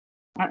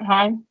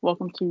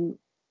Welcome to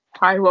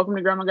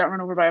Grandma Got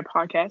Run Over by a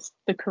Podcast,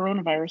 the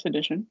coronavirus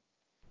edition.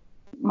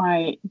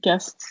 My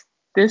guests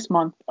this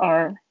month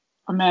are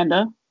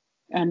Amanda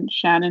and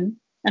Shannon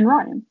and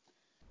Ryan.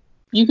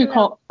 You could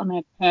call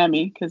Amanda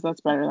Hammy because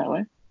that's better that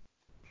way.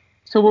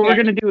 So what we're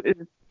gonna do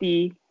is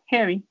the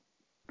Hammy.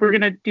 We're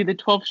gonna do the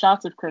 12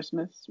 shots of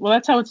Christmas. Well,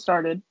 that's how it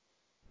started.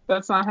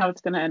 That's not how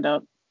it's gonna end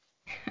up.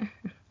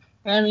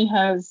 Hammy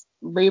has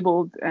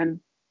labeled and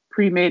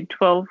pre-made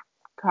 12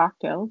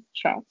 cocktail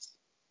shots.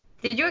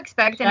 Did you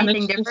expect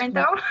anything different,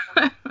 though?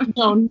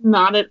 No,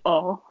 not at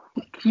all.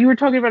 You were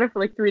talking about it for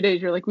like 3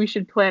 days. You're like, we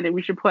should plan it.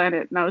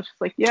 And I was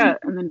just like, yeah.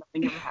 And then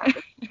nothing ever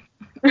happened.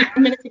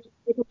 I'm going to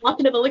take a walk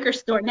into the liquor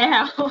store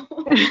now.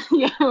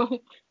 Yeah,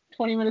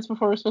 20 minutes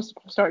before we're supposed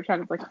to start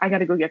trying to, like, I got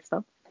to go get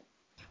stuff.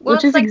 Well,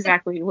 which is like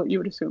exactly what you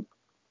would assume.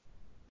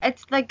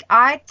 It's like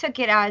I took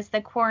it as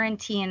the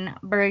quarantine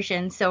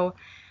version. So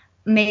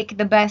make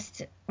the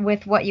best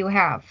with what you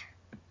have,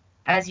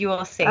 as you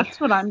will see. That's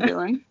what I'm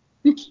doing.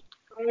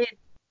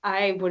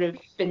 I would have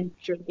been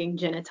drinking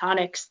gin and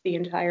tonics the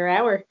entire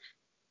hour,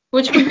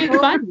 which would be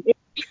fun. It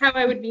would be how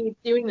I would be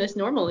doing this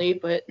normally,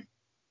 but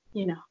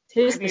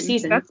tis the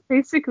season. That's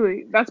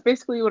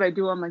basically what I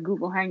do on my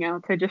Google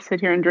Hangouts. I just sit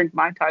here and drink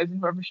Mai Tais,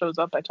 and whoever shows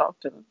up, I talk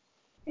to them.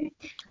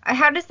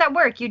 How does that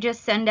work? You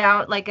just send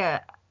out like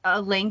a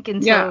link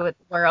into the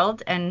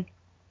world and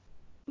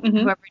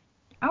whoever.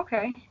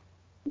 Okay.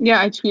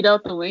 Yeah, I tweet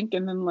out the link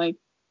and then like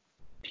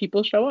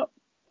people show up.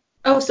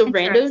 Oh, so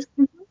randos?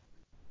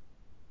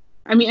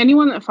 I mean,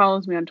 anyone that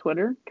follows me on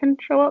Twitter can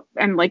show up,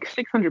 and like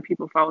 600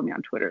 people follow me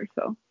on Twitter,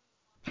 so.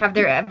 Have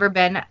there ever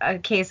been a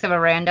case of a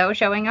rando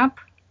showing up?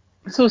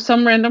 So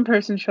some random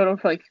person showed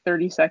up for like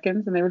 30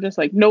 seconds, and they were just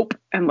like, nope,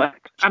 and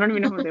left. I don't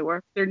even know who they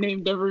were. Their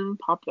name never even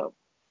popped up.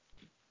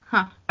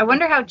 Huh. I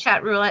wonder how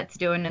Chat Roulette's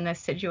doing in this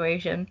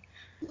situation.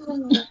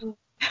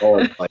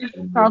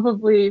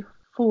 Probably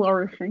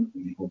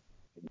flourishing.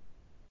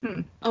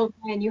 Oh,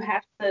 man, you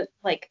have to,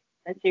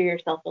 censor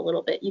yourself a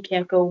little bit. You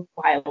can't go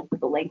wild with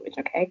the language,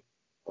 okay?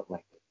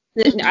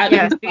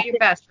 Yes, do your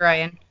best,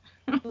 Ryan.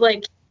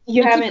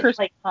 You haven't,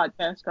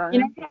 podcast, Ryan. You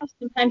know how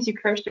sometimes you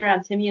curse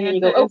around Timmy and then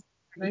you go,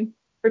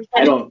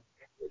 I don't.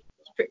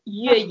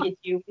 Yeah, you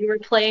do. We were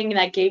playing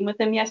that game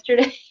with him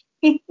yesterday.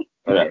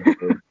 Whatever.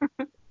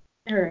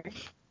 All right.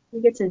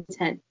 He gets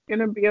intent.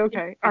 Gonna be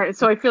okay. All right,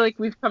 so I feel like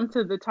we've come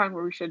to the time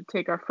where we should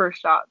take our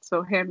first shot.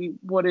 So, Hammy,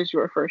 what is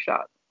your first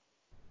shot?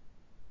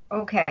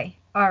 Okay.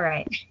 All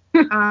right.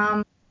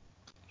 I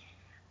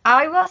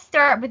will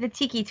start with the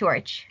tiki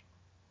torch.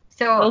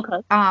 So,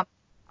 okay.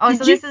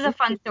 So this is a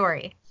fun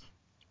story.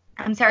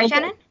 I'm sorry,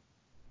 Shannon?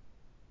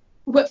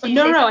 No.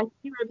 I think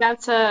you were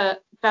about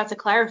to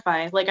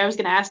clarify. I was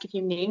going to ask if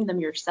you named them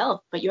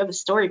yourself, but you have a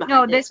story behind it.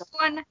 No, this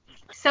one,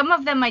 some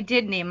of them I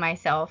did name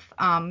myself.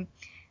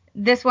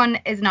 This one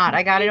is not.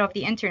 I got it off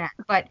the internet,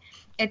 but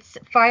it's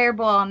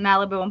Fireball,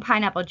 Malibu, and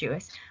pineapple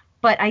juice.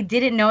 But I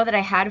didn't know that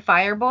I had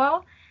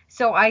Fireball,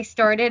 so I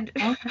started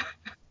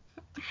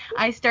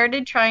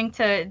trying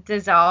to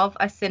dissolve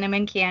a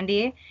cinnamon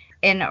candy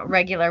in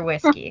regular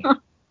whiskey.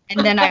 And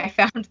then I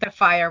found the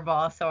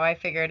Fireball, so I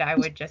figured I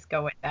would just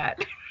go with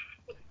that.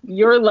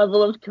 Your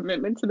level of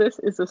commitment to this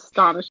is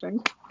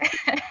astonishing.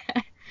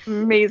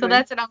 Amazing. So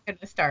that's what I'm going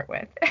to start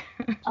with.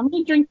 I'm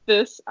going to drink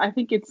this. I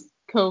think it's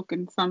Coke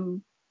and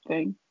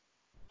something.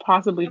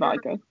 Possibly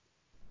vodka.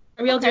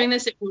 Are we all doing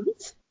this at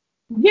once?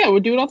 Yeah, we'll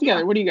do it all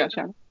together. What do you got,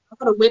 Shannon? I'm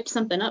going to whip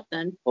something up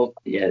then. Well,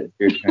 yeah, it's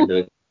your turn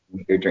to...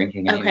 You're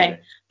drinking anyway. Okay.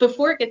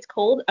 Before it gets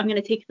cold, I'm going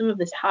to take some of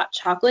this hot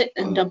chocolate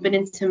and dump it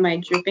into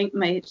my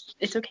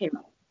it's okay,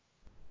 Mom.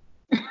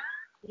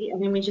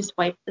 And then we just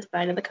wipe the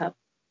side of the cup.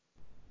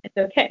 It's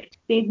okay.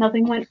 See,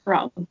 nothing went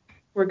wrong.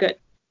 We're good.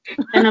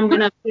 And I'm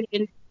going to put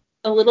in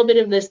a little bit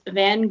of this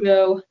Van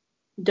Gogh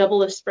double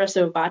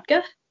espresso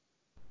vodka.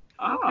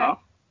 Oh.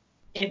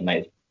 If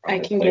I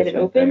can get it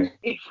open. There.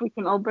 If we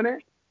can open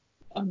it.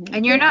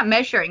 And you're not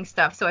measuring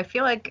stuff, so I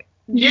feel like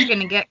you're going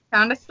to get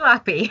kind of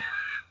sloppy.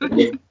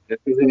 This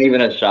isn't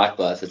even a shot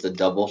glass. It's a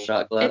double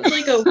shot glass. It's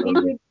like a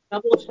weird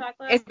double shot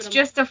glass. It's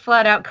just a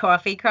flat-out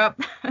coffee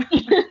cup.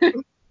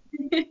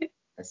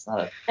 It's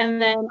not a...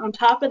 And then on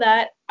top of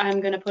that,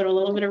 I'm going to put a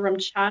little bit of rum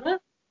chata.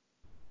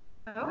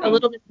 Oh. A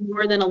little bit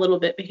more than a little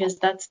bit, because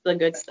that's the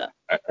good stuff.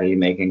 Are you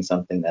making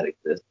something that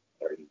exists?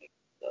 Or are you making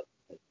stuff?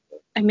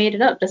 I made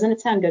it up. Doesn't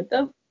it sound good,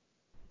 though?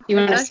 You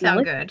want to smell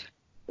it? Good.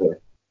 Sure.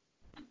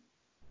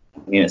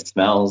 I mean, it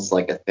smells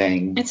like a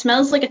thing. It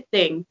smells like a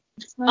thing.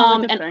 And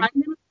I'm going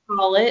to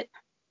call it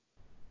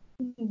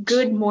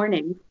Good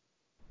Morning.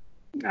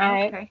 All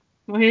right. Okay.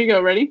 Well, here you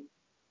go. Ready?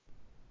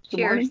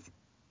 Good morning.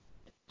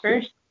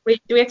 First, wait,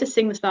 do we have to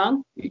sing the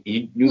song?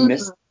 You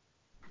missed.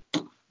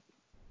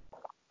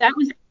 That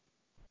was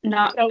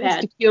not bad. Was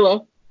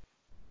tequila.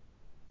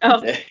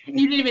 Oh,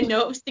 you didn't even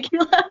know it was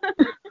tequila?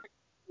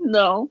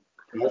 No.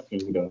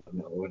 You don't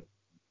know it.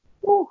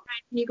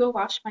 Can you go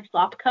wash my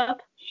flop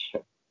cup?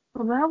 Sure.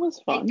 Well, that was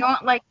fun. I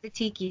don't like the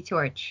tiki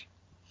torch.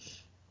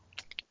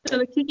 So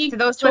the tiki to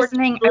those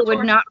listening, I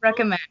would not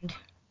recommend.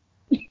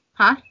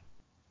 Huh?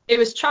 It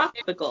was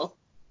tropical.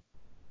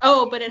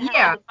 Oh, but it had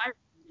Yeah. all the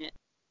fireball in it.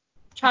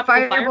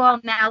 Tropical Fireball,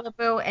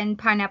 Malibu, and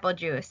pineapple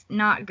juice.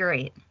 Not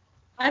great.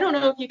 I don't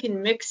know if you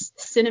can mix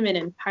cinnamon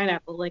and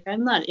pineapple. Like,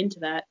 I'm not into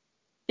that.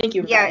 Thank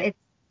you, Yeah, Ryan. it's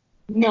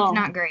No.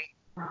 not great.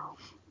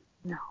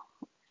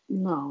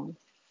 No.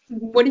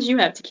 What did you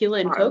have? Tequila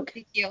and Coke?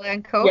 Tequila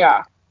and Coke.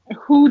 Yeah.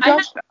 Who I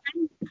does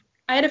that?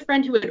 had a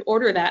friend who would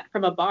order that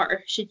from a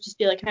bar. She'd just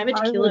be like, "Can I have a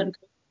I tequila would- and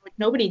Coke?" Like,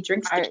 nobody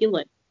drinks I-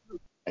 tequila.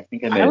 I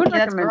think I I made would Yeah,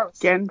 that's recommend gross.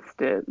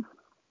 against it.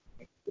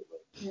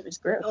 It was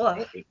gross.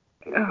 Ugh.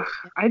 Ugh,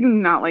 I do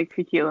not like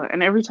tequila,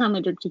 and every time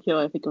I drink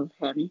tequila, I think of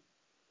Hattie.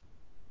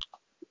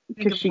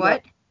 Think of she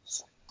what?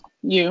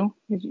 You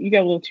got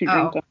a little too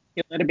drunk Oh. on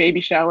tequila at a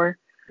baby shower.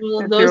 Well,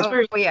 That's those your-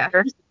 were. Oh yeah.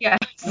 Yes.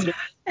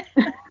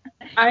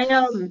 I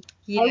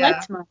Yeah.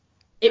 liked mine.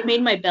 It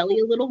made my belly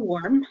a little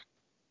warm,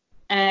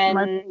 and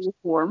My belly was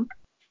warm.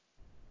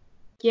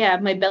 yeah,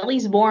 my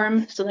belly's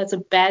warm, so that's a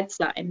bad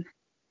sign.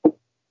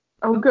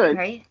 Oh, good.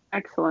 Right?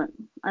 Excellent.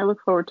 I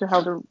look forward to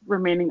how the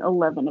remaining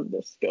 11 of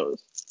this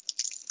goes.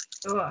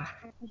 Ugh.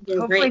 They're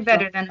Hopefully great.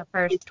 better than the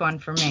first one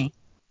for me.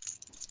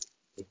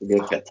 a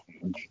good cut.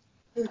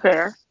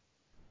 Fair.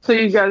 So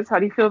you guys, how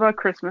do you feel about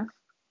Christmas?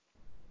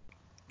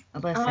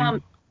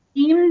 Listen.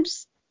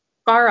 Seems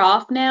far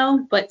off now,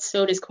 but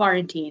so does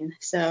quarantine.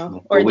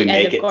 So, or Will we the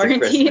end make of it to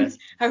quarantine. Christmas?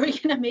 Are we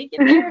gonna make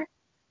it there?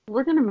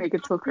 We're going to make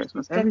it till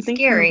Christmas. That's Everything's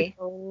scary.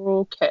 gonna be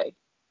okay.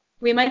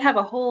 We might have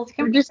a whole. It's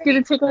gonna We're be just going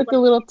great. to take like a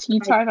little tea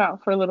time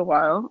out for a little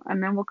while,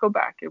 and then we'll go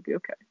back. It'll be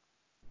okay.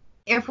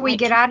 If we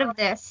get out of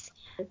this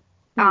We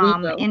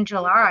will. in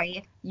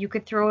July, you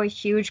could throw a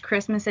huge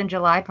Christmas in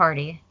July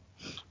party.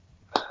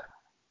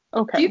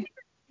 Okay. Do you think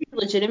we could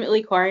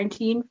legitimately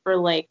quarantine for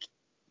like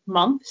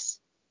months?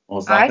 Well,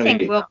 it's not I gonna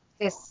think be.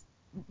 this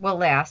will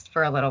last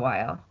for a little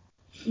while.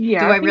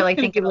 Yeah. Do I really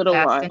it's think gonna be it'll a little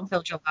last while.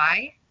 until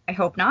July? I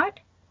hope not.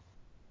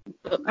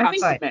 I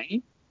think But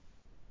May.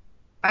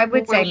 I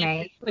would say Well,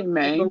 May. Probably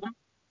May. Ow.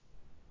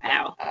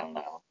 I don't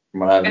know. From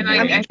what I've been And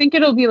hearing, I think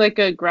it'll be like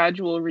a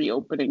gradual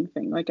reopening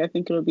thing. Like, I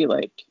think it'll be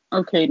like,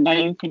 okay, now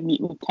you can meet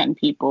with 10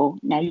 people.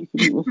 Now you can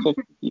meet with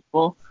 50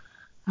 people.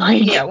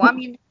 Like, Yeah, well, I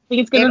mean, I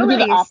think it's going to be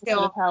Italy the is opposite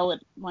still- of how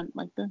it went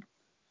like this.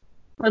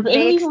 But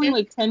they Italy's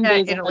only extended like 10 that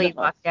days Italy ahead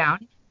of us.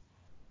 lockdown.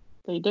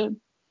 They did.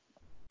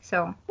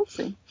 So We'll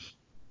see.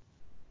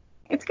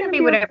 it's going to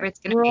be whatever it's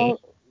going to be.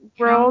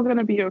 We're all going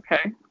to be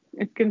okay.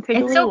 It's going to take a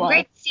It's little so while.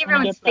 great to see We're gonna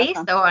everyone's get back face,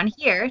 on. though, on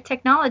here.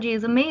 Technology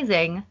is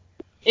amazing.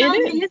 It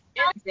It is. is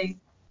amazing.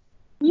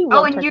 We Oh,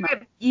 love and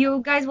technology. you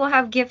guys will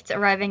have gifts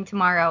arriving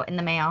tomorrow in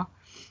the mail.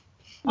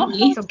 Oh,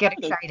 So get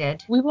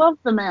excited. We love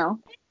the mail.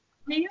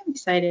 I am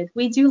excited.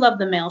 We do love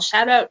the mail.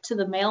 Shout out to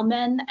the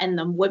mailmen and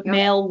the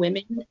mail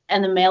women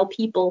and the mail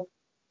people.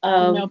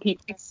 The mail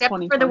people. Except for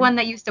 2020. the one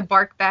that used to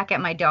bark back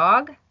at my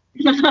dog.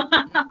 Shout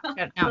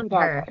out to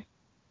her.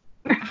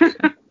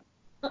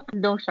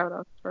 No shout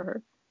outs for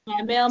her.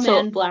 My mailman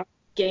So- black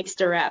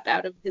gangster rap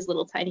out of his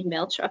little tiny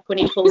mail truck when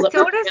he pulls up.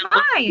 So does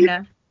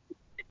mine.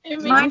 It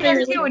makes Mine me does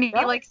really too, and he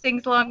like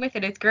sings along with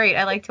it. It's great.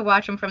 I like to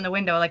watch him from the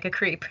window like a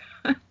creep.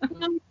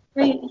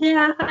 great.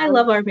 Yeah, I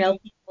love our mail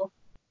people.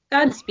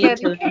 Godspeed Yeah,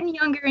 to they're them. getting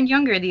younger and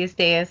younger these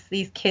days.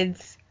 These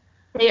kids.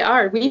 They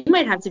are. We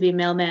might have to be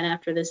mailman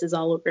after this is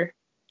all over.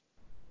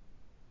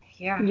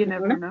 Yeah. You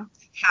never know.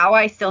 How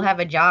I still have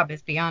a job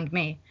is beyond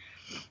me.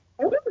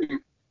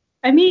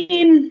 I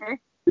mean,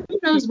 who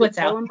knows what's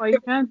out? Going while you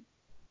can.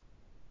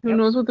 Who Yep.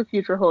 knows what the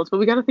future holds? But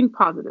we got to think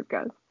positive,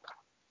 guys.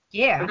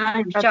 Yeah.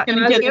 That's Shot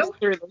gonna number get us two?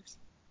 through this.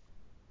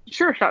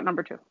 Sure, shot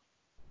number 2.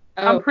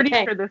 Oh, I'm pretty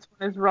okay. sure this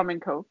one is rum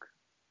and coke.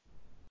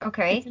 It's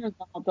Okay. in a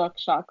Donald Duck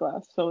shot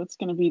glass, so it's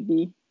gonna be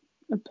the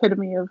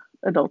epitome of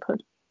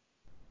adulthood.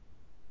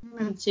 I'm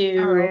gonna do.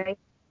 All right.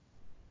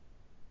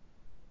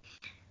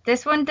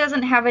 This one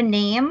doesn't have a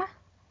name.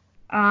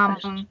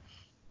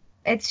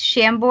 It's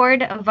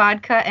Chambord,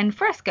 vodka, and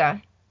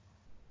Fresca.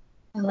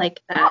 I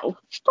like that. Oh,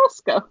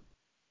 Fresca.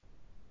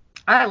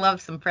 I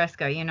love some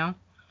Fresca, you know.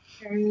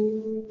 I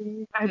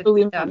Good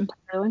believe stuff. that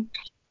entirely.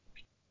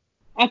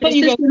 I thought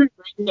you guys were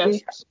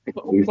yes.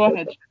 Go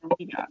ahead. Sharon, what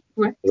you got?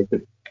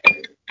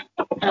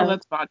 Oh,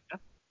 that's vodka.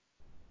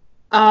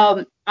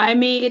 I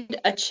made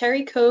a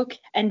cherry Coke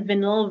and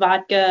vanilla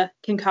vodka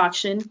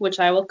concoction,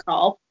 which I will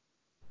call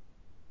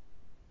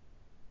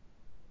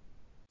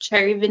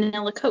cherry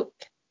vanilla Coke,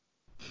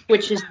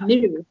 which is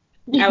new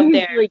out You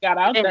there. really got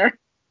out And there.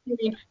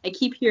 I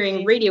keep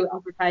hearing radio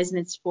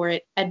advertisements for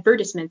it,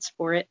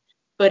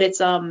 but it's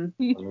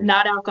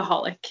not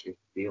alcoholic. You're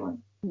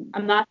feeling.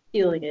 I'm not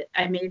feeling it.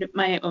 I made it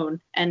my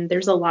own, and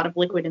there's a lot of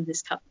liquid in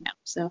this cup now,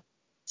 so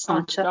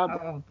Sancha.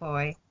 Oh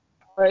boy.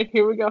 All right,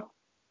 here we go.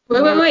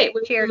 Wait.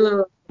 Cheers.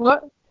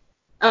 What?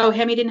 Oh,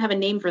 Hemi didn't have a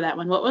name for that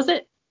one. What was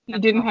it? You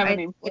didn't have a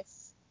name.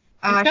 It's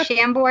It's got-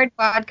 Chambord,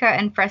 vodka,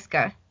 and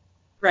Fresca.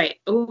 Right.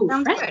 Ooh,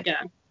 Sounds Fresca.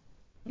 good.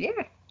 Yeah.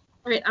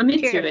 All right, I'm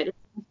into Cheers. it. It's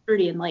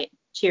fruity and light.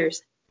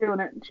 Cheers. Doing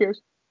it.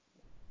 Cheers.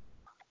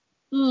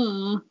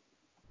 That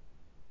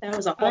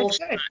was a whole That's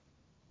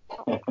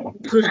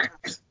good.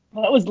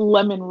 That was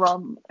lemon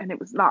rum, and it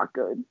was not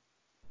good.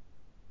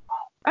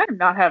 I'm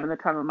not having the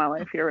time of my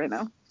life here right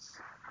now.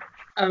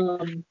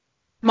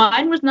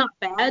 Mine was not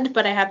bad,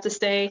 but I have to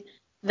say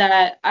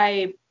that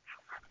I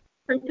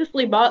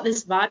purposely bought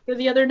this vodka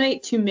the other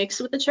night to mix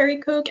with the cherry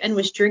Coke and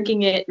was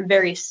drinking it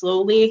very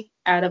slowly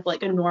out of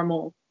like a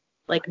normal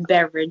like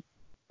beverage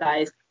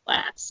size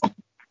glass.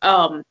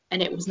 And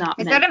it was not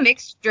Is meant. that a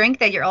mixed drink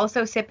that you're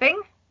also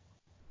sipping?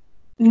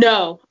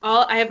 No,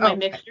 I have my Oh, okay.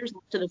 mixtures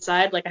to the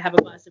side. Like I have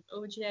a glass of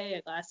OJ,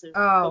 a glass of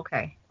Oh, Coke,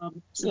 okay.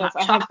 some Yes,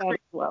 hot I have that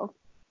chocolate. as well.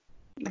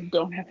 I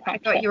don't have I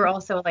hot thought you were chocolate.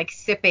 also like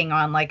sipping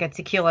on like a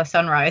tequila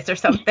sunrise or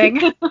something.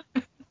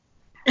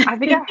 I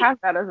think I have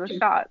that as a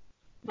shot.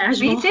 Me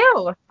Casual.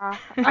 too. I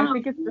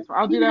think it's this one.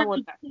 I'll do that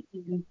one next.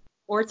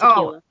 Or Oh,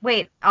 tequila.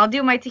 wait. I'll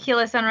do my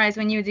tequila sunrise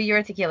when you do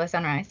your tequila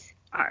sunrise.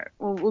 All right,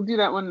 we'll do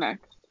that one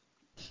next.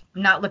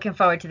 I'm not looking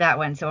forward to that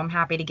one, so I'm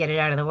happy to get it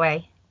out of the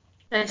way.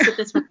 Did I sip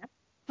this one?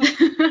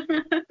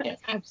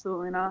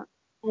 Absolutely not.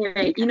 All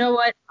right, you know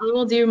what? I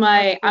will do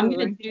my. I'm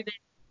gonna Absolutely. do this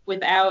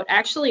without.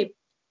 Actually,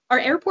 are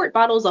airport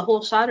bottles a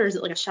whole shot or is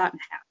it like a shot and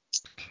a half?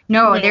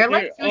 No, No, they're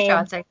like they're, two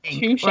shots, I think,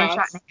 2 or a shot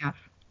shots. and a half.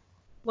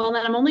 Well,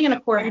 then I'm only gonna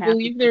pour I half.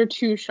 believe they're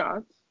 2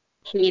 shots.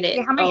 Hate it.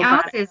 Yeah, how many Oh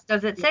God. ounces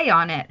does it say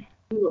on it?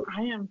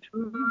 I am.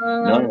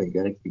 No, you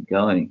gotta keep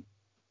going.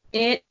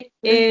 It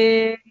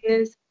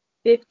is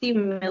 50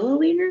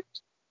 milliliters.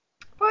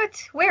 What?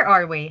 Where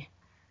are we?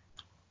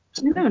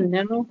 I don't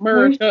know.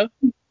 America.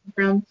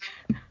 From?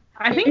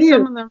 I think Ew.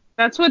 some of them.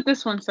 That's what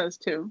this one says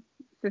too.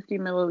 50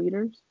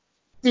 milliliters.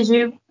 Did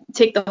you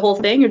take the whole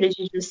thing or did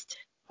you just?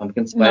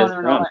 Pumpkin spice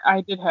No. rum.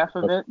 I did half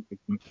of it. If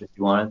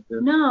you wanted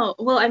to. No.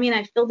 Well, I mean,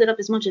 I filled it up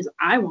as much as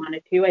I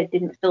wanted to. I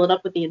didn't fill it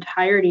up with the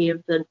entirety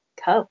of the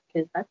cup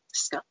because that's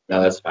disgusting.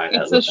 No, that's fine.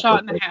 It's a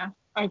shot and a half.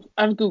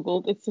 I've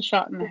googled. It's a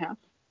shot and a half.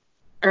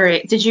 All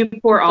right. Did you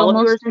pour It's all of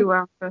almost yours? 2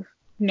 ounces.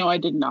 No, I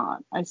did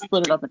not. I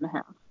split it up into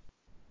half.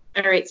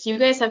 All right. So you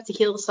guys have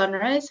tequila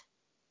sunrise.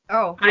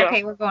 Oh, Yeah.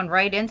 okay, we're going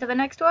right into the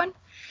next one.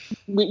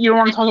 You don't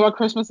want to talk about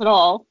Christmas at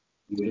all.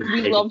 You just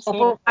We take love it. Santa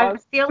Oh, I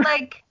Claus. feel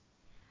like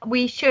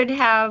we should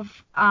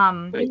have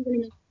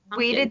Wait.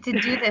 waited to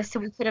do this so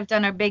we could have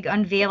done a big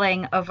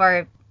unveiling of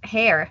our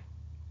hair.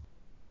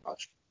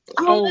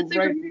 Oh, that's a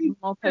right. great idea.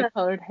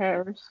 Multicolored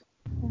hairs.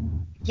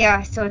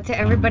 Yeah, so to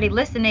everybody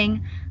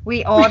listening,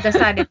 we all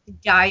decided to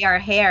dye our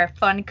hair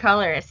fun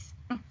colors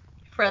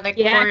for the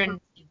Yeah. quarantine.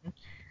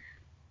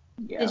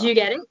 Yeah. Did you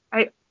get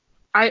it?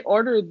 I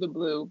ordered the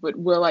blue, but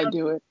will I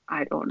do it?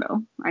 I don't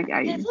know.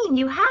 Kathleen,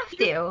 you have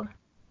to.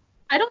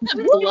 I don't have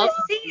Who's gonna blood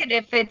see it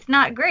if it's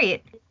not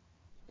great?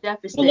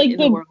 deficit But like in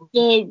the world.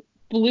 the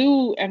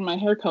blue and my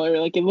hair color,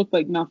 like it looked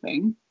like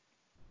nothing.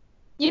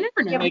 You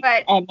never know. Yeah,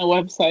 Like on the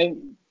website.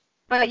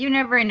 but you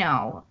never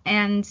know.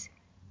 And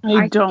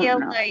I don't feel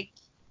know. like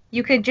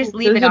you could just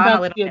leave There's it on about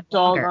a little to be a bit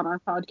dog longer. on our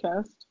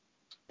podcast.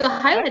 The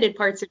highlighted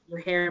parts of your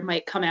hair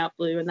might come out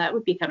blue, and that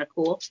would be kind of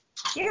cool.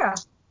 Yeah.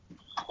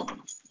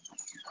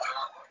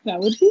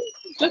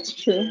 That's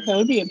true. That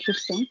would be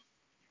interesting.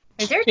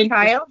 Is there a Finn-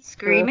 child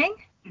screaming?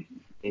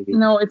 Maybe.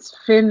 No, it's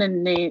Finn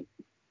and Nate.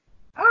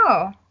 Oh,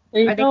 are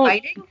they don't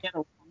fighting? get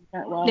along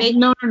that well. Nate-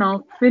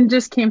 No. Finn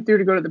just came through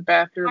to go to the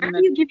bathroom, Why and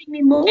are then you giving me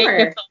Nate more?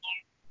 gets alarmed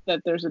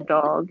that there's a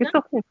dog. It's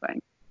a whole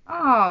thing.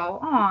 Oh,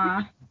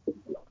 aw.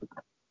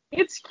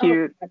 It's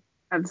cute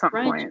at some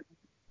Ryan- point.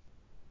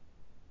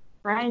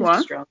 Ryan's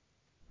What? strong.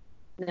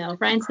 No,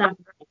 Ryan's not.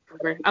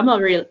 I'm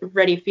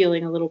already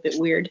feeling a little bit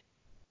weird.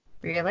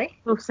 Really?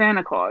 So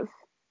Santa Claus.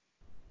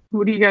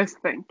 What do you guys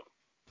think?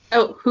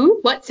 Oh, who?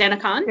 What?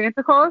 SantaCon?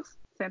 Santa Claus?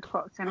 Santa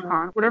Claus, Santa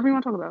Con, whatever you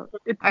want to talk about.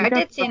 I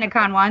did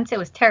SantaCon once. It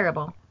was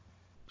terrible.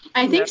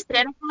 I think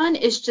SantaCon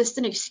is just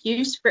an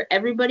excuse for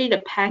everybody to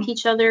pack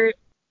each other,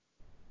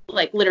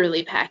 like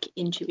literally pack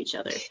into each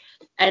other,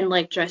 and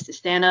like dress as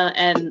Santa,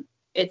 and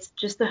it's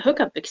just a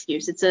hookup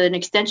excuse. It's an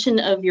extension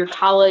of your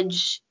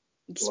college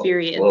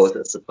experience. What was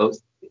it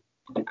supposed to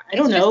be? I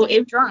don't know.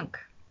 It drunk.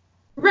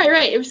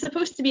 Right. It was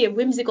supposed to be a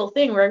whimsical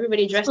thing where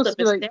everybody dressed up supposed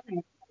as to be like,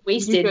 Santa,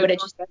 wasted, but it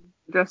just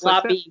dress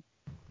like sloppy.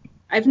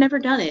 I've never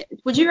done it.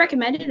 Would you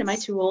recommend it? Am I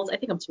too old? I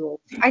think I'm too old.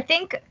 I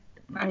think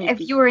that. if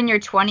you were in your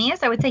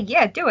 20s, I would say,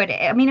 yeah, do it.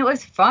 I mean, it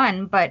was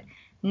fun, but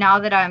now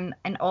that I'm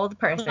an old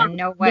person,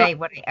 no way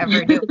would I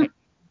ever do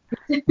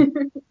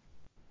it.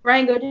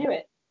 Ryan, go do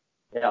it.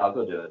 Yeah, I'll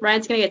go do it.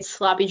 Ryan's gonna get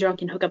sloppy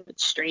drunk and hook up with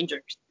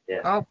strangers.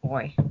 Yeah. Oh,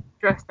 boy.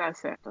 Dressed as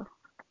Santa.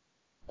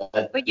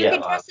 But you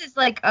can dress as,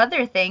 like,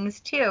 other things,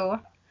 too.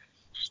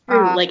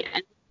 True, like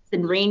elves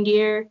and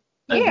reindeer.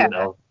 Yeah.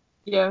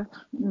 Yeah,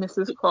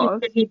 Mrs.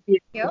 Claus.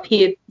 Yep.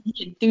 He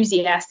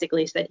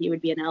enthusiastically said he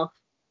would be an elf.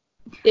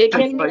 It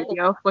That's can like,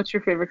 yo, what's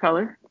your favorite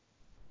color?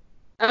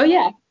 Oh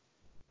yeah.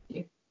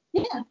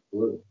 Yeah.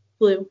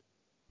 Blue.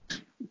 I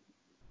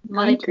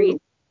like green.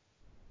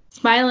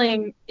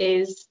 Smiling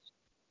is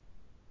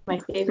my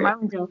favorite.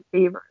 Smiling's my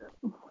favorite.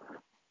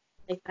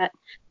 Like that.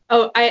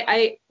 Oh,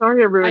 Sorry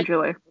I ruined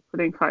your life for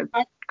putting 5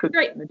 cookies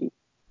Right. in the deep.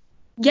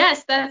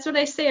 Yes, that's what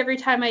I say every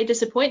time I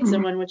disappoint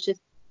someone, which is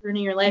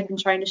ruining your life and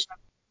trying to shove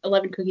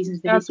 11 cookies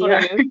into the That's what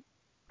VCR. it is.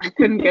 I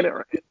couldn't get it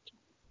right.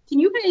 Can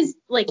you guys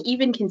like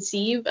even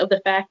conceive of the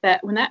fact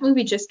that when that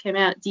movie just came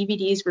out,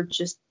 DVDs were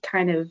just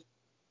kind of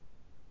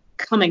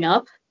coming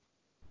up,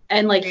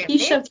 and like he Really?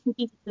 shoved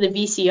cookies into the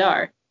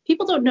VCR.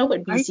 People don't know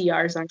what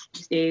VCRs are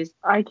these days.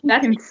 I can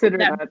That's- consider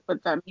that- that,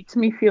 but that makes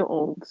me feel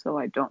old, so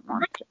I don't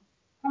want to.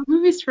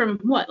 Movies from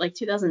what, like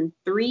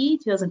 2003,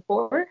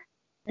 2004?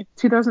 It's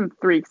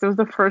 2003, because it was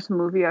the first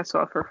movie I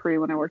saw for free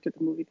when I worked at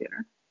the movie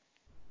theater.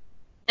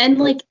 And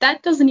like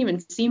that doesn't even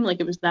seem like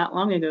it was that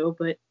long ago,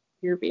 but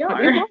here we But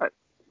are. it was.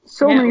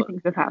 So Yeah, many well-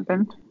 things have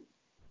happened.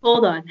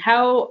 Hold on.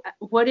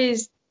 What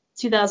is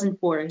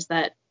 2004? Is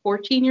that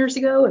 14 years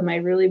ago? Am I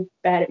really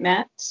bad at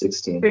math?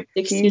 16.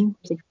 16?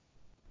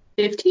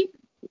 15?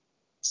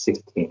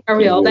 16. Are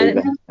we all bad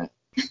at math?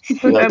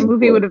 But that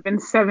movie would have been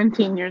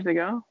 17 years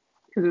ago,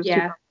 because it was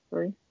Yeah.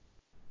 2003.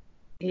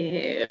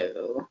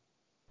 Ew.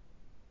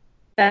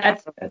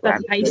 That's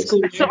That's high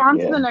school. So on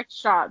to Yeah. the next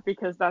shot,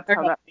 because that's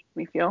how that makes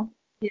me feel.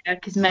 Yeah,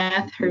 because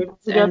math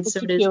hurts We got and the so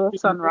does. tequila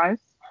sunrise.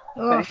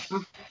 Ugh.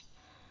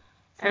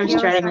 I was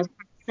trying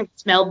to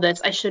smell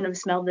this. I shouldn't have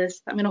smelled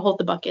this. I'm gonna hold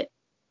the bucket.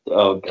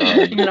 Oh, God.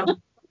 I'm gonna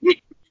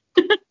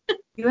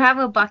You have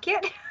a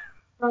bucket?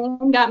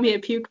 Someone got me a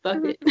puke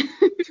bucket.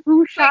 2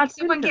 Like, shots.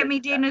 someone into get me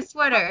this. Dana's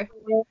sweater.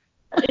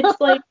 It's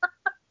like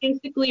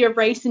basically a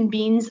rice and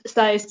beans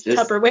sized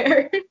Just-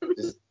 Tupperware.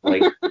 Just,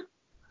 like,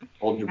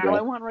 hold your Now I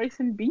breath. want rice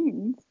and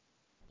beans.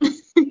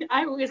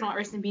 I always want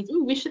rice and beans.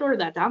 Ooh, we should order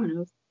that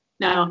Domino's.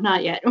 No,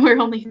 not yet. We're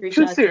only 3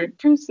 Too shots soon. in.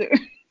 Too soon.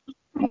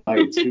 All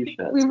right, 2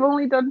 shots. We've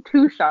only done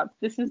 2 shots.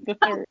 This is the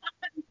third.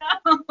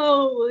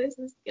 Oh, this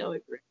is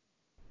going great.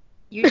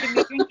 You should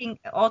be drinking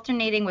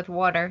alternating with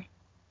water.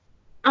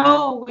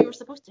 Oh, we were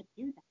supposed to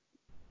do that.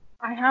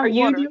 I have Are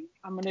you water. doing-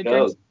 I'm gonna Go.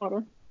 drink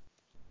some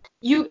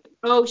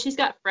water. She's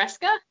got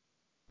Fresca?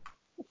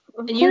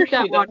 Of And you've course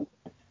got she water.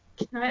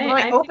 does. Well,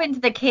 I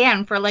opened the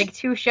can for like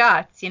 2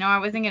 shots. I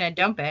wasn't going to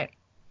dump it.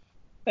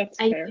 That's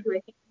I fair. do. I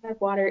think I have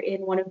water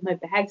in one of my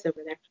bags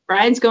over there.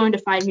 Brian's going to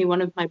find me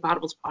one of my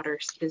bottled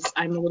waters because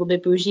I'm a little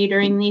bit bougie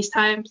during these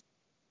times.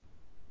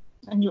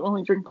 And you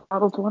only drink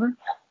bottled water?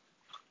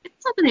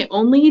 It's not that I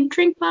only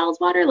drink bottled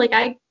water. Like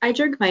I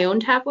drink my own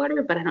tap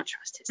water, but I don't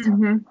trust his tap.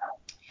 Mm-hmm.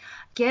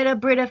 Get a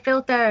Brita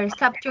filter.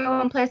 Stop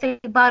throwing plastic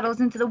bottles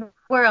into the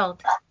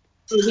world.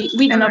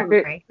 We And don't. up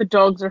it, the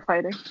dogs are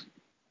fighting.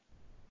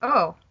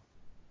 Oh.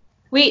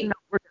 Wait, No,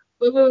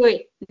 we're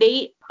wait.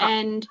 Nate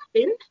and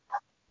Finn?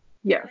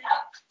 Yes.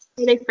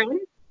 Are they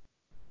friends?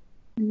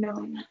 No.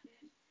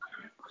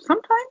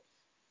 Sometimes.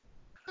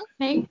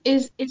 Okay.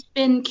 Is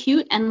Finn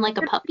cute and like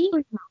a puppy?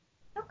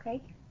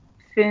 Okay.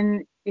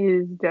 Finn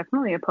is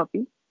definitely a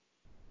puppy.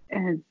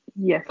 And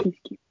yes, he's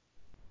cute.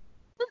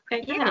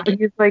 Okay. Yeah. But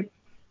he's like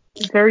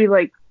very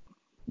like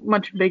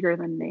much bigger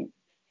than Nate.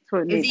 So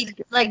it Is makes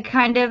he like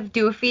kind of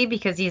doofy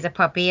because he's a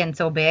puppy and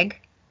so big?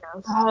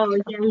 Oh,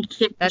 yeah, he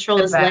can't That's control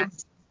the his best.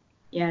 legs.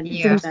 Yeah,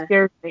 Yeah. He's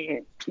scared of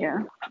Nate. Yeah.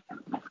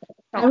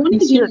 I want to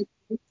He's do here.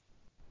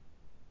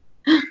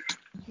 like,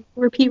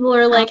 where people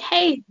are like,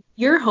 hey,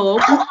 you're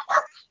home.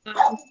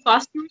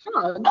 Foster a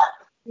dog.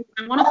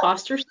 I want to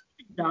foster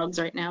dogs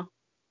right now.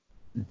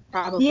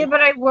 Probably. Yeah,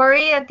 but I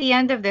worry at the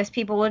end of this,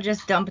 people will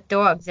just dump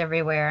dogs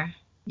everywhere.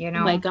 Oh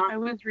my God. I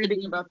was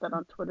reading about that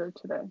on Twitter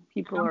today.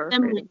 People Dump are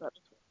them afraid like- of that.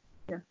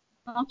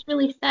 That's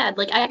really sad.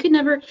 Like I could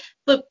never.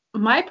 But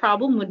my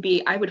problem would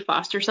be I would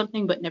foster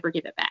something but never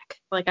give it back.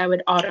 Like I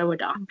would auto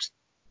adopt.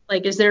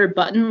 Like, is there a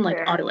button like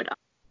Fair. auto adopt?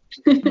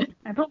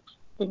 I don't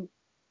think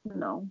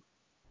no.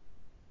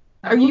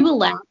 Are you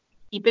allowed to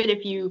keep it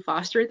if you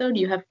foster it though? Do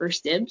you have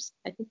first dibs?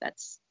 I think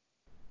that's.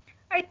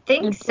 I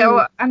think And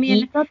so. I He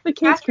mean, got the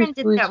kids Catherine because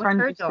did Louis' that with friend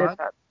her just did dog.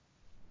 that.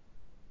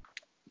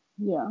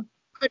 Yeah.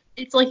 But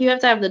it's like you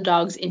have to have the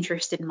dog's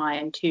interest in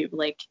mind too.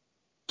 Like,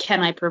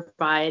 can I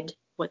provide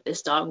what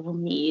this dog will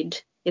need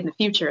in the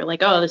future?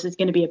 Like, oh, this is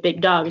going to be a big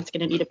dog. It's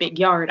going to need a big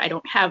yard. I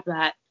don't have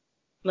that.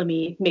 Let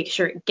me make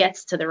sure it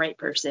gets to the right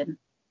person.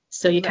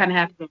 So you kind of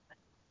have to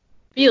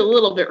be a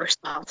little bit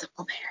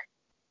responsible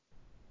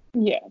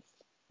there. Yes.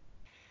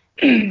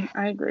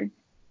 I agree.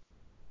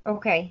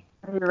 okay.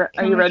 Are you, are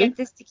Can you we ready? get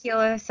this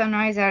tequila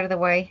sunrise out of the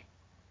way?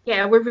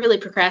 Yeah, we're really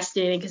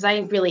procrastinating because I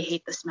really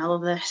hate the smell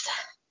of this.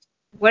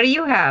 What do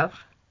you have?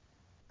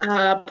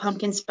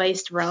 Pumpkin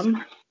spiced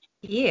rum.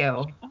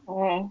 Ew.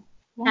 Oh.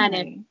 Kind why?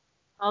 of.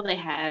 All they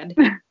had.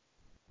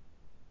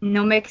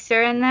 No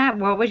mixer in that?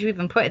 What would you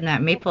even put in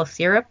that? Maple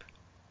syrup?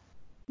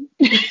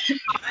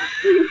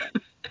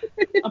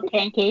 A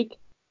pancake.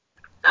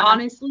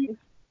 Honestly,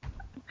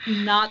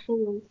 not the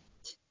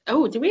worst.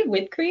 Oh, do we have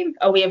whipped cream?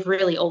 Oh, we have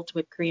really old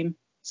whipped cream.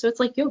 So it's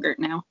like yogurt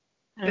now.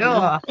 I don't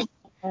know.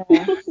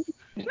 Ugh.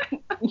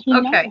 You're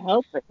Okay. not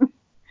helping. All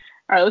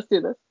right, let's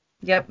do this.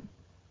 Yep.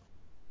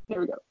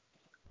 Here we go.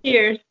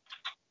 Cheers.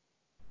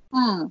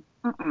 Mm.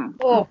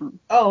 Oh.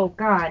 Oh,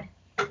 God.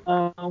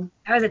 Oh.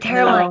 That was a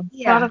terrible No.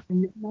 idea. Not a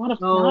fan.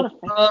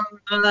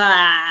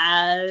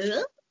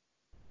 I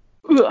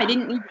I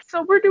didn't need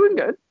So we're doing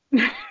good.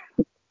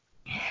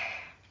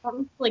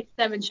 like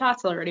 7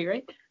 shots already,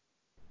 right?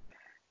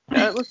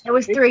 It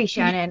was 3,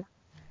 Shannon.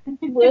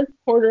 We're a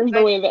quarter of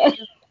the way there.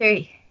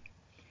 3.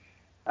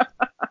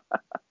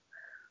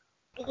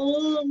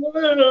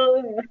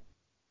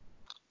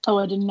 Oh,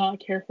 I did not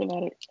care for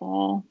that at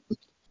all.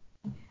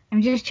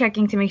 I'm just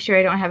checking to make sure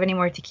I don't have any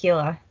more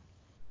tequila.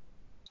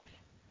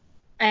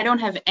 I don't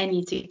have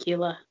any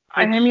tequila.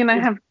 I mean, I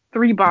have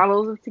 3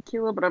 bottles of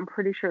tequila, but I'm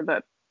pretty sure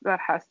that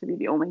has to be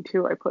the only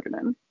 2 I put it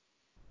in.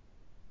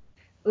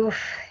 Oof.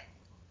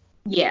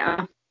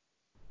 Yeah.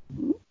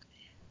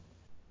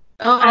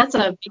 Oh, that's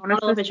a big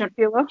bottle of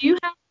tequila.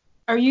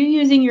 Are you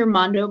using your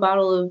Mondo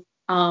bottle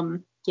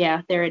of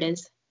yeah, there it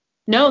is.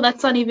 No,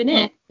 that's not even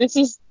it. This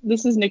is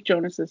Nick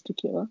Jonas's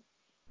tequila.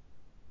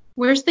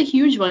 Where's the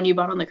huge one you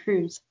bought on the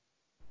cruise?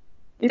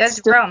 It's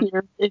still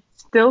here. It's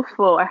still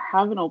full. I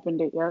haven't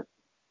opened it yet.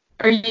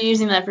 Are you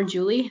using that for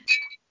Julie?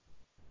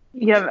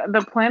 Yeah,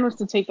 the plan was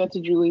to take that to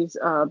Julie's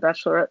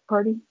bachelorette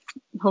party.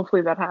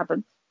 Hopefully that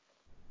happens.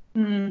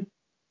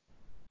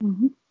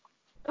 Mm-hmm.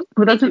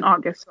 But that's in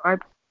August, so I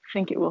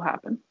think it will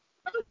happen.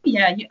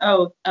 Yeah.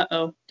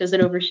 Does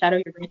it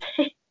overshadow your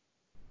birthday?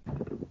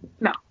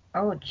 No.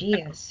 Oh,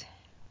 jeez.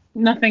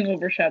 Nothing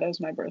overshadows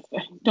my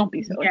birthday. Don't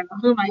be silly. Yeah,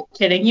 who am I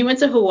kidding? You went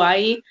to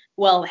Hawaii,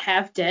 well,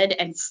 half dead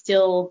and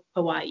still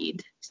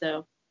Hawaii'd.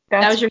 So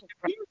that was your.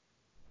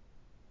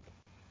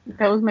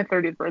 That was my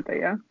 30th birthday,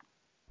 yeah.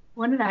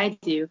 What did I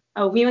do?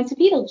 Oh, we went to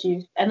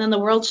Beetlejuice, and then the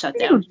world shut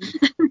down.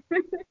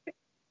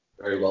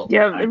 Very well.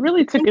 Yeah, it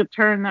really took a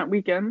turn that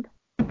weekend.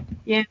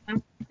 Yeah.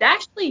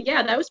 Actually,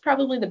 yeah, that was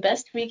probably the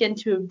best weekend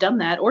to have done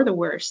that, or the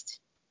worst.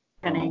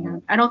 I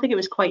don't think it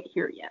was quite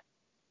here yet.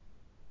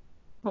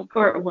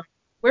 Or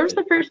where was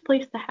the first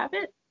place to have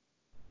it?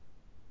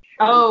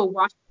 Oh,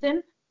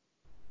 Washington?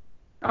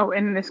 Oh,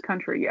 in this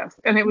country, yes.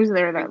 And it was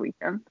there that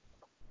weekend.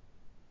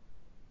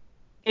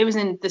 It was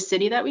in the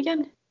city that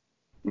weekend?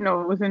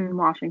 No, it was in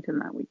Washington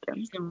that weekend.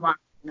 It was in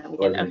Washington that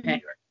weekend.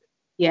 Okay.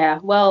 Yeah,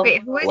 well.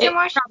 Wait, who is in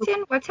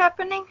Washington? What's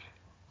happening?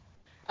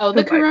 Oh,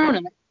 the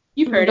Corona.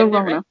 You've heard of it,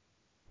 right?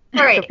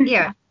 All right,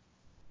 yeah.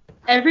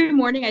 Every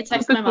morning I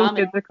text my mom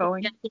kids are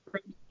calling.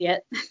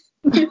 Yet.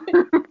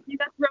 You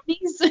got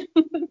Ronies?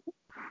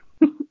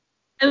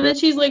 And then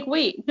she's like,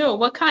 wait, no,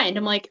 what kind?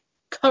 I'm like,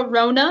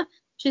 Corona?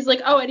 She's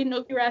like, oh, I didn't know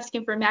if you were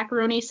asking for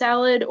macaroni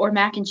salad or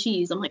mac and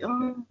cheese. I'm like,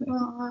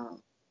 oh.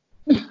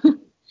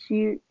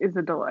 She is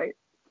a delight.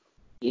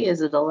 She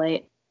is a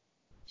delight.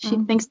 She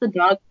thinks the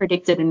dog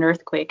predicted an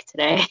earthquake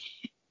today.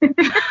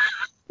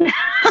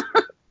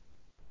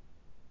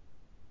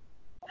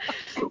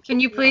 Can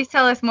you please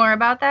tell us more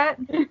about that?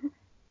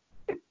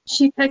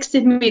 She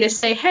texted me to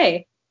say,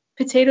 hey,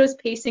 Potato's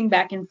pacing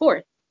back and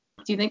forth.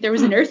 Do you think there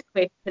was an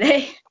earthquake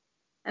today?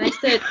 And I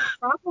said,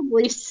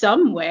 probably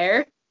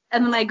somewhere.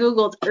 And then I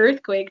Googled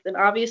earthquakes, and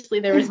obviously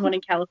there was one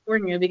in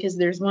California because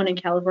there's one in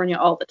California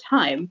all the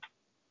time.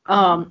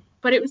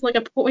 But it was like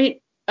a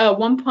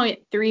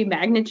 1.3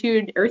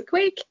 magnitude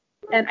earthquake,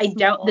 and I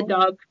doubt the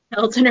dog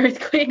felt an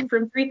earthquake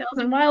from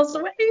 3,000 miles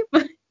away.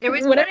 But there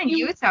was one in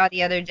Utah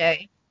the other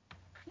day.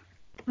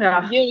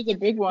 Yeah, it was a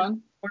big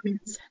one.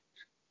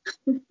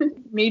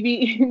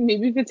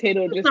 Maybe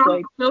Potato just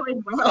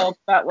felt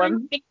that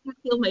one. I can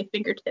feel my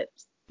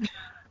fingertips.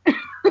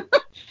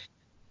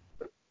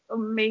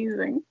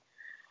 Amazing.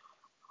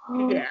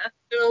 Yeah.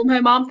 So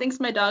my mom thinks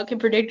my dog can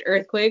predict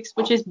earthquakes,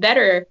 which is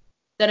better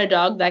than a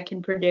dog that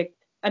can predict.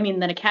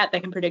 Than a cat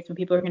that can predict when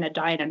people are going to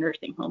die in a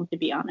nursing home, to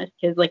be honest.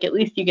 Because, at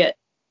least you get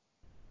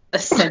a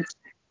sense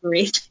of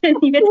duration.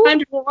 You get time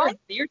to prepare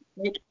the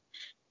earthquake.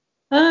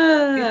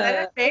 Is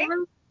that a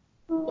thing?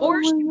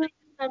 Or she might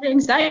have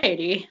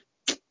anxiety.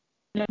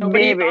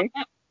 Maybe.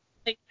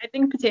 I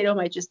think Potato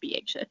might just be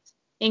anxious.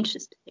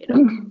 Anxious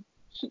Potato.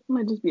 She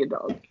might just be a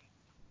dog.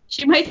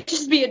 She might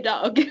just be a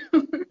dog.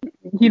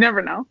 You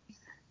never know.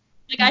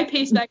 I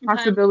pace back in time.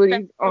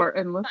 Possibilities are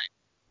endless.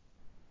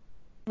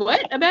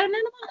 What? About an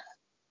animal?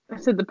 I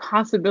said the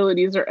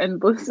possibilities are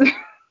endless.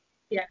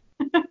 Yeah.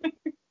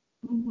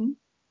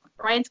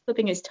 Ryan's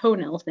clipping his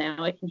toenails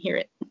now. I can hear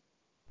it.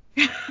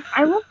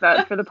 I love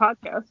that for the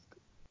podcast.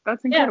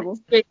 That's incredible.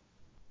 Yeah,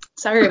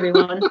 sorry,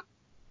 everyone.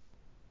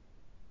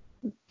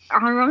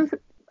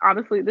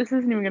 Honestly, this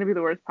isn't even going to be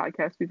the worst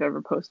podcast we've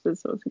ever posted,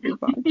 so it's going to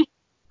be fine.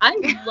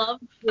 I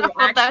love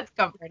that's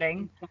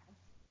comforting.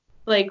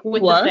 With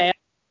what? the fan.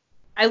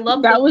 I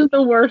love that. Was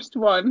the worst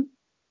one.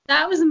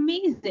 That was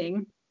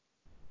amazing.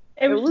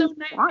 It was so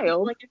nice.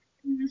 Wild. It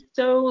was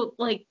so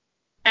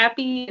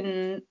happy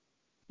and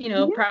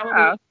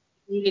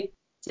probably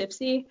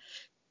tipsy.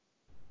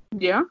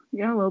 Yeah, a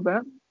little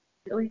bit.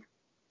 Really?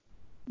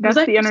 That's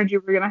the energy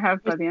we're gonna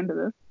have by the end of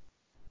this.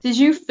 Did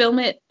you film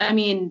it? I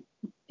mean,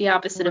 the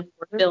opposite of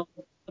film,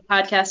 the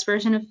podcast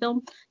version of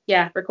film.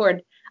 Yeah,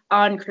 record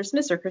on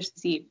Christmas or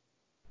Christmas Eve.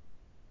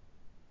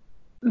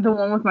 The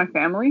one with my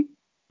family?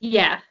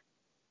 Yeah.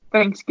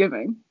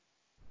 Thanksgiving.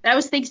 That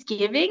was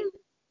Thanksgiving?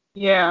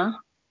 Yeah.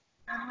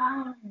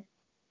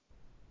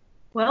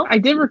 Well, I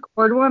did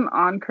record one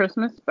on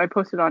Christmas. I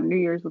posted on New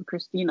Year's with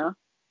Christina.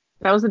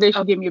 That was the day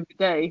she gave me a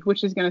bidet,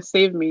 which is going to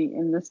save me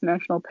in this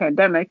national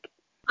pandemic.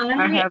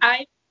 I'm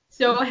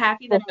so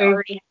happy that I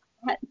already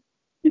have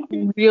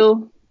that.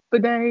 Real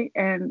bidet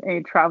and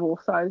a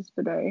travel-sized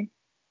bidet.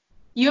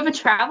 You have a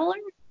traveler?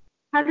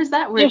 How does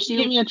that Yeah, work? she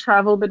gave me a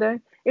travel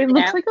bidet. It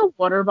looks Yeah. like a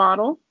water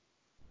bottle,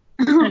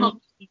 and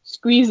you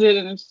squeeze it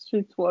and it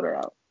shoots water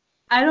out.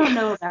 I don't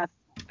know about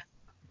that.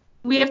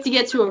 We have to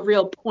get to a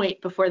real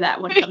point before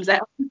that one comes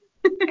out.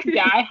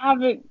 Yeah, I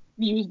haven't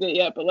used it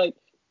yet, but like,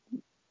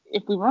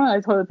 if we run out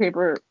of toilet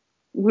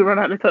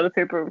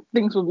paper,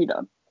 things will be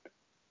done.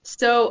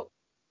 So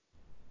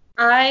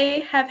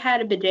I have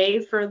had a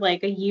bidet for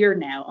like a year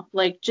now,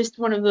 like just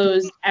one of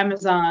those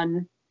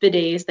Amazon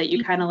bidets that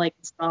you kind of like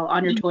install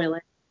on your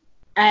toilet.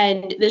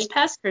 And this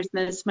past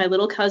Christmas, my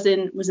little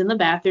cousin was in the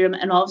bathroom,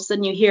 and all of a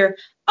sudden you hear,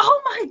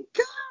 "Oh my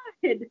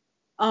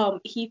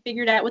God!" He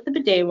figured out what the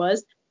bidet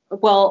was.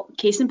 Well,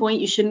 case in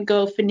point, you shouldn't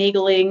go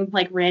finagling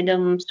like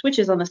random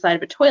switches on the side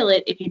of a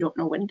toilet if you don't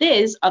know what it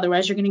is.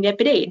 Otherwise, you're gonna get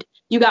bideted.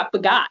 You got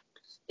begot,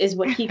 is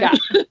what he got.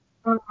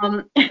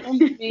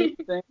 Amazing.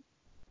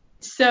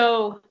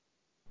 So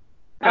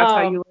That's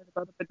how you learn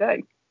about the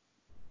bidet.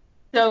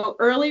 So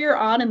earlier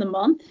on in the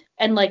month,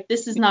 and like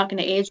this is not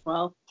going to age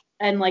well,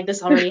 and like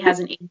this already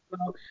hasn't aged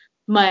well,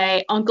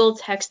 my uncle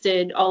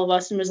texted all of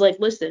us and was like,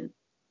 listen,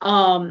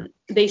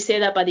 they say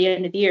that by the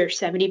end of the year,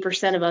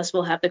 70% of us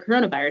will have the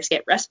coronavirus,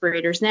 get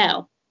respirators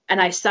now. And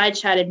I side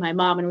chatted my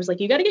mom and was like,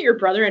 you got to get your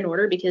brother in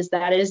order because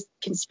that is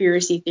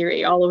conspiracy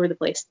theory all over the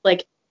place.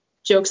 Like,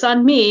 joke's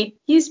on me,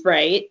 he's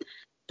right.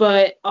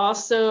 But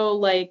also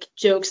like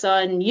joke's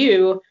on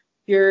you,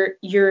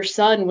 your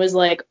son was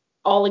like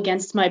all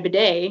against my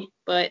bidet,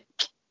 but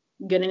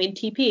I'm gonna need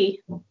TP.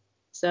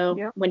 So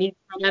Yep. when you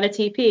run out of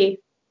TP,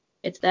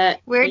 it's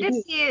that. Where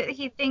does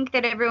he think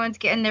that everyone's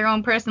getting their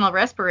own personal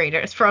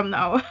respirators from,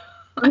 though?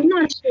 I'm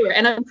not sure,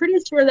 and I'm pretty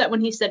sure that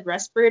when he said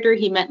respirator,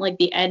 he meant like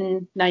the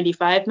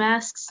N95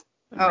 masks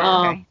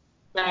Oh, okay.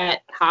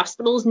 that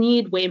hospitals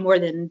need way more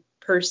than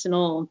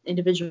personal,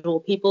 individual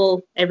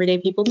people, everyday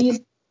people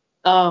need.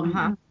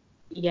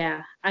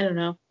 Yeah, I don't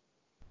know.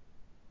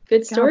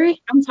 Good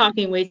story. I'm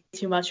talking way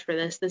too much for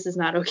this. This is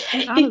not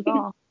okay. Not at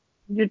all.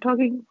 You're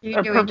talking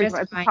You're doing perfect.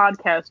 just It's a fine.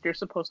 podcast. You're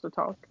supposed to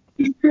talk.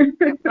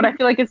 But I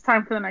feel like it's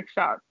time for the next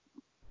shot.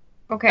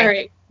 Okay. All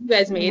right, you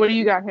guys made. What do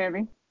you got,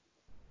 Hammy?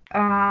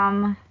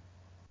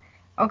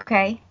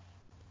 Okay.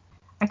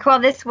 I call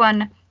this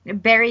one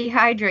Berry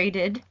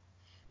Hydrated.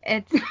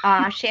 It's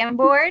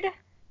Chambord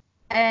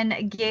and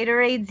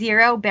Gatorade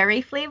Zero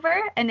berry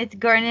flavor, and it's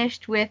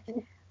garnished with,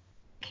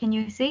 can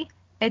you see?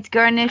 It's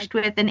garnished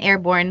with an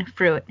airborne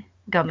fruit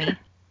gummy,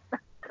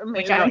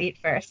 which I'll eat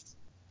first.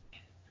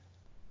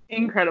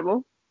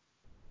 Incredible.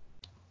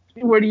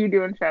 What are you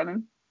doing,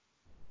 Shannon?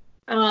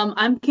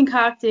 I'm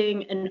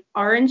concocting an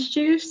orange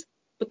juice,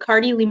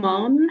 Bacardi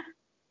Limon.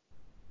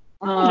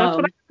 That's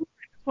what I do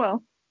as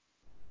well.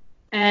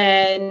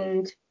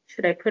 And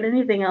should I put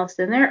anything else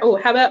in there? Oh,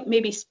 how about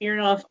maybe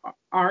Smirnoff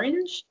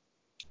orange?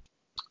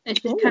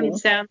 It just kind of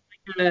sounds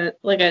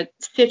like a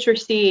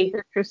citrusy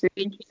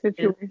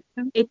situation.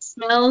 It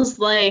smells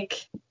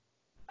like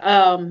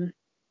an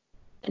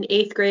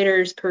 8th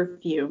grader's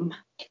perfume.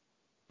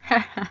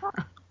 I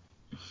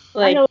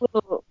got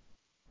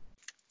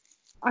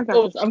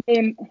this. I'm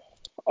going.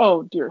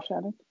 Oh dear,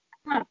 Shannon.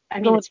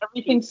 I'm going with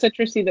everything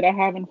citrusy that I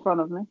have in front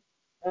of me.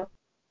 I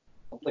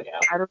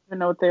don't even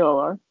know what they all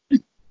are.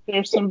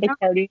 There's some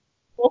Bacardi.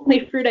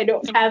 Only fruit I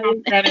don't have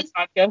in there.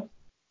 Vodka.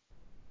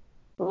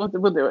 We'll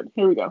do it.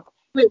 Here we go.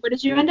 Wait, what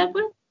did you end up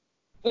with?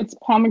 It's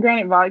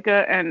pomegranate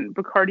vodka and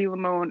Bacardi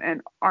Limon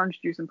and orange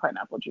juice and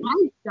pineapple juice.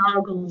 My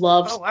dog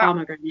loves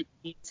pomegranate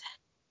juice.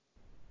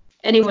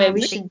 Anyway,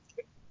 we should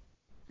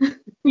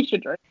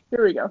drink.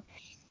 Here we go.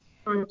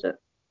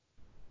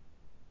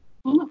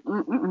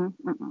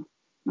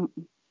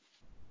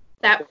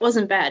 That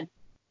wasn't bad.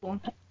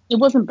 It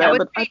wasn't bad,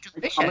 but I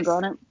delicious.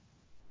 Pomegranate.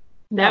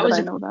 That was.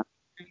 I know that.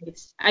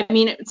 I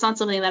mean, it's not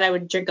something that I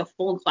would drink a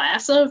full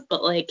glass of,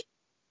 but like,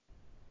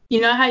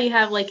 you know how you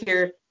have like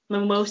your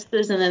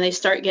mimosas and then they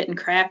start getting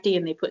crafty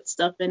and they put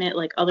stuff in it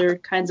like other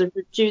kinds of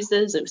fruit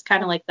juices. It was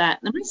kind of like that.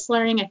 Am I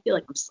slurring? I feel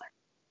like I'm slurring.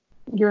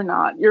 You're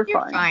not. You're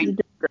fine. You're doing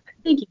great.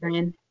 Thank you,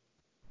 Ryan.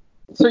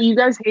 So you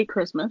guys hate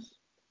Christmas?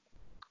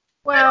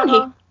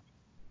 Well,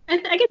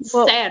 I get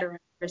sad around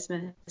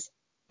Christmas.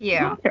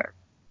 Yeah. Okay.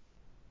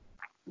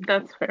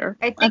 That's fair.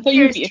 I think thought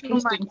you'd there's be too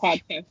interesting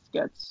much. podcast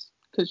guests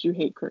because you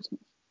hate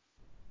Christmas.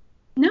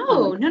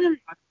 No.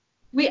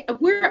 We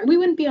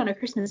wouldn't be on a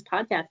Christmas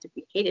podcast if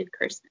we hated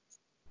Christmas.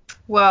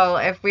 Well,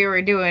 if we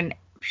were doing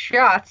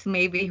shots,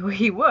 maybe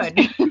we would.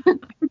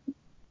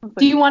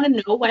 Do you want to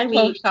know why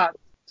we shots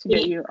to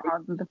get you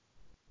on the?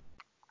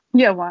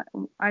 Yeah. Why?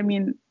 I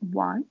mean,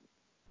 why?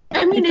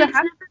 I mean, it's a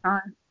happy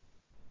time.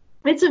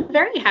 It's a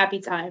very happy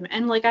time,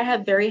 and like I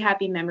have very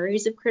happy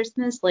memories of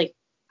Christmas. Like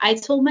I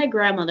told my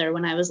grandmother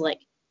when I was like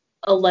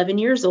 11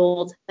 years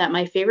old that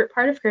my favorite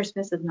part of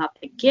Christmas is not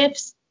the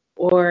gifts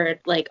or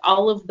like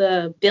all of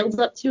the build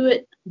up to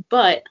it,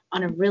 but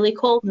on a really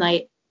cold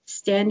night,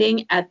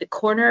 standing at the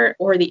corner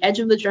or the edge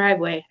of the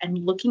driveway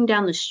and looking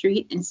down the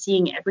street and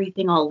seeing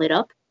everything all lit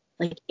up,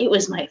 like it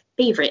was my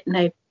favorite. And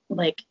I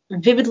like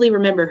vividly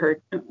remember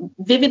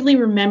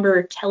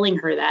telling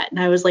her that, and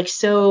I was like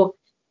so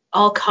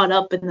all caught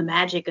up in the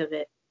magic of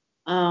it.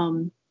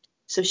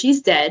 So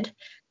she's dead.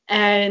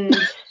 And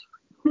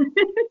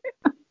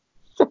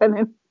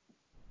Shannon.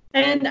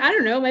 and I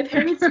don't know, my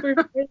parents were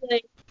very,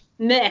 like,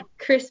 meh,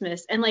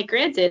 Christmas. And, like,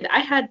 granted, I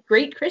had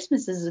great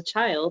Christmases as a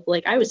child.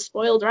 Like, I was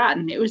spoiled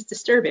rotten. It was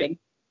disturbing.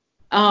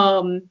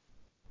 And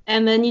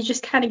then you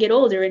just kind of get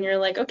older and you're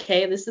like,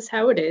 okay, this is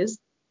how it is.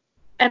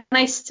 And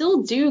I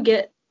still do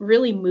get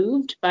really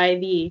moved by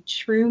the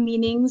true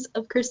meanings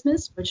of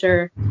Christmas, which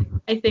are,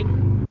 I think,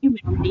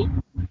 humanity,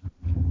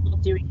 people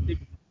doing good,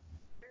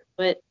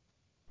 but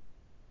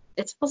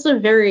it's also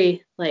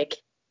very,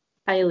 like,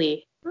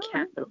 highly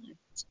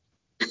capitalist.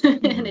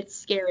 And it's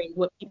scary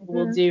what people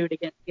will do to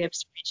get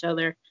gifts for each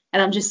other.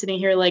 And I'm just sitting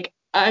here like,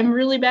 I'm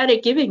really bad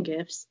at giving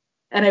gifts.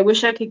 And I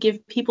wish I could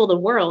give people the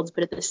world,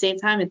 but at the same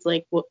time, it's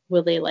like,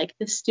 will they like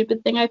this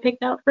stupid thing I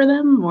picked out for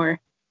them?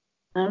 Or,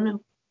 I don't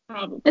know.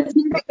 It's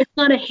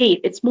not a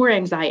hate. It's more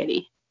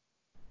anxiety.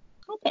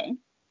 Okay.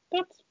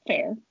 That's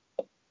fair.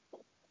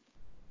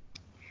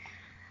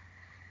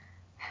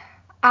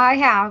 I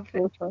have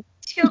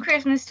 2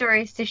 Christmas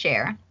stories to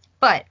share,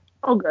 but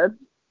Oh, good.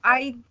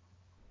 I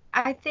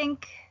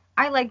think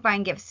I like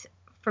buying gifts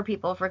for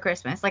people for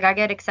Christmas. Like, I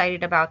get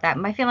excited about that.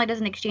 My family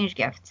doesn't exchange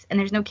gifts, and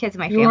there's no kids in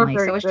my You are family,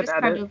 very so it's good just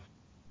at kind it.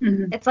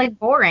 of, it's like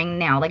boring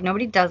now. Like,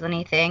 nobody does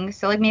anything.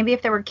 So, like, maybe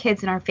if there were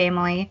kids in our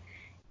family,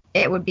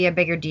 it would be a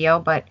bigger deal,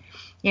 but,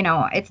 you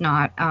know, it's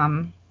not,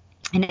 and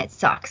it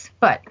sucks.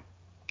 But,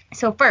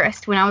 so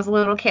first, when I was a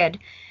little kid,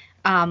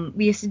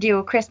 we used to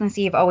do Christmas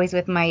Eve always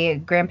with my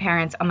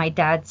grandparents on my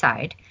dad's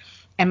side.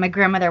 And my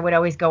grandmother would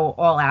always go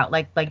all out,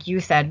 like you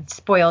said,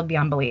 spoiled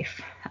beyond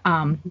belief.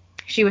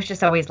 She was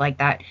just always like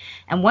that.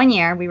 And one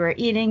year we were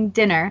eating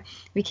dinner.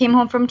 We came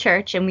home from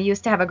church, and we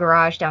used to have a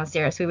garage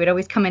downstairs. So we would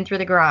always come in through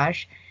the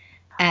garage.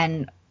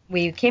 And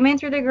we came in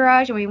through the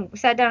garage, and we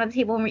sat down at the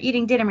table, and we're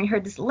eating dinner. And we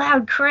heard this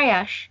loud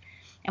crash.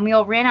 And we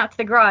all ran out to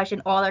the garage,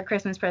 and all our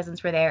Christmas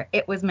presents were there.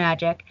 It was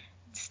magic.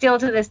 Still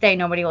to this day,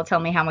 nobody will tell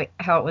me how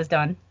it was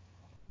done.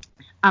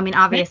 I mean,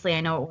 obviously,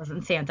 I know it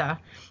wasn't Santa.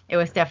 It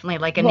was definitely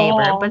like a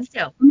neighbor, but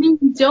still. I mean,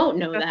 you don't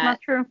know That's that.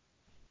 not true.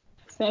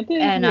 Santa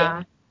is And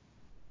real.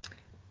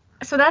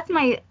 so that's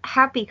my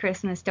happy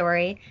Christmas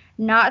story.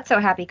 Not so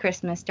happy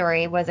Christmas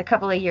story was a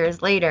couple of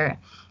years later.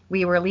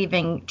 We were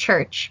leaving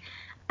church,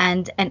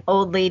 and an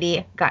old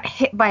lady got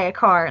hit by a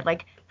car,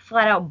 like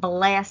flat out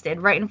blasted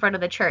right in front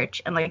of the church,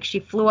 and like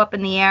she flew up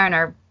in the air, and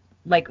her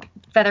like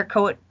feather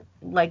coat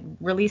like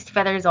released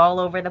feathers all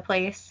over the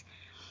place,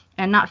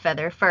 and not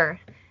fur.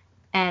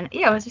 And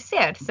yeah, it was just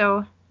sad.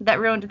 So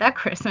that ruined that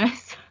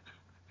Christmas.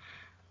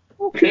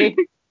 Okay.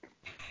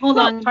 Hold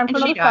So, on. time for And she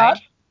another shot.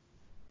 died.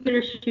 Did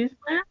her shoes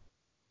flare?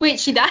 Wait,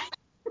 she died?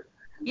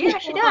 Yeah,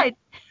 she died.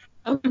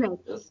 Okay.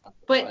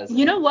 But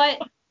you know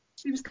what?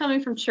 She was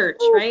coming from church,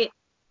 right?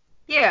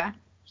 Yeah.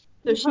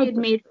 So she had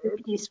made her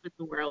peace with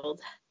the world.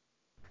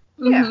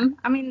 Yeah. Mhm.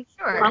 I mean,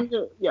 sure.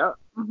 Yeah.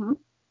 Mhm.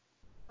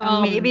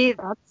 Maybe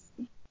That's.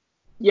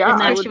 Yeah,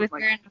 it's I nice would. she was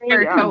like, wearing a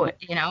fur yeah. coat,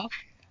 you know?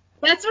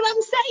 That's what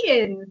I'm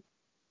saying.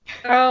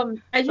 I So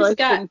I just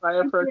got. couldn't buy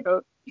a fur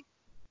coat.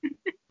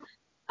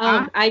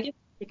 Huh? I guess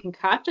you can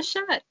concoct a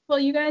shot while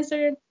you guys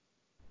are.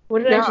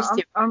 What did I Yeah, just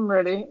do? I'm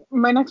ready.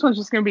 My next one's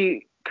just gonna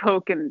be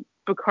Coke and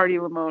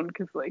Bacardi Limon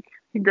because like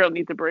your girl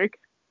needs a break.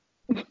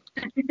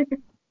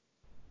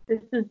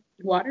 This is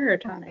water or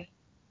tonic?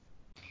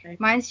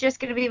 Mine's just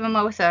going to be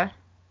mimosa.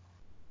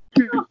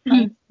 I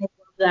love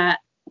that.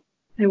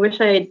 I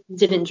wish I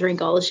didn't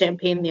drink all the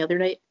champagne the other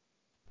night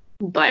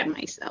by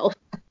myself.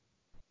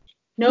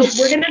 Nope,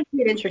 we're gonna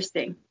make it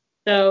interesting.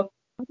 So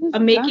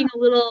I'm making a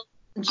little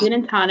gin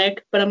and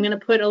tonic, but I'm gonna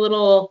put a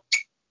little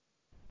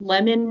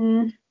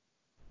lemon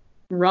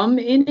rum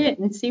in it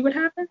and see what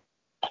happens.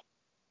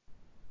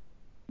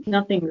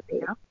 Nothing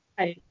really.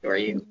 I adore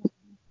you.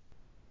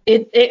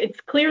 It's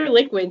clear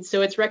liquid,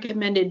 so it's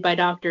recommended by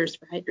doctors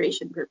for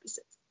hydration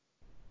purposes.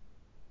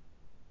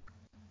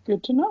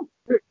 Good to know.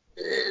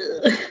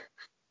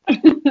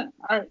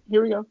 All right,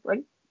 here we go.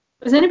 Ready?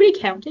 Was anybody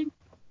counting?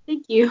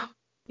 Thank you.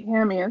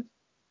 Yeah, man.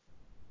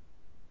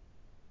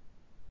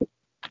 1,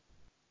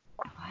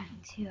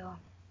 2,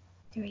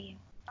 3,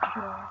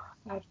 4,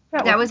 5.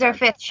 That That was our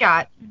 5th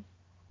shot.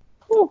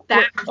 Whew,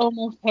 That- we're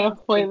almost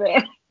halfway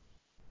there.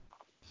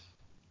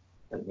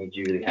 That made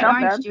you really The Not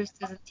happy. orange bad. juice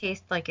doesn't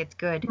taste like it's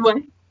good. What?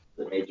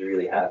 That made you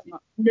really happy.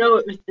 No,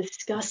 it was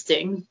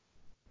disgusting.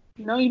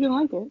 No, you didn't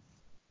like it.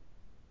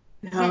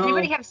 Does No.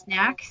 anybody have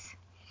snacks?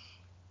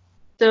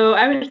 So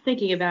I was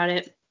thinking about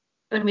it,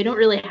 and we don't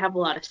really have a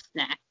lot of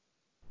snacks.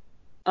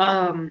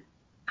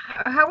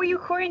 How are you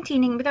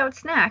quarantining without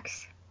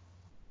snacks?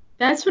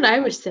 That's what I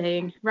was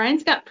saying.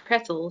 Ryan's got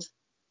pretzels.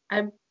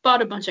 I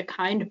bought a bunch of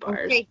Kind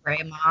bars. Okay,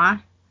 Grandma.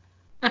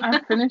 I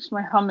finished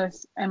my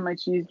hummus and my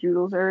cheese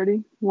doodles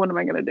already. What am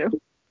I gonna do?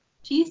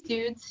 Cheese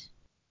dudes.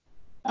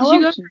 I Did you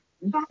love go cheese.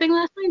 shopping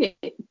last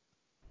night?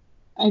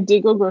 I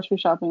did go grocery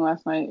shopping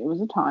last night. It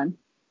was a time.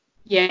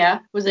 Yeah.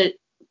 Was it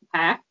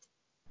packed?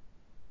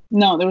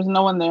 No, there was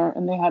no one there,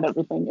 and they had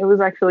everything. It was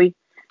actually,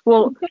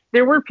 well,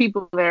 there were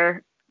people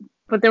there,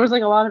 but there was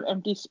like a lot of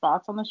empty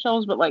spots on the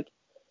shelves. But like,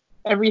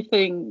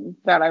 everything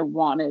that I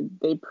wanted,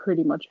 they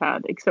pretty much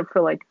had, except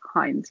for like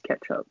Heinz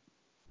ketchup.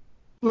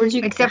 Where'd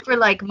you Except for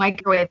like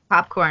microwave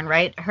popcorn,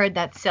 right? I heard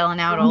that's selling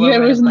out all There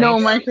over was the place. no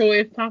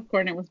microwave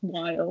popcorn. It was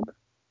wild.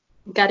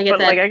 gotta get But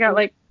that? like I got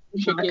like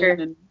Knocker. chicken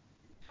and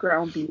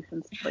ground beef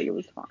and stuff. Like it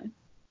was fine.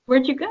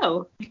 Where'd you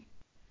go?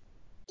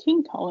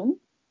 King Cullen.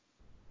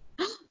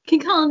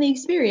 King Cullen, the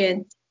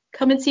experience.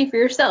 Come and see for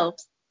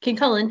yourselves. King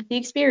Cullen, the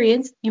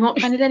experience. You won't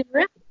find it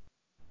anywhere else.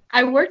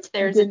 I worked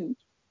there. Didn't.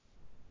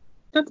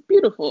 That's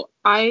beautiful.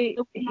 I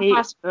Open the hate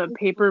hospital. the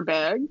paper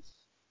bags.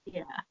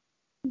 Yeah.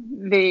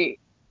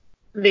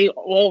 They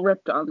all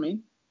ripped on me.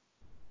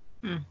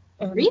 Hmm.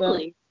 And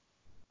Really?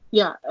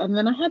 yeah, and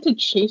then I had to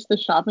chase the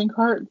shopping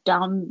cart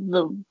down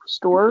the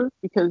store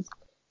because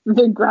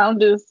the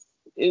ground is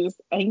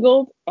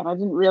angled, and I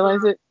didn't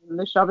realize it. And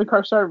the shopping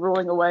cart started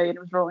rolling away, and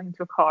it was rolling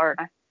into a car.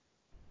 And I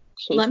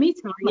chased Let me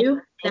tell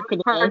you, Look at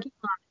the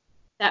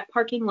that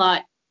parking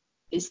lot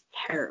is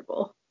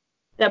terrible.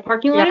 That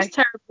parking lot Yeah. is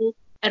terrible.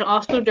 And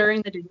also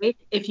during the day,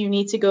 if you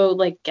need to go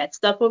like get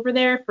stuff over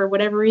there for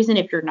whatever reason,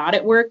 if you're not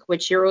at work,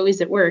 which you're always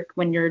at work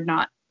when you're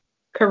not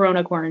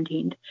corona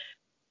quarantined.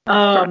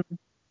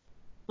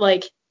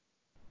 Like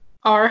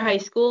our high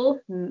school,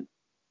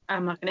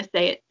 I'm not gonna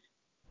say it,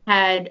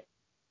 had,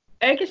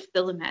 I guess it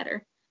doesn't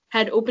matter,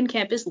 had open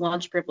campus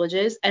lunch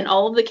privileges, and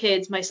all of the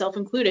kids, myself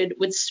included,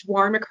 would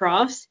swarm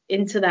across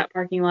into that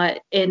parking lot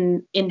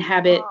and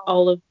inhabit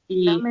all of That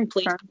the makes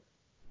places. sense.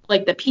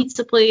 Like the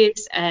pizza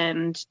place,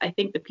 and I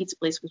think the pizza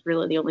place was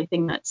really the only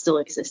thing that still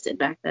existed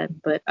back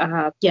then. But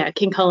yeah,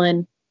 King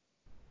Cullen,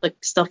 like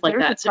stuff like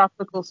There's that. a So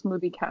tropical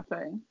smoothie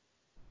cafe.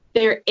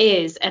 there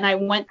is, and I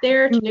went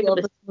there to I pick love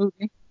up a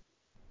smoothie.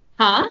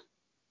 huh?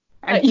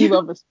 I do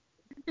love a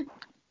smoothie.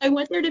 I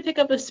went there to pick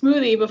up a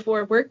smoothie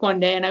before work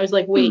one day, and I was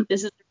like, wait,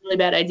 this is a really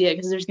bad idea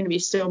because there's gonna be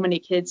so many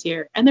kids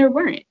here, and there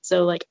weren't.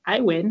 So like, I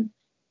win.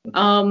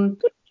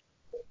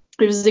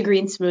 It was a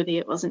green smoothie.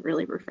 It wasn't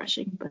really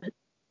refreshing, but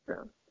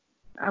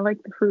I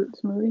like the fruit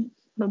smoothies.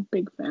 I'm a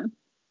big fan.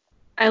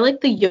 I like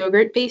the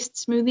yogurt-based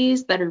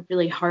smoothies that are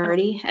really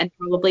hearty and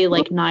probably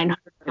like 900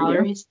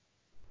 calories.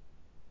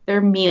 They're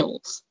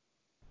meals.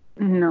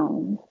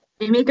 No.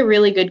 They make a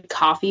really good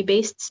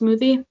coffee-based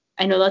smoothie.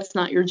 I know that's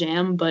not your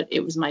jam, but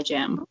it was my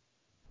jam.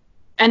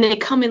 And they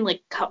come in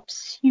like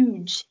cups,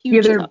 huge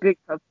Yeah, they're cups. big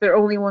cups. They're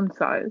only one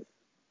size.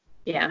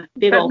 Yeah,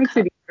 big That old makes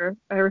cup. it easier.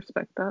 I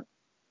respect that.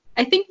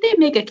 I think they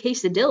make a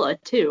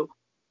quesadilla too,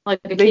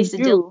 like a They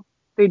quesadilla. do.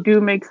 They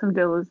do make some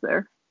dillas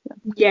there.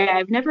 Yeah,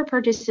 I've never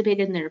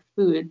participated in their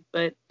food,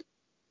 but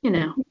you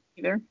know,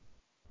 Either.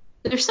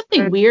 there's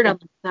something weird on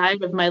the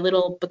side of my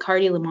little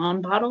Bacardi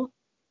Limon bottle.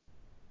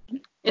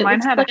 It Mine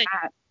looks had like a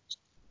hat.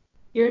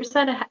 yours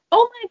had a hat.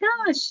 Oh my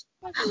gosh!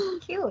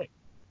 That's cute.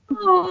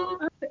 Oh,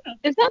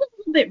 is that a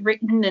little bit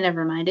written?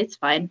 Never mind, it's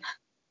fine.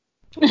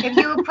 If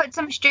you put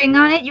some string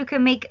on it, you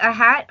can make a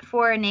hat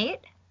for Nate.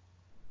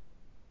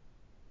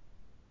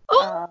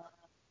 Oh,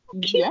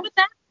 cute Yeah. would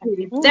that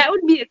be? That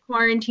would be a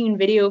quarantine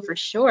video for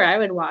sure. I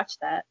would watch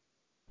that.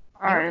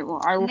 All right.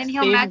 Well, I will And then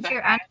he'll save match that.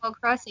 your Animal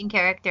Crossing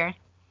character.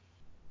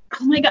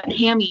 Oh my God,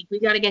 Hammy, we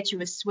gotta get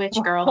you a Switch,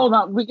 girl. Hold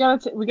on. We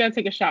gotta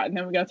take a shot, and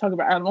then we gotta talk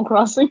about Animal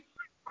Crossing.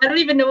 I don't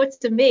even know what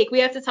to make. We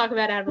have to talk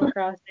about Animal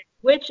Crossing.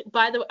 Which,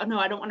 by the way, no,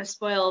 I don't want to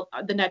spoil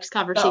the next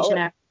conversation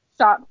after.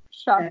 Shot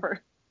Okay.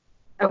 first.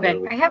 Okay.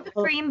 I have a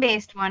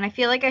cream-based one. I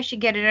feel like I should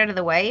get it out of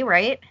the way,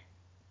 right?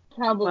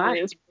 Probably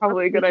is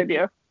probably a good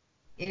idea.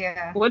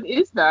 Yeah. What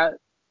is that?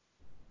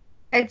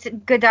 It's I don't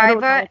know Godiva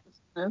what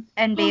this is.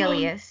 and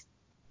Baileys.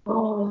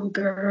 Oh,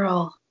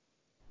 girl.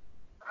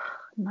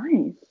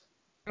 Nice.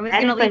 I was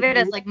That gonna is leave like- it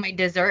as like my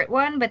dessert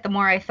one, but the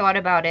more I thought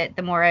about it,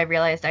 the more I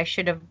realized I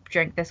should have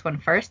drank this one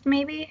first,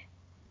 maybe.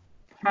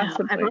 No,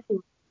 Possibly.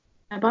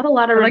 I bought a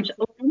lot of. I like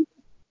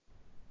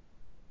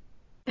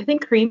I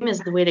think cream is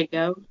the way to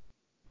go.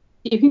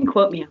 You can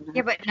quote me on that.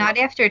 Yeah, but not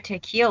after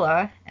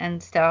tequila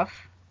and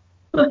stuff.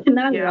 Not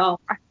at Yeah.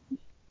 all.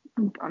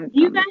 I'm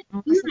You done.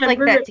 guys, This is like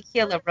remember? that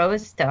tequila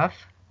rose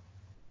stuff.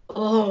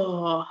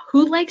 Oh,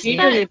 who likes Me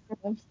that? too.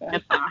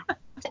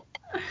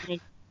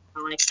 I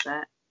like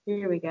that.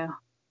 Here we go.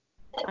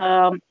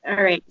 All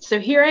right. So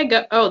here I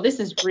go. Oh, this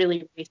is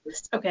really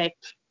racist. Okay.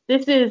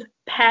 This is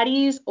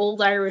Patty's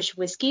Old Irish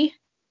Whiskey,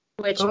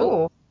 which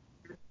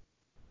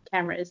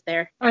camera is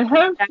there. I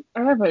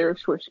have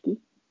Irish whiskey.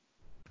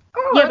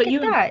 Oh, Yeah, look but at you.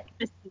 that.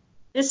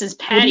 This is What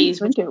do you Patty's,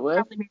 drink which it with?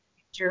 probably made in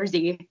New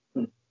Jersey.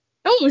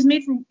 Oh, it was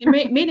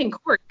made in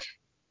Cork,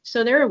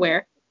 so they're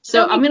aware. So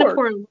Tell me I'm gonna Cork.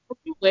 pour a little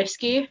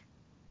whiskey.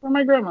 Where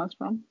my grandma's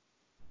from.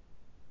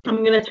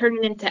 I'm gonna turn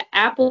it into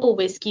apple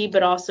whiskey,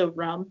 but also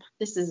rum.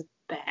 This is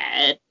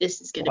bad.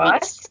 This is gonna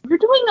What? You're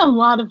doing a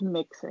lot of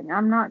mixing.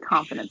 I'm not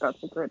confident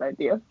that's a great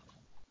idea.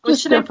 What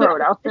Just should I to throw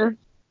put? it out there. How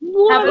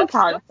What about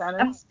time,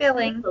 Shannon? I'm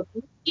spilling.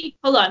 whiskey?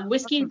 Hold on,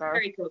 whiskey and That's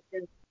cherry coke,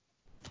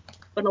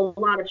 but a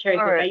lot of cherry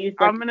All coke. I right, use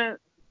like.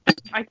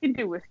 I can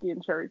do whiskey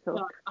and cherry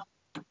coke.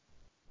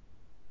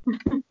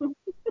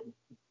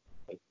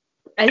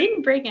 I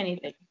didn't break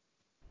anything.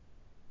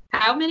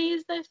 How many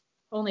is this?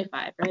 Only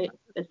 5, right?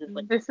 This is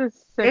like. This is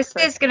This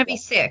 6. is gonna be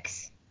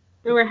 6.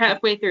 We're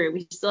halfway through.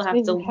 We still have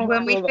to.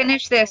 When we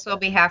finish this, we'll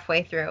be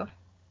halfway through.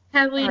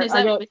 Kathleen, Alright, is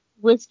I that? got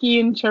whiskey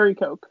and cherry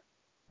coke.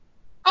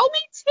 Oh, me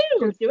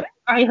too. Do it.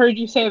 I heard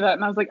you say that,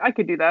 and I was like, I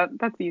could do that.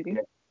 That's easy.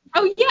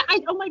 Oh yeah.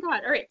 Oh my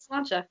God. All right,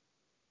 Slancha.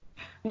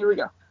 Here we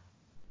go.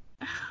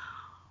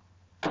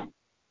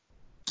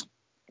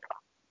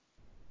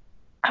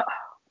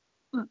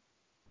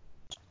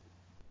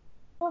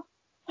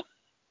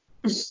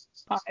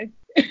 Five.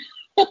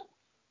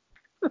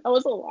 That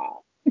was a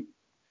lot.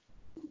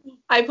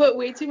 I put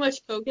way too much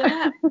Coke in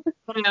that,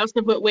 but I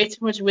also put way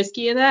too much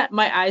whiskey in that.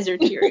 My eyes are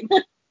tearing.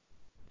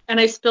 And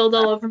I spilled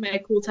all over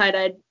my cool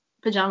tie-dyed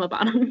pajama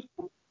bottom.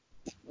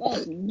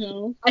 Oh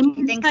no. I I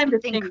need think time to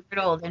something think.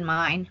 curdled in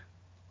mine.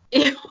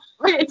 Ew.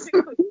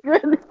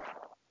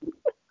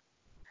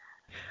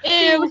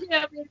 Ew.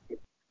 Yeah.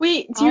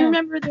 Wait, do you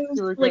remember those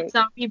super like great.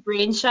 zombie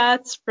brain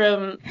shots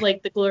from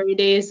like the glory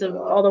days of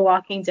all the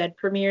Walking Dead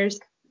premieres?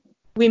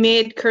 We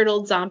made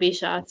curdled zombie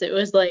shots. It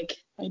was like,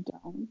 I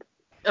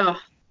don't.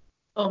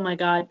 oh my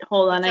God.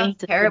 Hold on, That I sounds need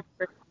to terrible.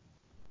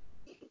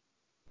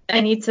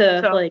 I need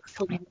to So- like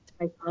select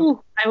myself.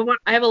 Ooh.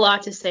 I have a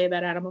lot to say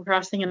about Animal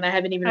Crossing, and I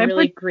haven't even I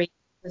really put- grazed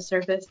the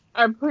surface.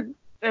 I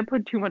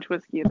put too much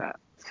whiskey in that.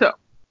 So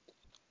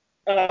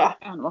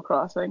Animal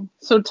Crossing.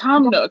 So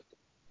Tom Nook,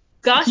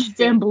 he Gosh.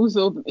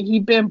 bamboozled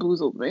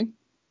me.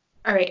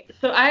 All right,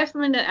 so I have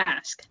something to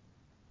ask.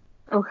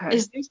 Okay.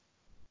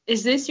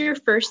 Is this your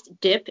first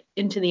dip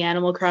into the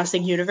Animal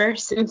Crossing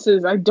universe?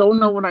 I don't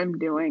know what I'm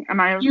doing,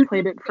 and I have You-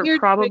 played it for you're-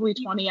 probably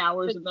 20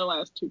 hours in the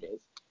last 2 days.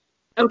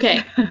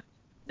 Okay.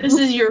 This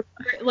is your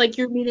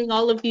you're meeting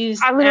all of these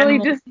I literally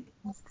animals.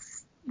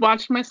 just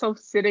watched myself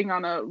sitting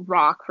on a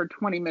rock for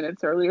 20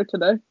 minutes earlier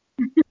today.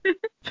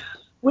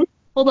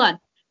 Hold on.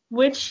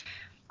 Which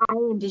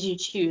island did you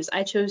choose?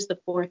 I chose the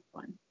fourth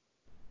one.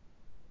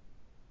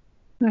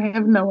 I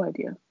have no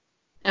idea.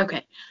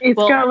 Okay. It's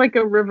Well- got like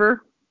a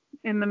river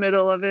in the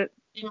middle of it.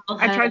 They all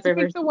I have tried to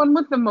rivers. pick the one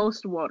with the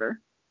most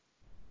water.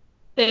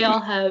 They all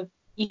have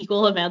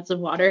equal amounts of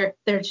water.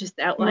 They're just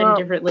outlined Well,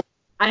 differently.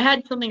 I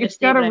had something to It's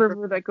say, got a but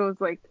river that goes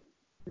like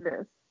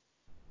this.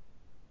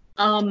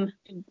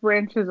 It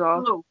branches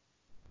off. Oh.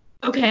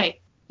 Okay.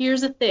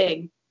 Here's a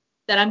thing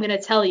that I'm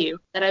gonna tell you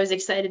that I was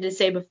excited to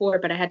say before,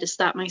 but I had to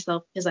stop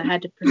myself because I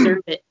had to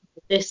preserve it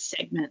for this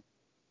segment.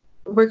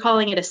 We're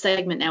calling it a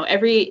segment now.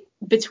 Every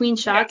between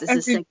shots is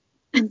a segment.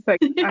 It's like,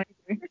 I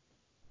agree.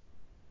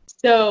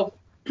 So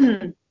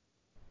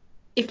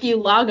if you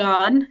log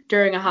on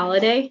during a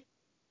holiday,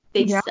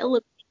 they Yeah.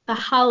 celebrate the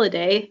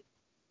holiday.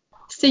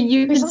 So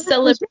you can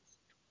celebrate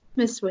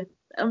Christmas with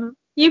them.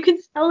 You can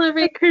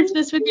celebrate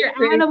Christmas with your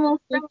animals,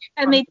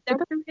 and they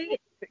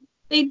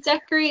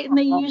decorate and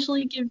they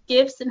usually give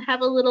gifts and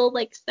have a little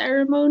like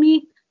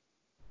ceremony.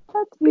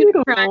 That's I'm gonna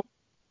beautiful. cry.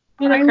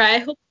 I'm gonna cry. I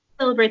hope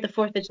you celebrate the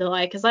 4th of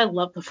July because I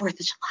love the 4th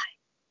of July.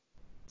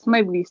 It's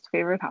my least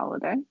favorite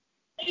holiday.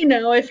 You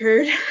know, I've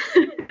heard.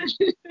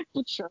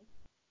 Sure.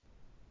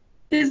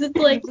 Because it's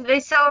like, Do they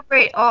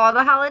celebrate all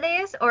the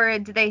holidays, or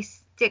do they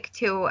stick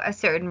to a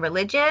certain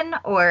religion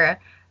or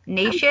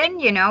nation?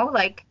 You know,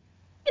 like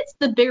it's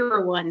the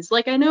bigger ones.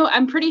 Like, I know,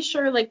 I'm pretty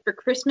sure, like, for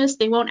Christmas,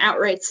 they won't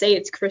outright say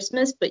it's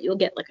Christmas, but you'll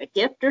get, like, a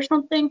gift or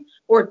something.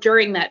 Or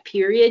during that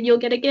period, you'll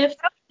get a gift.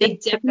 They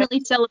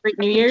definitely celebrate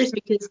New Year's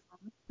because,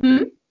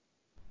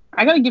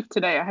 I got a gift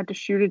today. I had to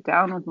shoot it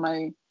down with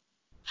my.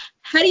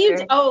 how do you,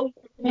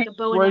 like a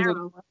bow and Where's it?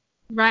 arrow.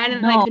 Ryan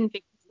and I No. couldn't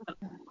figure it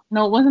out.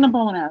 No, it wasn't a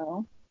bow and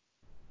arrow.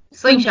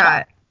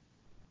 slingshot.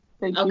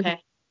 Thank you.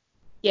 Okay.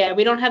 Yeah,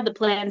 we don't have the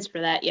plans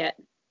for that yet.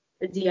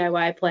 The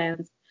DIY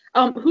plans.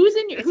 Who's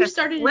in your, It's who a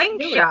started in your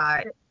village?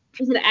 slingshot.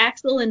 Is it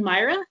Axel and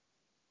Myra?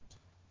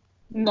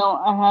 No,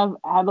 I have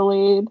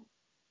Adelaide,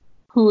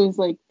 who is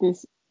like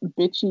this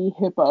bitchy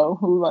hippo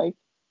who like,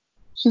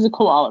 she's a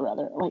koala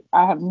rather. Like,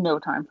 I have no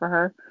time for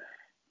her.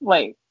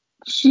 Like,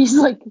 she's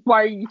like,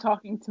 why are you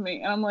talking to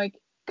me? And I'm like,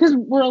 because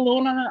we're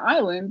alone on an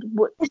island.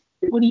 What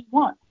do you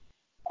want?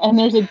 And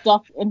there's a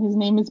duck, and his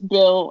name is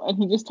Bill, and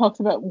he just talks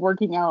about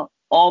working out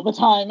all the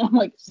time. I'm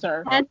like,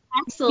 sir, That's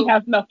we Axel.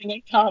 have nothing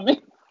in common.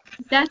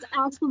 That's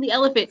Axel the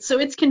elephant. So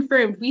it's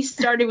confirmed. We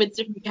started with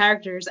different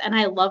characters, and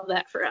I love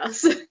that for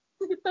us.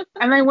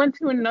 And I went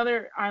to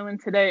another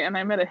island today, and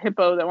I met a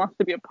hippo that wants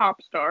to be a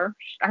pop star.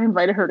 I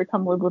invited her to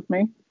come live with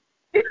me.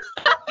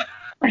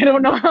 I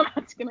don't know how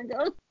that's gonna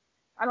go.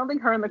 I don't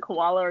think her and the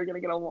koala are gonna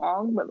get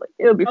along, but like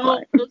it'll be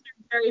fine. Those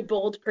are very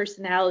bold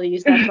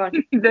personalities. That's not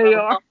They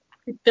are.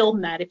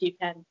 film that if you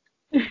can.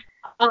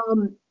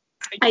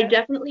 I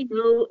definitely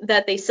know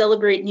that they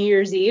celebrate New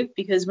Year's Eve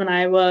because when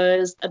I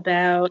was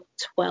about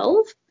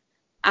 12,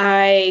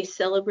 I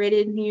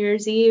celebrated New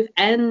Year's Eve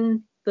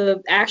and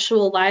the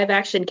actual live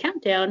action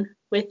countdown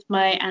with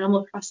my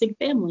Animal Crossing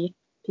family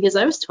because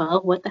I was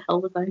 12. What the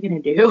hell was I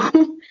gonna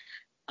do?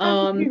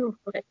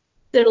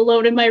 Sit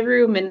alone in my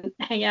room and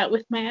hang out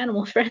with my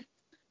animal friends.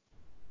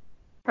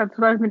 That's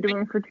what I've been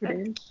doing for 2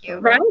 days.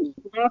 Cute. Ryan's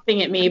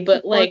laughing at me,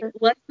 but like,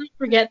 let's not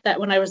forget that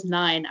when I was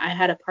 9, I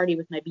had a party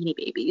with my Beanie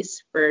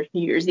Babies for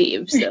New Year's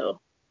Eve. So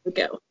we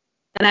go,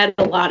 and I had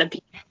a lot of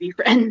Beanie Baby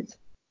friends.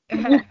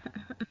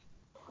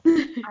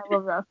 I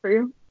love that for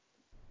you.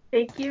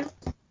 Thank you.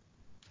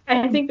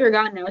 I think they're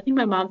gone now. I think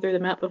my mom threw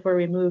them out before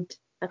we moved.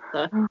 That's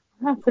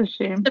a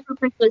shame. Except for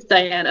Princess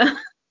Diana.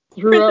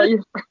 Threw out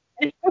your.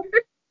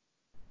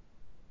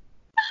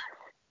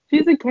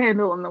 She's a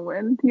candle in the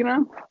wind, you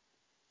know?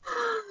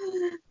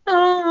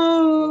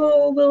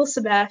 Oh, little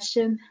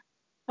Sebastian.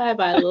 Bye,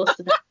 little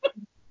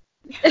Sebastian.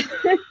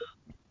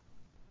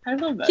 I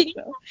love that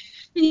show.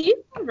 Can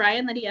you tell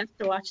Ryan that he has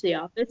to watch The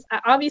Office?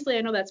 Obviously,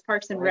 I know that's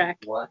Parks and Rec.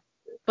 What?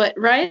 But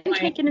Ryan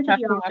can't get into have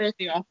The to watch Office.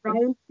 The Office.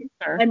 Ryan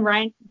Sure. and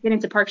Ryan can get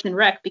into Parks and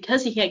Rec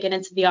because he can't get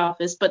into The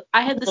Office. But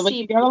I had the But, like,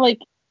 same. you gotta, like,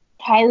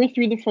 power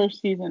through the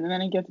first season, and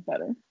then it gets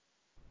better.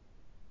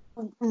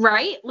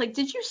 Right? Like,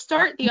 did you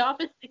start The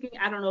Office thinking,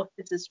 I don't know if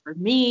this is for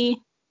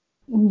me?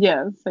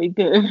 Yes, I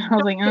did. I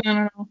was like, I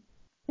don't know.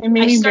 It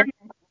made me very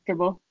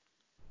uncomfortable.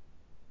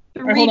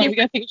 All right, hold on, we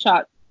gotta take a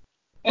shot.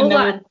 Hold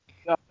on.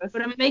 The Office.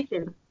 What am I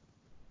making?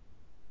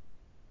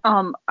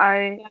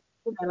 I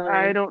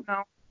don't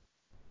know.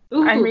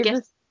 Ooh, I made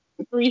guess.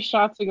 this 3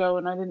 shots ago,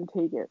 and I didn't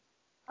take it.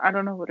 I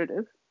don't know what it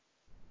is.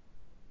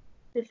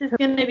 This is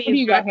gonna be. What do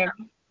you got here?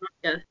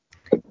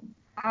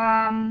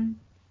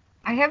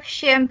 I have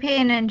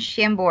champagne and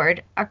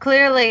Chambord.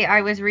 Clearly,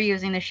 I was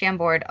reusing the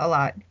Chambord a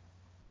lot.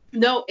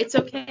 No, it's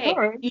okay.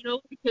 Sure. You know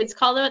what the kids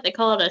call it? They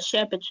call it a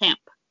champ and champ.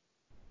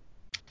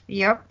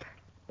 Yep.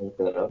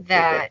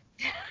 That.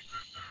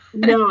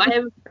 No, I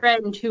have a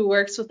friend who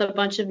works with a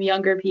bunch of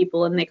younger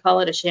people, and they call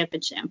it a champ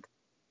and champ.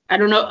 I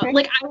don't know. Okay.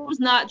 Like, I was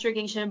not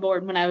drinking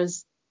Chambord when I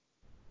was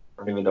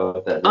I don't even know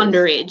what that is.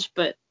 underage,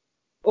 but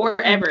or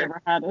I've ever.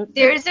 never had it.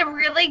 There's a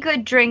really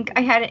good drink.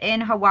 I had it in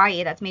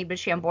Hawaii that's made with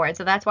Chambord,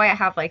 so that's why I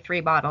have like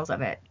 3 bottles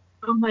of it.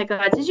 Oh my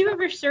God! Did you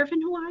ever surf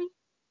in Hawaii?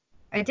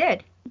 I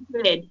did.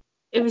 You did.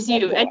 It was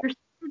you, and your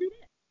sister did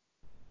it.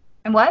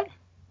 And what?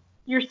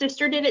 Your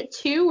sister did it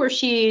too, or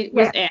she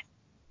was Yeah. in?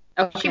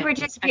 Okay. She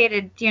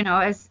participated,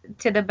 as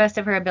to the best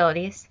of her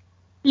abilities.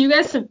 You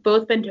guys have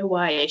both been to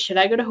Hawaii. Should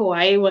I go to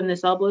Hawaii when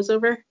this all blows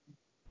over?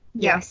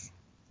 Yes.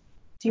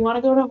 Do you want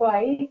to go to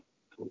Hawaii?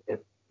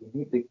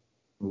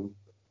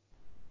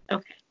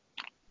 Okay.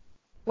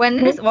 When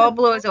this all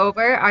blows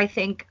over, I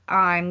think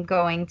I'm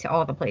going to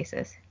all the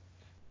places.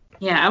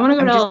 Yeah, I want to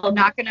go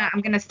to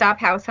I'm gonna stop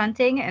house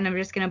hunting and I'm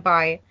just gonna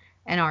buy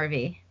an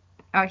RV.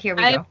 Oh, here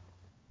we go.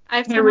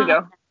 Here we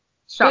go.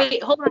 Shot.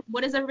 Wait, hold on.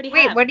 What does everybody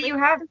have? Wait, what do you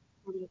have?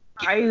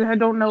 I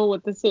don't know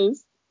what this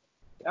is.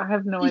 I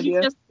have no Did you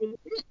idea. just make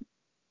it?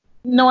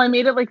 No, I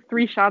made it like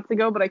 3 shots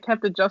ago, but I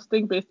kept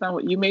adjusting based on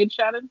what you made,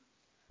 Shannon.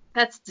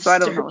 That's So I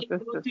disturbing. don't know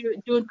what this is.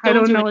 Don't I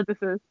don't do know it. what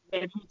this is.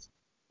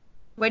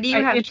 What do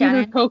you have, It's either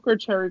Shannon? Coke or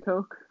Cherry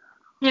Coke.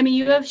 I mean,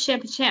 you have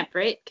Champ and Champ,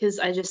 right? Because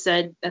I just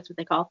said that's what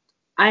they call.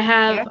 I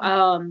have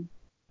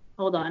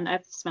hold on, I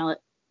have to smell it.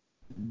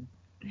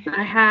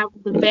 I have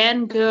the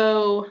Van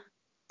Gogh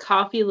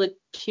coffee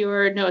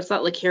liqueur. No, it's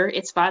not liqueur.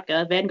 It's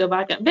vodka. Van Gogh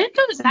vodka. Van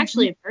Gogh is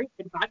actually a very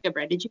good vodka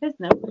brand. Did you guys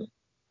know?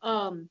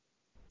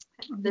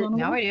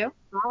 No, I do.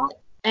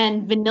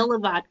 And vanilla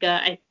vodka.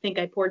 I think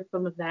I poured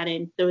some of that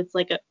in. So it's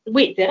like a.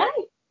 Wait, did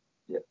I?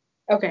 Yeah.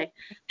 Okay.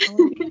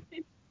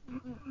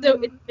 So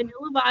it's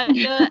vanilla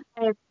vodka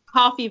and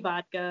coffee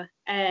vodka,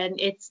 and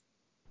it's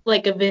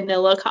like a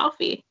vanilla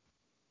coffee.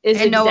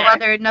 And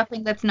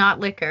nothing that's not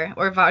liquor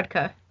or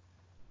vodka.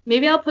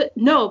 Maybe I'll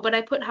but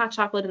I put hot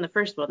chocolate in the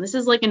first one. This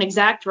is like an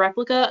exact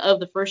replica of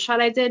the first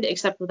shot I did,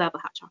 except without the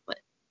hot chocolate.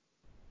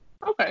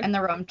 Okay. And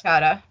the rum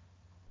chata.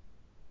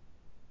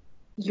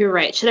 You're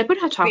right. Should I put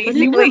hot chocolate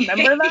in? Basically,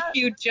 remember that?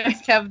 You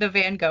just have the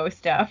Van Gogh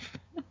stuff.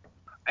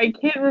 I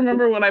can't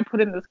remember what I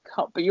put in this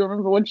cup, but you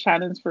remember what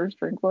Shannon's first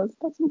drink was?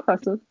 That's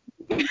impressive.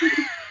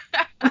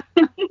 I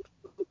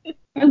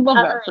love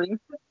that for you.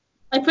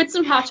 I put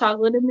some hot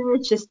chocolate in there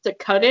just to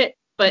cut it,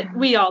 but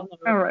we all know.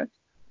 All right.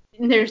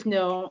 There's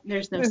no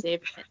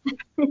saving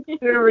it.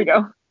 Here we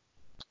go.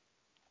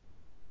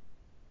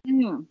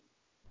 Mm.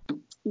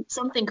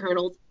 Something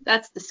curdled.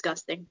 That's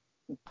disgusting.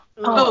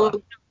 Oh. What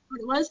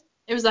it was?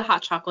 It was a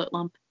hot chocolate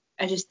lump.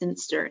 I just didn't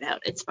stir it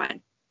out. It's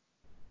fine.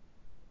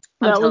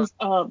 That was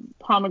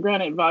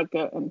pomegranate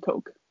vodka and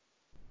Coke.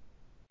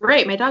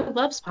 Right. My dog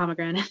loves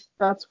pomegranate.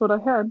 That's what I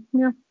had.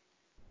 Yeah.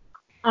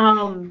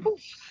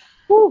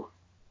 Whew.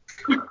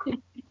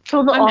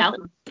 So The My mouth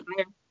Office. is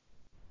fire.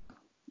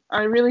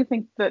 I really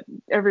think that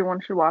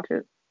everyone should watch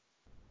it.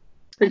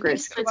 It's a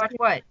great show. Watch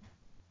what?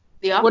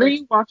 The Office. What are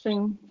you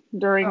watching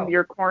during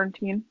your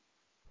quarantine?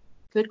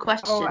 Good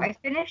question. Oh, I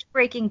finished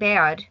Breaking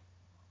Bad.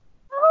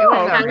 Oh, It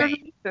was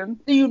alright.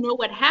 Do you know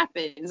what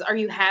happens? Are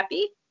you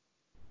happy?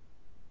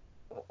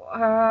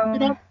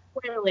 Without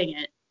spoiling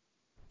it.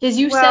 Because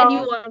you said you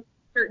want a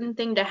certain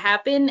thing to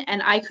happen,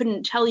 and I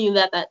couldn't tell you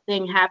that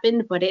thing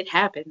happened, but it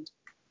happened.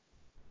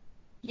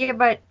 Yeah,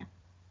 but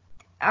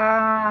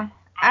I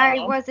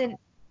wasn't.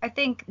 I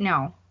think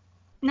no.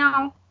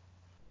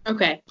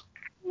 Okay.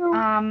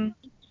 Some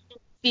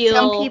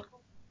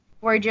people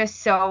were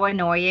just so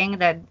annoying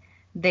that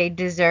they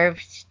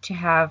deserved to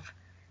have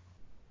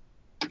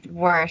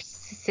worse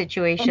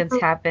situations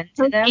happen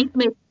to them. Her name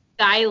is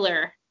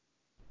Skylar.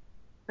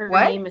 Her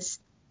What? name is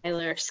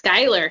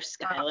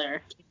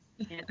Skylar.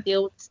 Can't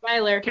deal with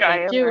Skylar.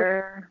 Can't do it.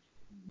 Skylar.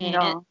 Can't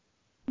No.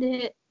 do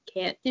it.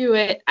 Can't do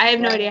it. I have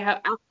no idea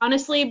how.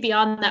 Honestly,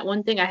 beyond that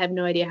one thing, I have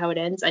no idea how it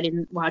ends. I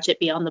didn't watch it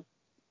beyond the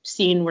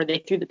scene where they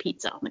threw the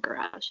pizza on the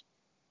garage.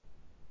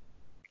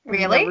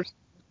 Really?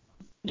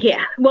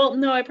 Yeah. Well,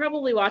 no, I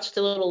probably watched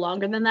a little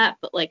longer than that,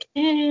 but like,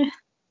 Yeah,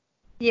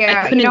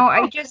 couldn't-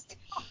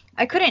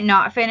 I couldn't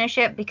not finish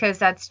it because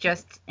that's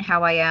just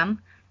how I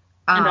am.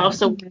 and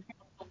also,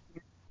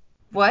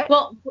 What?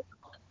 well,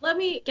 let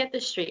me get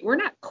this straight. We're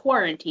not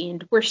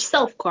quarantined. We're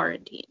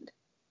self-quarantined.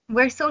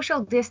 We're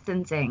social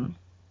distancing,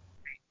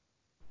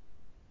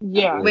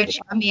 Yeah. which,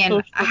 I mean,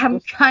 Social I'm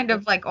distancing. kind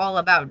of like all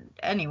about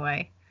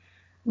anyway.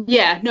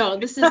 Yeah, no,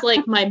 this is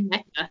like my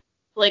mecca.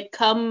 Like,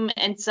 come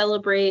and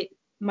celebrate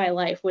my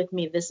life with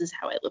me. This is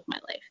how I live my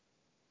life.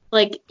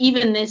 Like,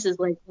 even this is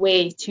like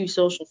way too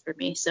social for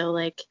me. So,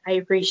 like, I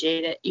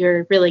appreciate it.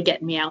 You're really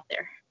getting me out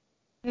there.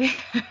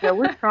 Yeah,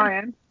 we're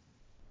trying.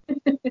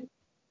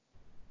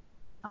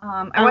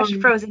 I watched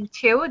Frozen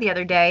 2 the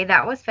other day.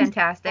 That was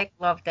fantastic.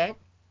 Loved it.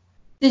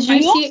 Did you I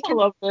see it? also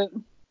loved it.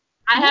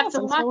 I have Yes,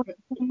 to I saw watch it.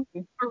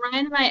 it. Are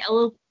Ryan and I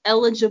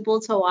eligible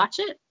to watch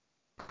it?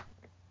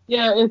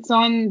 Yeah, it's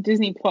on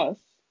Disney Plus.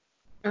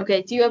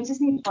 Okay. Do you have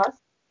Disney Plus?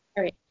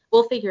 All right.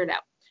 We'll figure it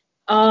out.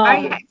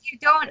 You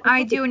don't.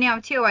 I do now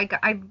too.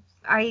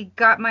 I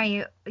got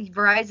my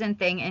Verizon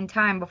thing in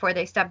time before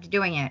they stopped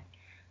doing it.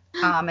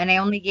 And I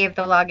only gave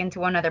the login to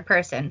one other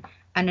person.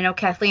 And I know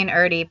Kathleen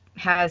already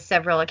has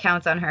several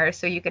accounts on her,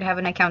 so you could have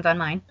an account on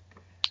mine.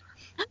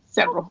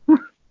 Several.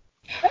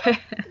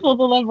 Till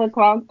the 11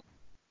 o'clock.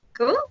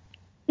 Cool.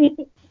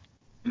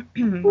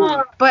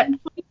 But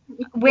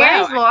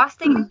where is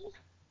Lost again?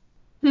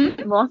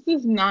 Lost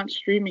is not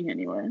streaming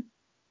anywhere.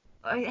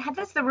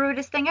 That's the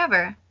rudest thing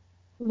ever.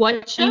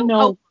 What show? I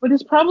know, but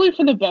it's probably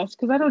for the best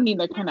because I don't need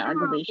that kind of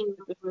aggravation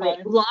at this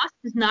time. Lost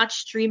is not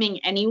streaming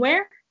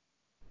anywhere?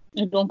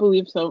 I don't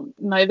believe so.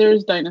 Neither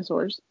is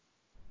Dinosaurs.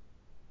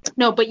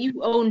 No, but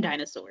you own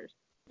Dinosaurs.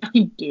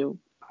 I do.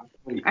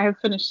 I have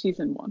finished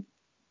season 1.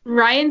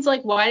 Ryan's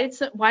like, why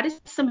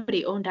does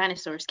somebody own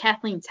Dinosaurs?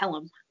 Kathleen, tell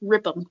him.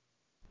 Rip them.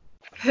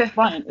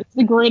 Fine. It's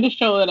the greatest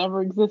show that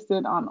ever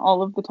existed on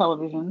all of the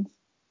televisions.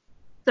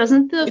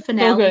 Doesn't the It's so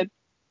finale good.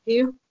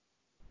 you?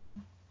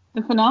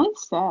 The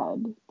finale's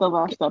sad. The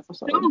last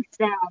episode. So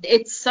sad.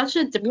 It's such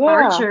a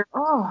departure.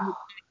 Yeah. Oh.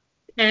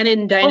 And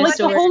in But like Dinosaurs.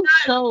 the whole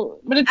show,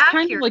 but it's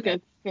kind of like a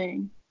accurate.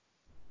 thing.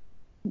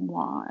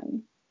 Why?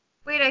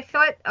 Wait, I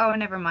thought. Oh,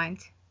 never mind.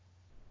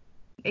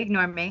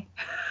 Ignore me.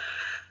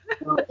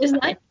 Is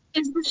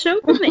the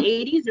show from the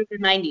 80s or the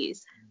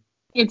 90s?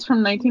 It's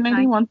from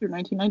 1991 through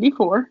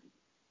 1994.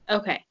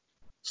 Okay.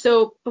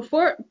 So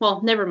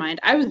well, never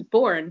mind. I was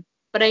born,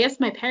 but I guess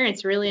my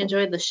parents really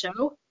enjoyed the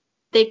show.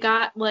 They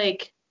got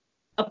like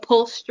a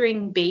pull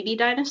string baby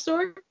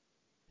dinosaur.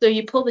 So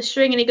you pull the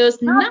string and he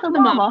goes, Not the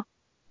mama.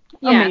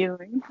 Yeah.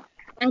 Amazing.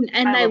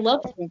 And I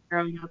loved him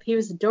growing up. He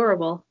was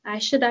adorable. I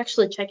should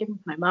actually check in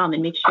with my mom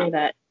and make sure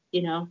that,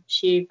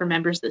 she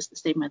remembers this the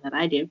same way that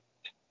I do.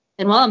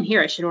 And while I'm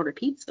here, I should order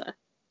pizza.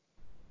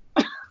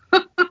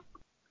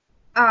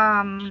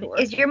 Sure.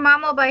 Is your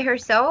mom all by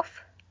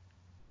herself?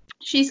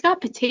 She's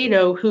got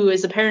Potato, who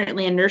is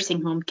apparently a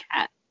nursing home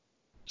cat.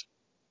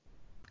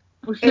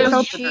 Well,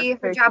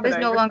 Her job is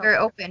no longer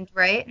opened,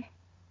 right?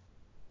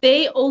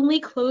 They only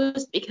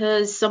closed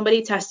because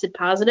somebody tested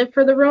positive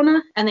for the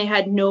Rona, and they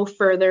had no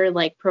further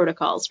like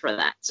protocols for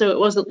that. So it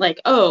wasn't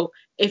like, oh,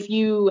 if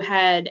you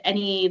had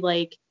any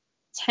like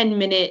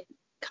 10-minute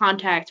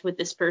contact with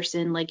this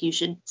person, like you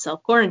should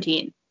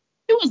self-quarantine.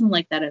 It wasn't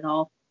like that at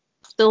all.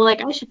 So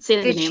like I should say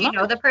the name. Did she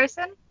know the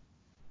person?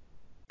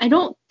 I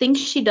don't think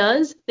she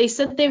does. They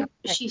said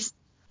she's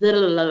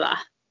let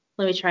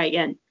me try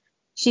again.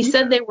 She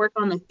said they work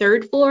on the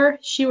 3rd floor.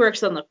 She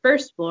works on the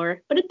 1st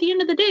floor. But at the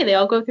end of the day, they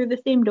all go through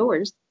the same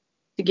doors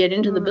to get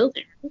into the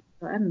building.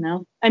 So I don't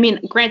know. I mean,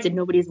 granted,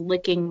 nobody's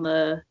licking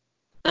the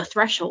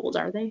threshold,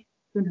 are they?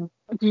 Who knows?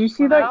 Did you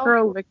see that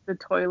girl lick the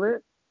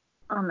toilet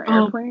on the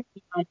airplane?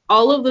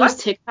 All of those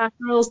TikTok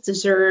girls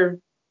deserve,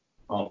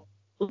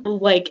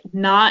 like,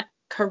 not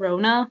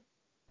corona,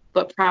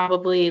 but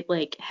probably,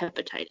 like,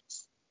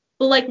 hepatitis.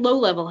 But, like,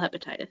 low-level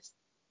hepatitis.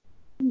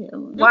 Yeah.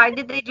 Why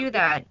did they do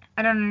that?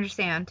 I don't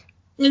understand.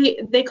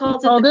 They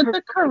called it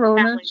the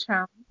Corona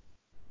Challenge.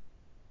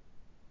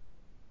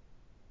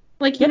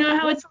 Like, you know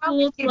how it's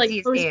cool to, like,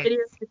 post days.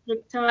 videos to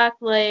TikTok,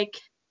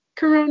 like,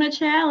 Corona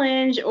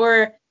Challenge,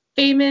 or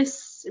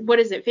famous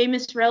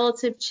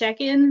relative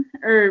check-in,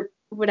 or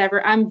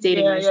whatever. I'm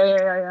dating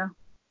myself. Yeah.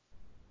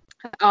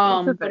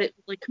 But it's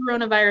like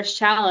Coronavirus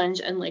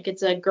Challenge, and, like,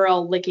 it's a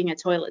girl licking a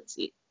toilet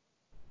seat.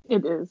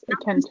 It is. I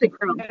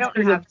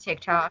don't have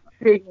TikTok.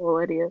 Big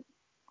old idiot.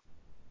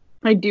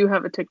 I do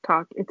have a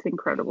TikTok. It's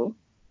incredible.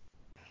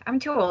 I'm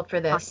too old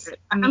for this.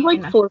 I have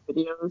like 4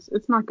 videos.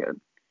 It's not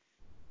good.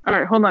 All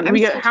right, hold on.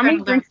 How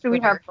many drinks do we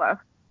have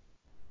left?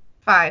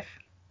 5.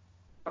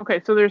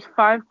 Okay, so there's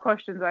 5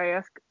 questions I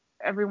ask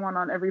everyone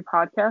on every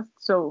podcast.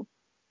 So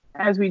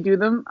as we do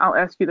them, I'll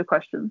ask you the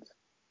questions.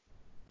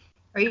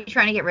 Are you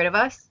trying to get rid of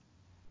us?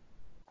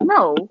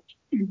 No,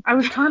 I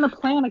was trying to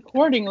plan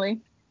accordingly.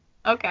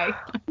 Okay.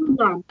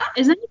 Hold on.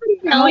 Is anybody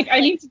I'm else like, I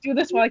need to do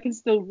this while I can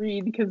still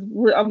read because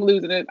I'm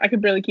losing it. I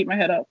can barely keep my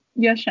head up.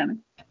 Yes,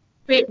 Shannon.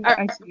 wait,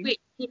 I see. wait,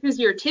 because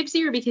you're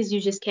tipsy or because you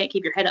just can't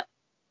keep your head up?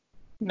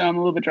 No, I'm a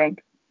little bit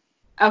drunk.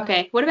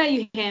 Okay. What about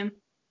you, Ham?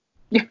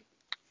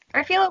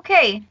 I feel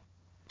okay.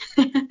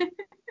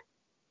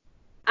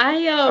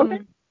 I Okay.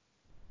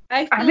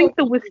 I I feel think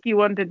the whiskey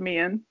one did me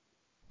in.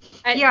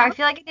 Yeah, I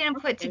feel like I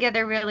didn't put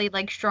together really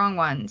like strong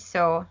ones,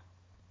 so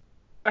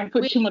I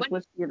put Wait, too much what?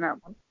 whiskey in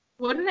that one.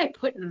 What did I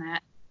put in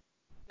that?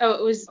 Oh,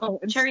 it was Oh,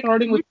 and cherry.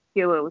 starting with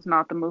tequila was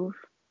not the move.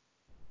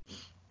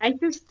 I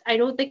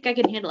don't think I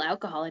can handle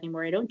alcohol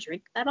anymore. I don't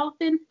drink that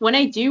often. When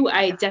I do,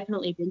 I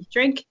definitely binge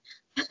drink.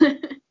 But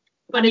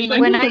I mean, it's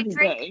like when drink I every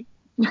drink,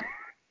 day.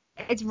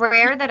 it's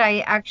rare that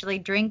I actually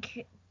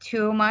drink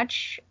too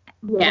much.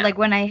 yeah. Like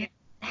when I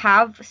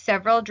have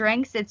several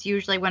drinks, it's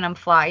usually when I'm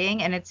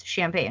flying and it's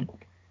champagne.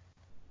 And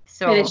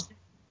So it's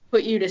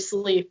put you to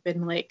sleep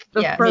and like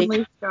The Yeah.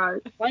 friendly sky.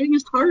 flying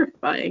is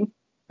horrifying.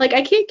 Like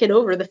I can't get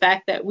over the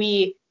fact that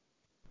we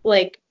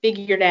like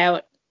figured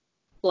out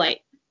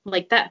flight.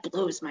 Like that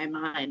blows my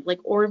mind. Like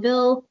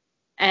Orville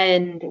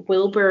and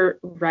Wilbur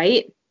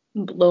Wright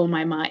blow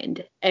my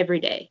mind every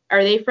day.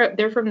 Are they from?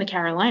 They're from the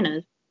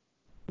Carolinas.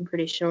 I'm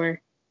pretty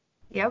sure.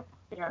 yep.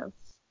 Yes.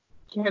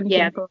 Candy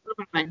Yeah, cane pop. blow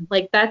my mind.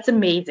 Like that's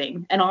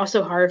amazing and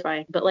also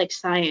horrifying. But like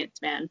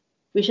science, man,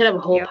 we should have a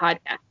whole Yep.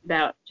 podcast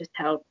about just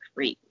how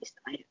crazy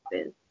science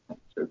is.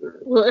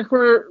 Well, if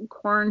we're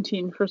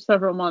quarantined for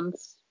several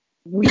months,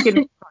 we can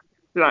talk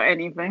about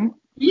anything.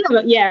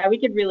 Yeah, we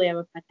could really have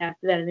a podcast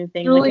about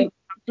anything. Like,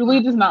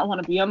 Julie does not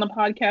want to be on the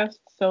podcast,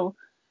 so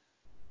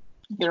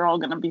they're all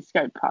gonna be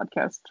Skype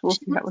podcasts. We'll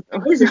see how it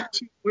goes.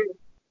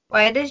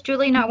 Why does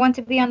Julie not want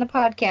to be on the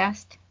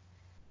podcast?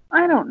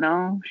 I don't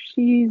know.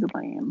 She's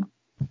lame.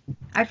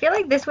 I feel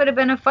like this would have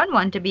been a fun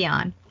one to be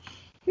on.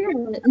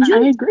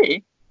 I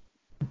agree.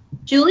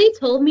 Julie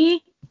told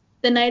me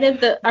the night of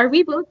the. Are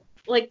we both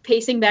like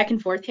pacing back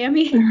and forth,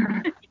 Tammy?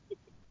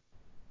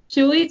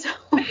 Julie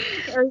told me,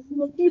 are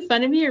you making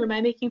fun of me or am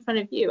I making fun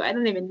of you? I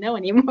don't even know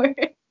anymore.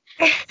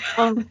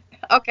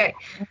 Okay.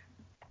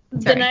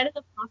 The Sorry. night of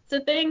the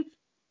pasta thing,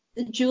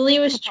 Julie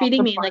was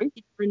treating me like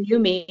she never knew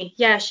me.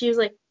 Yeah, she was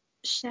like,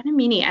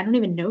 Shanamini, I don't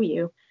even know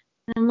you.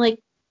 And I'm like,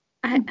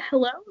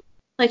 hello?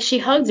 Like she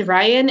hugged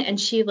Ryan and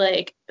she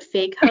like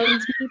fake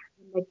hugged me,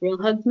 like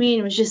real hugged me,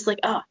 and was just like,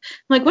 oh, I'm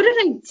like, what did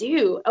I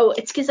do? Oh,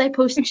 it's because I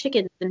post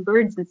chickens and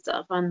birds and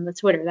stuff on the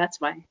Twitter.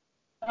 That's why.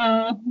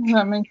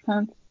 That makes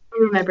sense. I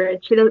remember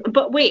it. She does,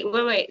 but wait.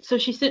 So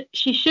she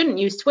shouldn't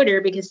use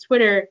Twitter because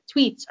Twitter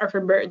tweets are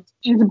for birds.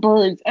 She's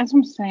birds. That's what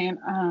I'm saying.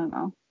 I don't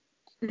know.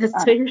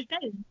 That's Twitter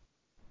says.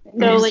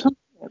 So like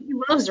she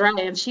loves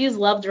Ryan. She has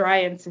loved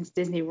Ryan since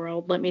Disney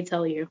World, let me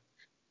tell you.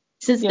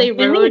 Since they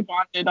really rode.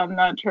 bonded on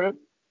that trip.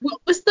 What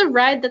was the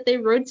ride that they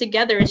rode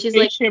together? And she's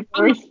like, Spaceship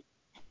Earth.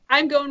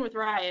 I'm going with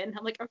Ryan.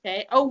 I'm like,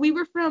 okay. Oh, we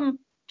were from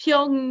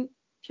Pyong.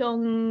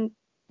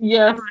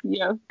 Yes.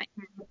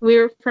 We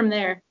were from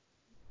there.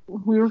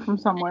 We were from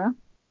somewhere.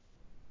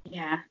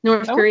 Yeah,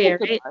 North Korea,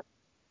 right?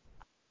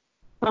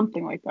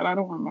 Something like that. I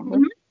don't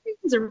remember.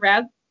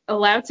 Are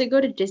allowed to go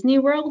to Disney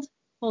World?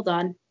 Hold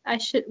on.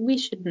 We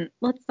shouldn't.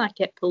 Let's not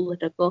get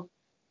political.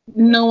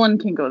 No one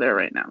can go there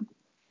right now.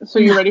 So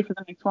you ready for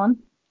the next one?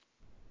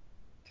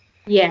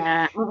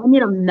 Yeah. I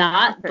mean, I'm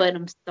not, but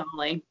I'm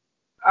stalling.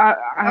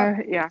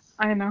 Yeah,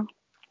 I know.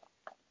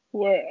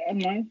 Where am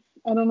I?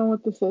 I don't know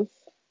what this is.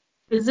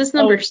 Is this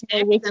number 6?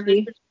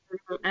 Whiskey.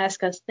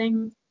 Ask us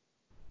things.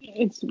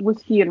 It's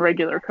whiskey and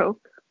regular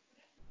Coke.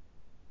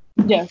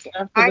 Yes.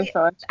 After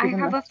this, I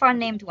have a fun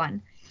named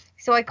one.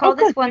 So I call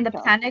this one the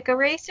Panic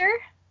Eraser.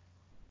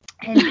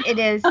 And it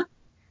is,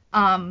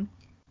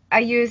 I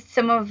used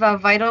some of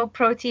Vital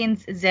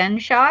Protein's Zen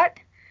Shot,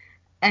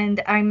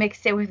 and I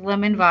mixed it with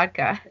lemon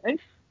vodka. Okay.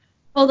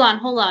 Hold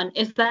on.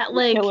 Is that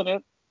like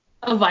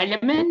a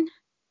vitamin?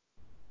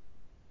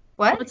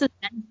 What? What's a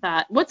Zen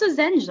shot? What's a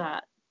Zen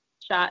shot?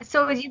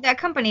 So that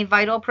company,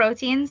 Vital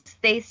Proteins,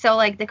 they sell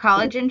like the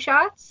collagen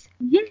shots.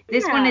 Yeah.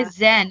 This one is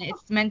Zen.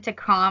 It's meant to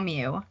calm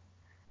you.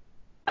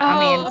 I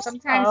mean,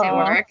 sometimes it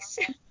works.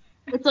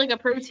 It's like a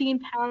protein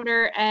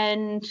powder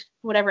and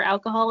whatever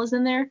alcohol is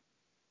in there?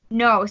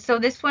 No, so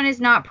this one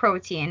is not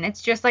protein.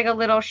 It's just like a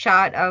little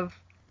shot of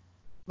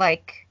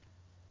like,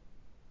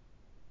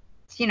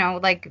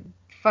 like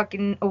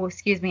fucking, oh,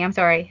 excuse me, I'm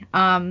sorry.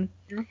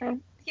 Okay.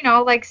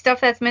 Like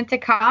stuff that's meant to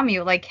calm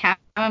you, like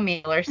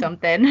chamomile or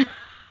something.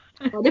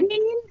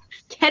 Ketamine?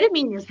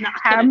 Ketamine is not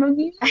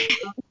chamomile.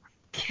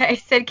 I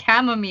said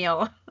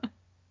chamomile.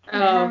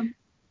 Oh,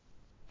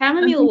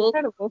 chamomile.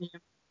 Incredible.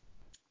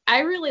 I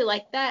really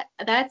like that.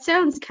 That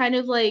sounds kind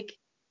of like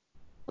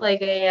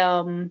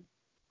a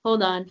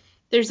Hold on.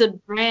 There's a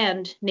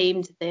brand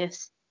named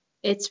this.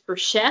 It's for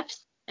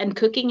chefs and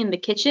cooking in the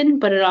kitchen,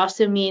 but it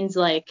also means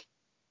like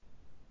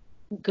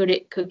good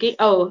at cooking.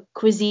 Oh,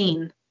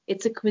 cuisine.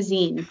 It's a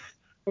cuisine.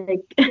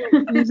 Like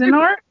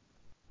Cuisinart?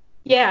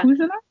 Yeah.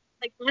 Cuisinart?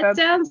 Like that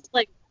sounds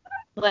like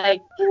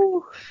Like,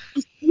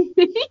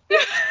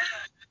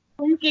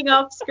 blinking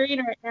off screen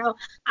right now.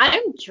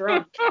 I'm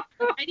drunk.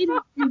 I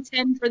didn't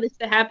intend for this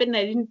to happen.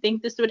 I didn't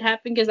think this would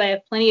happen because I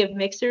have plenty of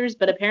mixers,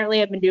 but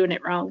apparently I've been doing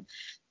it wrong.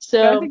 That's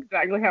So,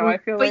 exactly how I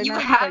feel But right you now.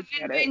 haven't I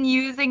get been it.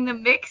 using the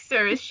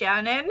mixers,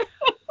 Shannon.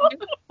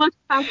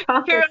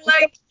 You're You're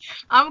like,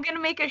 I'm gonna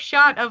make a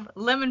shot of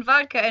lemon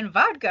vodka and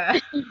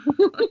vodka.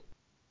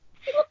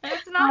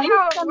 That's not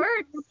how it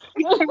works.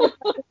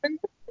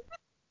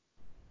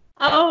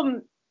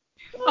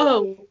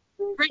 Oh,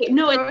 right.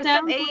 No, Throw it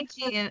some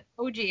sounds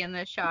OG in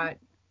this shot.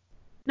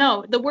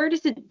 no, the word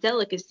is a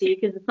delicacy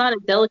because it's not a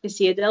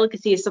delicacy. A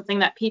delicacy is something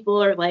that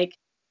people are like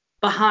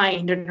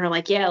behind and are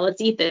like, yeah, let's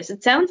eat this.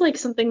 It sounds like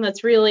something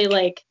that's really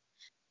like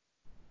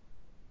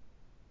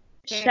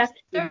chef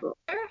table,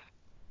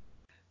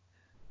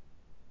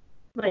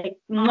 like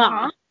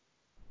Uh-huh.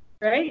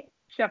 right?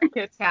 Chef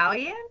kiss.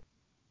 Italian?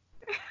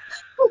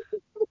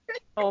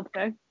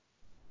 Okay.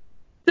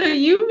 So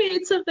you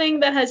made something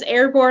that has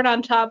airborne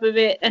on top of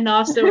it and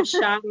also a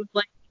shot of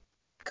like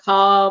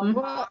calm.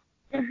 Well,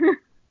 I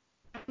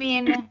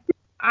mean,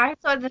 I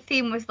thought the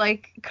theme was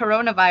like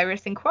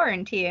coronavirus and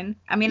quarantine.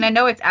 I mean, I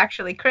know it's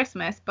actually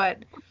Christmas, but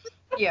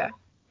yeah.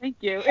 Thank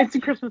you. It's a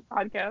Christmas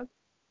podcast.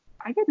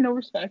 I get no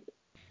respect.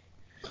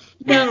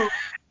 No,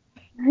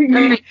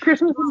 right.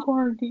 Christmas in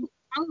quarantine.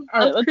 I All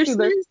right, love let's do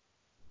Christmas. this.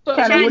 But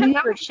Shannon, Shannon, what do do you you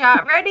have a think?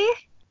 shot ready?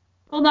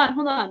 hold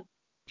on.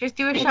 Just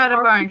do a It's shot of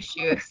orange-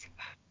 orange juice.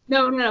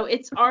 No.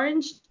 It's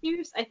orange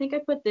juice. I think I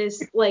put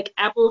this like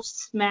apple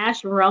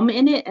smash rum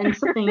in it and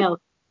something else.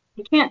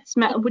 I can't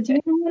smell. Would you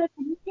know what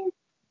I'm drinking?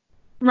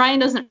 Ryan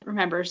doesn't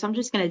remember, so I'm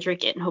just gonna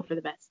drink it and hope for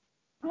the best.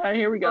 All right,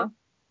 here we go.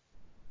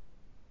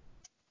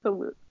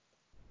 Salute.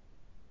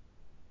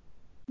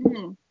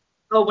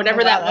 Oh,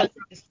 whatever Oh, wow, that was.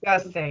 that's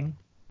disgusting.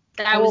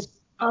 That was.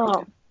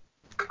 Oh.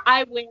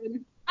 I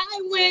win.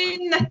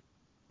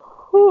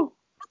 Whew.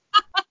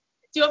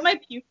 Do you want my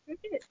puke with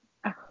it?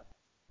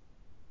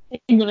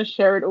 I'm gonna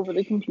share it over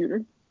the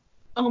computer.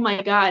 Oh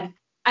my god.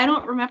 I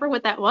don't remember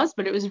what that was,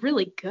 but it was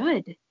really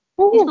good. It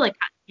Ooh. tasted like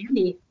hot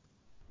candy.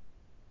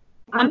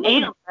 I'm It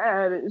amped. wasn't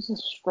bad. It's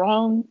just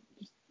strong.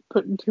 Just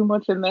putting too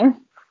much in there.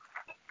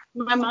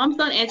 My mom's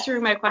not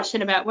answering my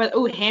question about whether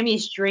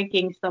Hammy's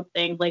drinking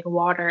something like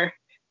water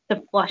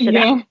to flush it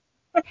out.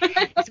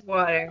 It's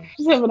water.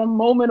 Just having a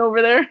moment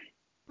over there.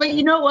 But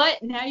you know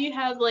what? Now you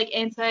have like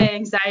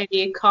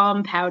anti-anxiety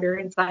calm powder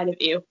inside of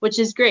you, which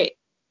is great.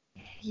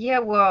 Yeah,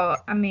 well,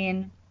 I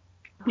mean,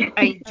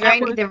 I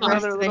drank was the fun.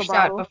 rest Another of the little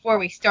shot bottle. before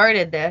we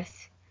started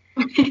this.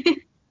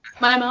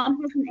 My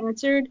mom hasn't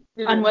answered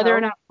Did on it whether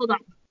or help? not. Hold on.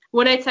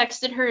 What I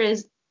texted her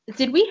is,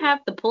 did we have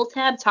the pull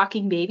tab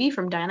talking baby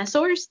from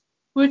Dinosaurs?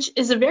 Which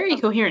is a very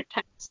coherent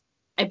text.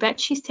 I bet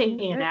she's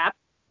taking a nap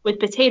with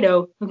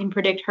Potato who can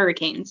predict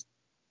hurricanes.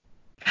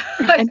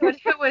 I thought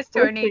it was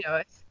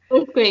tornadoes.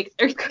 Earthquakes.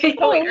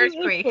 Oh, wait,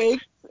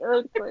 earthquakes.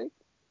 Earthquakes.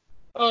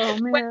 Oh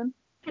man.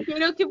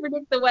 Potato can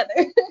predict the weather.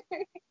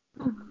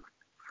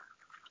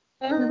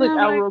 This is like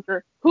Al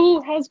Roker.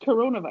 Who has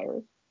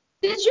coronavirus?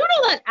 Did you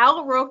know that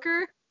Al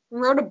Roker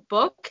wrote a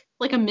book,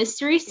 like a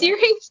mystery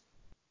series?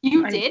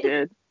 You I did?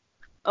 did.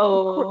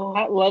 Oh.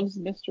 Pat loves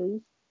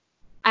mysteries.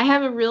 I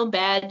have a real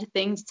bad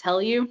thing to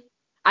tell you.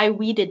 I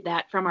weeded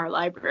that from our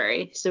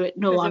library, so it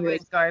no Because it longer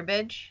was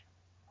garbage.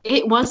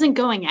 it wasn't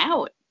going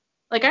out.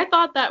 Like I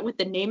thought that with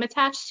the name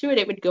attached to it,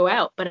 it would go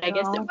out, but I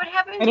guess No. it. What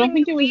happens I don't when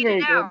think you it was weed very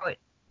it good. out?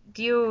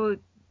 Do you?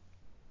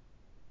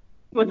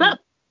 What's up?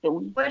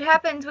 What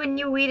happens when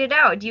you weed it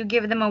out? Do you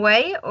give them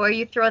away, or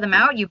you throw them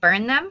out? You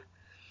burn them?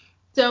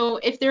 So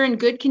if they're in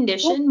good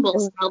condition,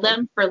 we'll sell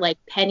them for like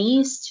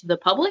pennies to the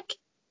public.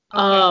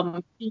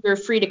 Okay. You're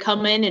free to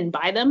come in and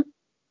buy them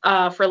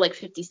for like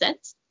 50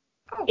 cents.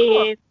 Oh, cool.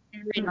 If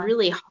they're in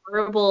really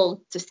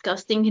horrible,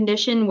 disgusting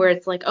condition where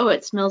it's like, oh,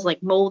 it smells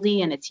like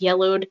moldy and it's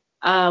yellowed,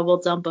 we'll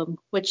dump them,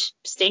 which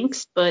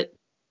stinks, but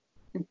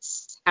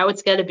it's how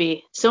it's got to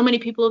be. So many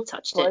people have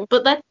touched it,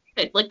 but that's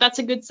good. Like that's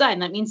a good sign.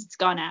 That means it's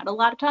gone out a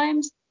lot of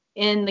times.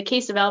 In the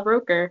case of Al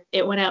Roker,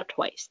 it went out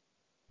twice.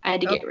 I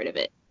had to get rid of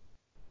it.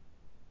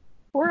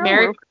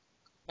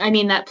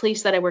 That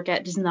place that I work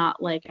at does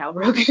not like Al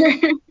Roker.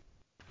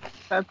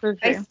 That's a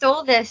I shame.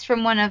 stole this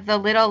from one of the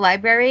little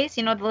libraries,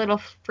 the little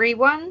free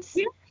ones.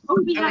 Yeah.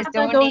 I was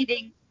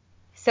donating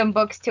some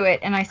books to it,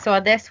 and I saw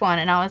this one,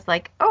 and I was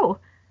like, oh,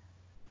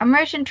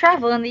 immersion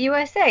travel in the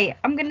USA.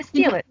 I'm going to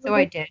steal it. So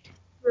I did.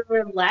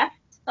 We're left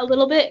a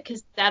little bit because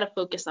it's out of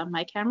focus on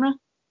my camera.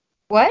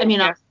 What? I mean,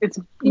 Yes,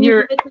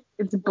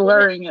 it's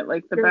blurring it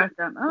like the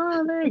background.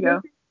 Oh, there you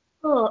go.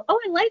 Oh,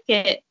 I like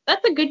it.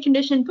 That's a good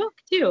condition book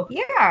too.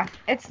 Yeah,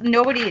 it's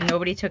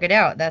nobody took it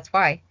out. That's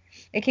why.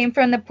 It came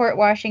from the Port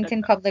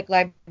Washington Public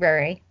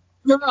Library.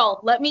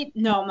 Girl,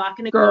 no, I'm not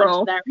going to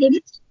go into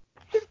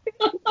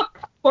that.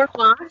 Port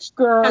Wash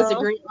has a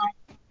great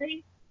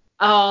library.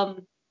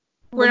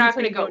 We're not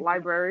going to go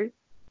library.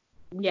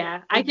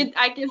 Yeah, I could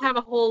have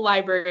a whole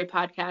library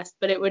podcast,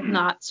 but it would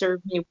not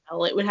serve me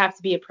well. It would have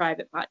to be a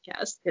private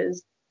podcast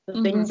because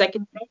the things I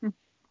could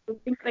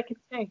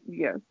say.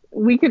 Yes,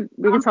 we could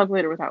talk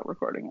later without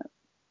recording it.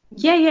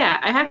 Yeah.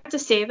 I have to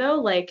say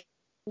though, like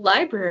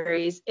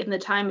libraries in the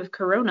time of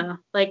Corona,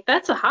 like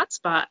that's a hot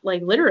spot,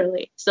 like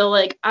literally. So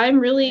like I'm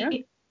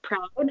really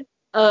proud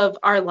of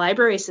our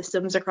library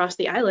systems across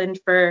the island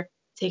for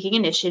taking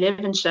initiative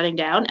and shutting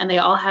down, and they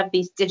all have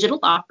these digital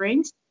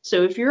offerings.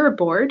 So if you're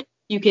bored,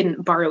 you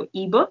can borrow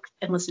ebooks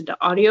and listen to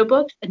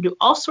audiobooks and do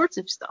all sorts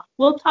of stuff.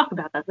 We'll talk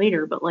about that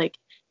later, but like,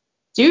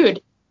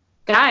 dude,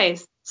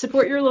 guys,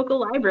 support your local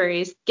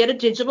libraries. Get a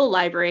digital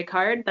library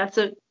card. That's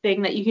a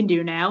thing that you can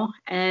do now,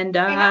 and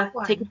I have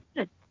take one.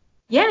 it.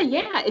 Yeah.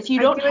 If you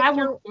I don't do it have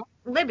through one,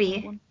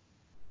 Libby.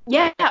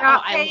 yeah. They're Oh,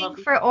 not I paying love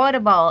it. for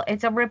Audible.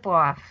 It's a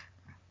ripoff.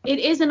 It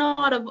is an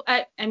Audible.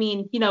 I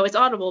mean, it's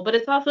Audible, but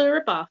it's also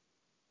a ripoff.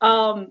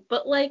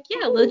 But like,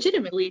 yeah,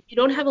 legitimately, if you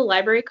don't have a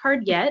library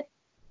card yet,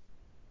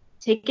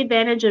 take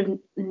advantage of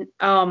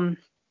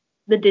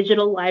the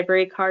digital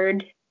library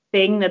card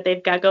thing that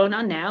they've got going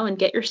on now and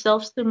get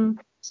yourself some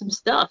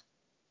stuff.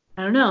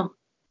 I don't know.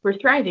 We're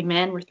thriving,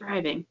 man. We're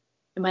thriving.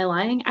 Am I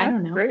lying? I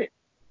don't know. Great.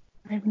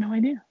 I have no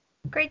idea.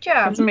 Great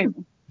job. That's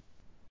amazing.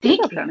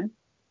 Thank Good job, you. Shannon.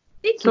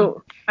 Thank you.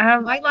 So I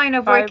have My line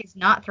of 5. work is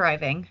not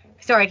thriving.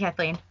 Sorry,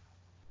 Kathleen.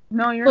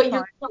 No, you're But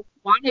fine. you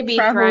want to be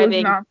Travel thriving.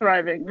 is not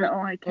thriving. No,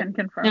 I can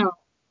confirm.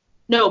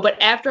 No,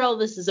 but after all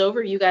this is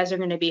over, you guys are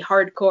going to be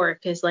hardcore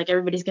because like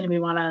everybody's going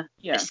to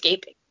be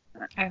escaping.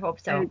 I hope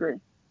I so. agree.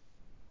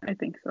 I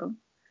think so.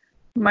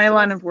 My So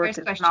line what's of the work first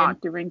is question?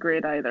 not doing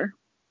great either.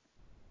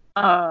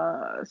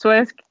 So I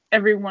ask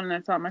everyone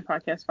that's on my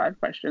podcast 5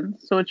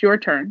 questions. So it's your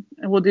turn,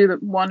 and we'll do them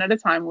one at a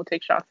time. We'll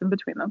take shots in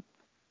between them.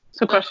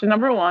 So question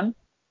number 1,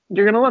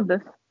 you're gonna love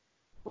this.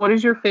 What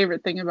is your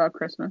favorite thing about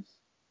Christmas?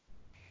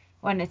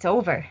 When it's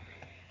over.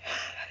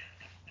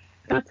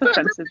 That's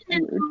offensive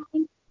to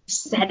you.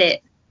 Said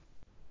it.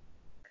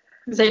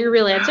 Is that your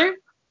real answer?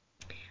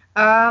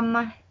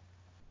 I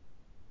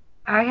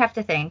have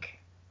to think.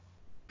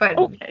 But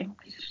Okay,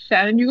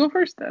 Shannon, you go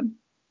first then.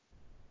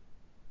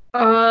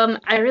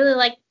 I really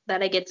like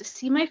that I get to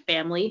see my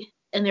family,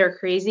 and they're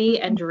crazy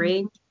and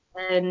deranged,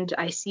 and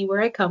I see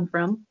where I come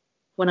from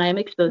when I am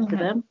exposed to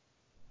them,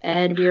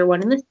 and we are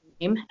one and the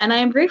same, and I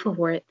am grateful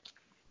for it.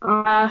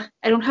 I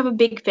don't have a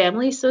big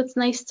family, so it's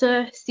nice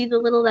to see the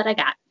little that I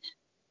got.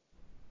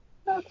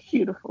 That's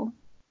beautiful.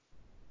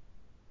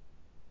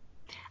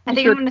 I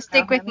think I'm going to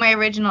stick with my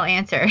original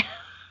answer.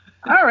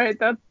 All right,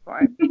 that's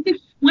fine.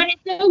 When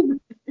it's over.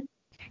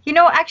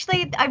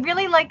 Actually, I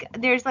really like,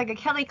 there's like a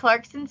Kelly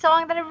Clarkson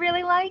song that I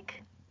really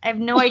like. I have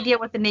no idea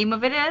what the name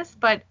of it is,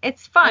 but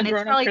it's fun.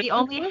 It's probably the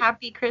only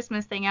happy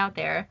Christmas thing out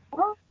there.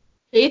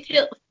 Faith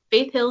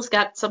Hill's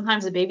got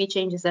Sometimes a Baby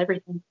Changes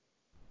Everything.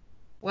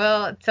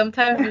 Well,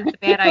 sometimes it's a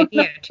bad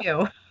idea,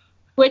 too.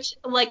 Which,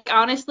 like,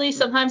 honestly,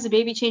 Sometimes a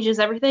Baby Changes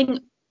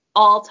Everything.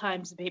 All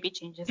times a baby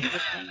changes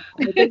everything.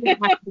 It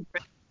doesn't have to be,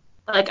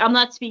 like, I'm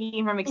not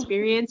speaking from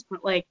experience,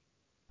 but, like,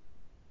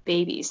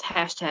 babies,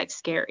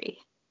 #scary.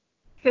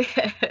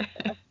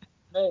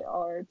 They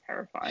are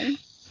terrifying.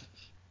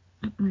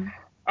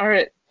 All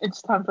right,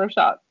 it's time for a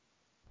shot.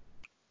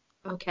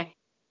 Okay.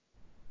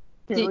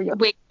 Here we go.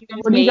 Wait, you guys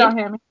What do you got,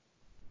 Hammy?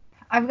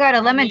 I've got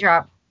a lemon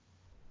drop.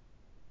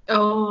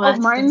 Oh,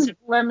 mine's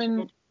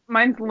lemon.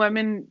 Mine's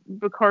lemon,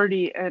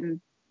 Bacardi,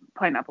 and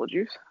pineapple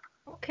juice.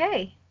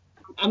 Okay.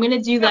 I'm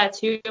gonna do that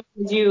too. I'm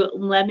gonna do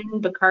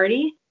lemon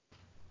Bacardi.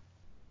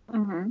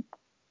 Mm-hmm.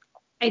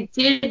 I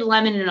did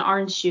lemon and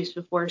orange juice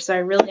before, so I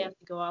really have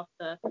to go off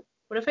the.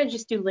 What if I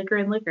just do liquor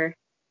and liquor?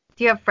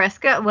 Do you have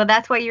Fresca? Well,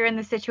 that's why you're in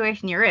the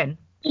situation you're in.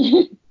 Who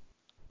said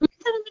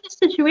I'm in a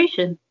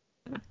situation?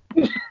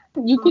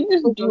 You can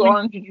just do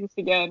orange juice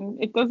again.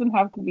 It doesn't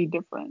have to be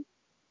different.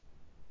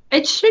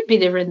 It should be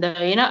different though,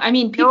 I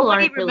mean, people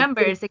Nobody aren't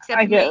remembers except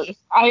I guess. me.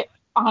 I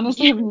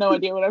honestly have no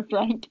idea what I've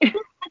drank.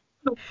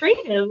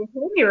 creative. If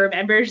nobody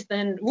remembers,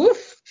 then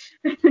woof.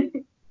 All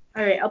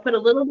right, I'll put a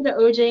little bit of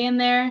OJ in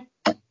there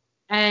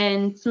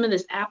and some of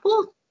this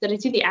apple. Did I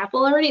do the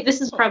apple already?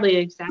 This is probably the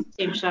exact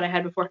same shot I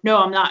had before. No,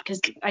 I'm not, because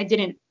I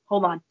didn't.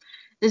 Hold on.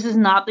 This is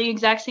not the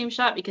exact same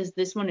shot because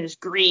this one is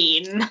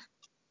green.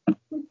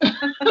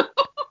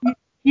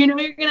 You're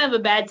going to have a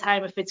bad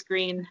time if it's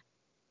green.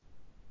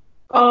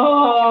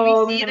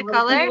 Oh, can we see the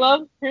color? We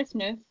love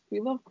Christmas.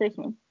 If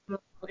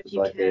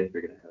you can.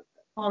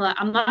 Hold on,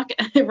 I'm not.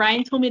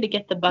 Ryan told me to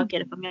get the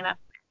bucket if I'm gonna.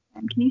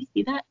 Can you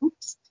see that?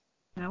 Oops.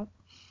 Nope.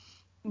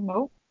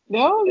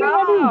 No,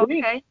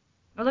 okay.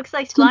 It looks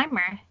like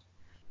Slimer.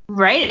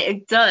 Right,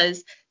 it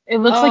does. It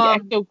looks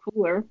like Ecto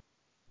Cooler.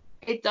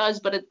 It does,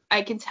 but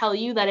I can tell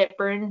you that it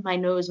burned my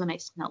nose when I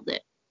smelled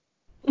it.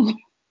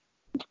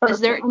 Is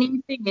there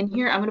anything in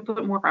here? I'm gonna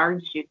put more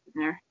orange juice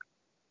in there.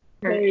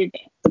 There you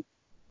go.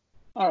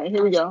 All right,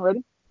 here we go.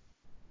 Ready?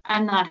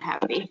 I'm not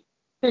happy.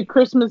 Hey,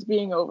 Christmas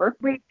being over.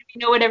 Wait, do you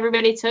know what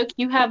everybody took?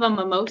 You have a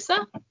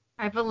mimosa?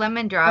 I have a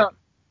lemon drop.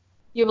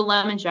 You have a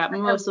lemon drop.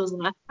 Mimosa was the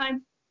last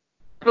time?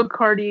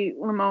 Bacardi,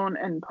 lemon,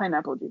 and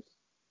pineapple juice.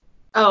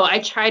 Oh, I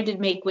tried to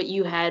make what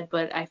you had,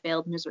 but I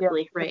failed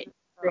miserably. Yeah. Right.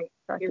 Great.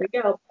 Here we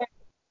go.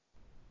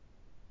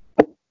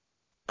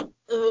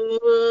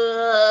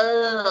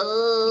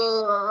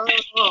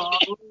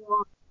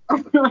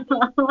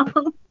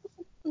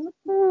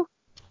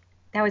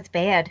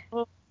 bad.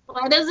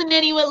 Why doesn't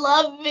anyone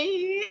love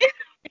me?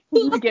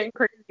 This is getting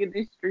crazy in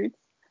these streets.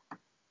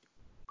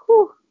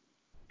 Whew.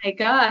 My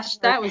gosh,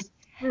 that was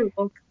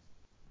brutal.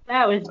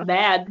 That was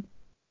bad.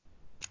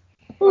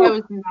 Whew. That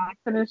was not.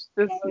 Finish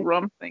this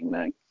rum thing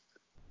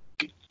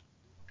next.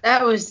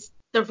 That was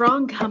the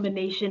wrong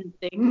combination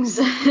of things.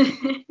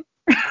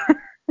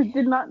 It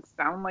did not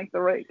sound like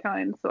the right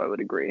kind, so I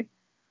would agree.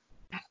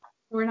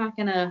 We're not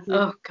gonna.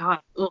 Oh God.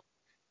 Ugh.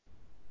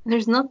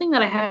 There's nothing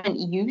that I haven't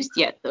used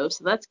yet though,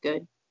 so that's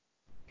good.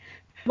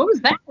 What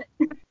was that?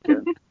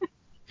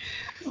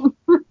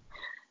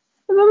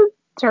 Another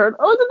turd.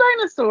 Oh, it's a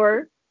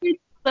dinosaur.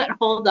 But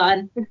hold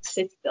on,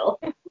 sit still.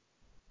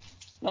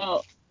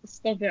 Oh,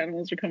 stuffed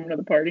animals are coming to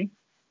the party.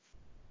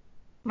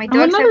 My Oh,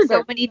 dogs another have so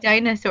dinosaur. many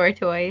dinosaur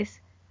toys.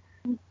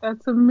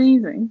 That's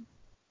amazing.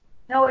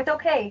 No, it's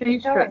okay. Hey,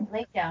 It's all right.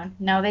 Lay down.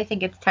 No, they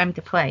think it's time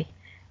to play.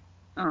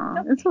 Oh,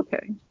 it's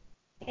okay.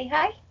 Say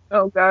hi.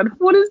 Oh God,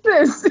 what is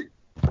this?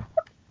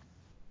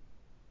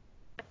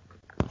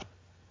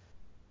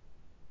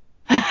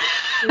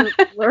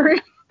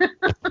 Blurry.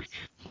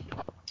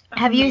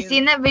 Have you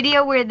seen that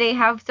video where they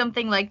have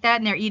something like that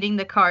and they're eating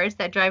the cars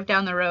that drive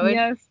down the road?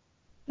 Yes,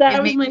 That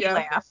It was made my me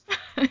laugh.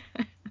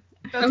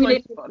 that's why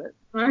I bought it.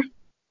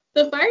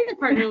 The fire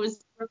department was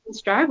on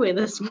this driveway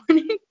this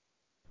morning.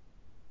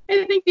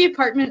 I think the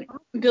apartment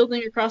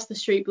building across the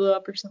street blew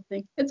up or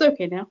something. It's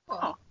okay now.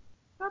 Oh,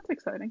 that's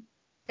exciting.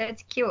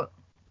 That's cute.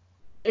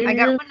 I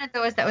got one of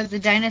those that was a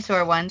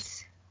dinosaur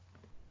once.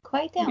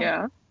 Quiet down.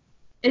 Yeah,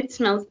 It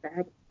smells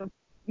bad,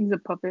 he's a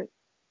puppet.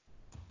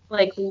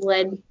 like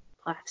lead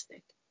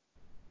plastic.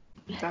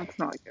 That's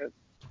not good.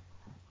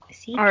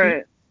 See, All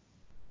right,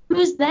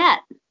 Who's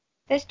that?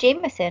 There's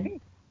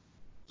Jameson.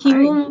 He Hi.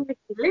 will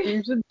here.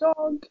 here's a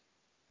dog.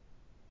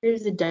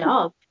 There's a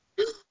dog.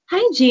 Hi,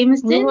 We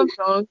Jameson. love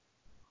dogs.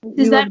 Is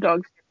We that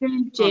love dogs.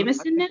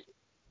 Jameson now?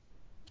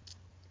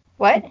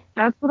 What?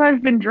 That's what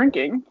I've been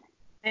drinking.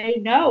 I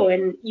know,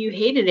 and you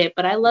hated it,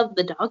 but I love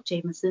the dog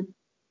Jameson.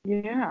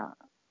 Yeah.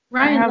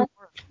 Ryan, I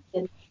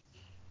have.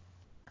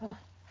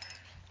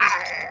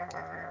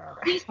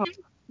 he's so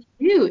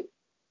cute.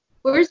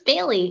 Where's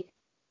Bailey?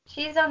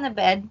 She's on the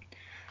bed,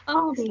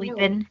 Oh,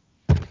 sleeping.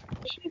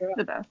 She's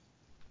the best.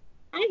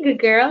 Hi, good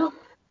girl.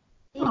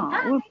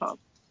 Oh, what's up?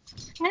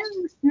 Hi,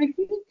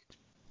 Snooky.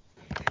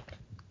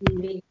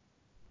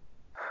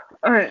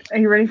 All right, are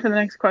you ready for the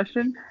next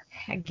question?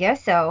 I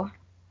guess so.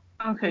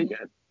 Okay,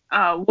 good.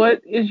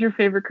 What is your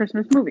favorite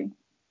Christmas movie?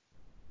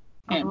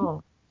 And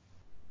Oh.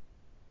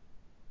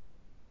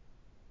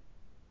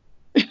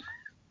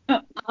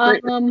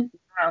 great Um,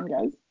 round,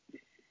 guys.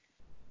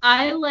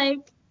 I like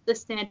the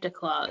Santa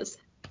Claus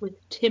with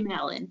Tim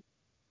Allen.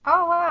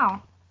 Oh,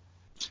 wow.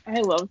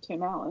 I love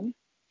Tim Allen.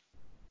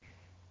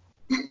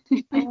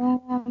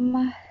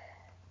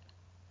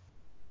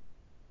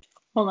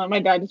 Hold on, my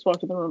dad just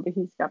walked in the room, but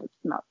he's got to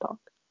not talk.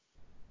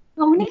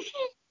 Oh, no.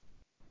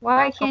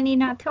 Why can't he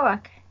not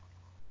talk?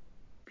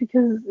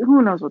 Because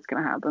who knows what's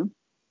going to happen.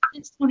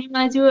 Does Tony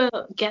want to do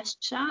a guest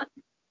shot?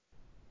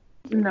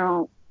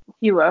 No,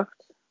 he left.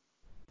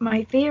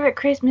 My favorite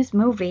Christmas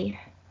movie.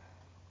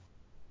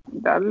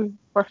 That is the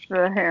question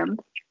at hand.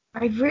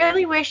 I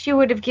really wish you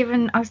would have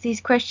given us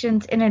these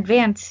questions in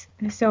advance.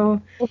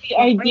 So, Well, the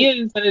idea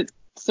is that it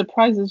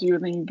surprises you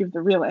and then you give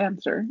the real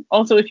answer.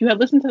 Also, if you had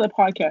listened to the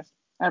podcast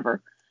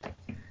ever,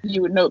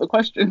 you would know the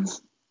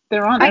questions.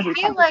 They're on I every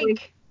feel podcast.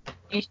 like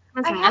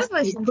I have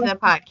listened to the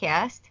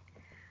podcast,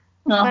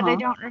 but I Uh-huh.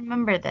 don't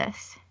remember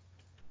this.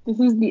 This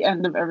is the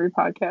end of every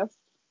podcast.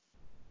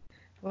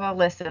 Well,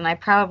 listen, I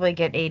probably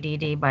get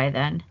ADD by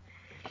then.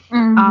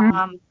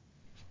 Mm-hmm.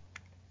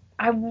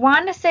 I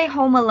want to say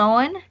Home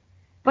Alone,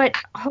 but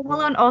Home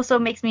Alone also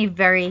makes me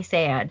very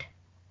sad.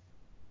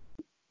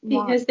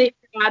 Because they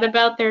forgot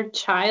about their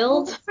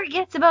child? Who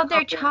forgets about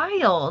their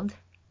child?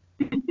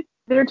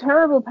 They're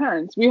terrible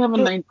parents. We have a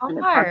They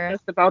 90-minute are. podcast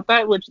about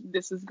that, which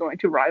this is going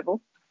to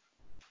rival.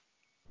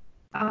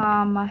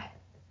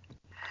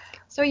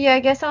 So yeah, I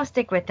guess I'll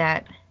stick with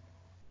that.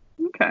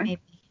 Okay.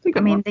 Maybe. It's a good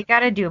I mean, one. they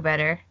gotta do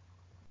better.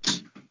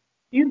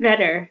 You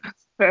better.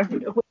 Fair. Do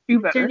What's her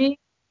better. name?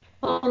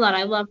 Hold on,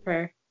 I love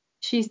her.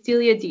 She's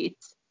Celia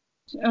Dietz.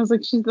 I was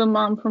like, she's the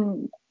mom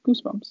from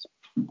Goosebumps.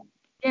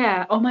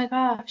 Yeah, oh my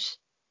gosh.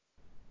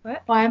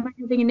 What? Why am I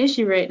having an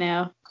issue right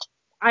now?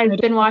 I've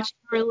been watching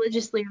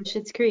religiously on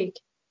Schitt's Creek.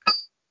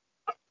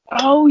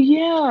 Oh,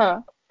 yeah.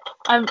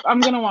 I'm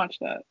going to watch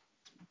that.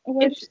 Oh,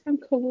 why It's she's from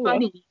Kahlua?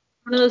 funny.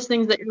 One of those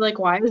things that you're like,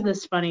 why is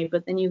this funny?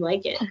 But then you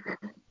like it.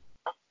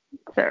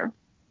 Fair.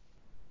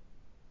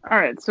 All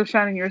right, so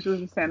Shining Yours was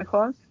the Santa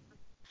Claus?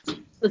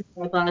 The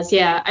Santa Claus,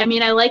 yeah. I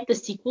mean, I like the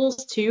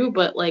sequels too,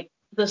 but like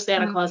the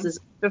Santa Claus is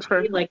The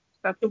first like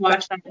That's to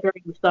watch that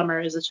during the summer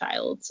as a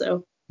child.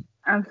 So.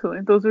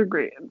 absolutely. Those are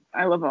great.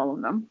 I love all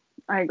of them.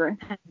 I agree.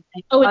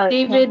 Oh, All it's right,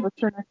 David.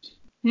 what's your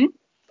next?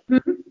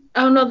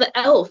 Oh no, the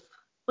elf.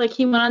 Like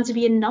he went on to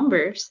be in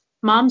Numbers.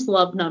 Moms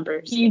love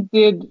Numbers. He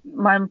did.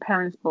 My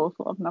parents both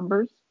love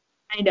Numbers.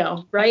 I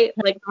know, right?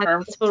 Like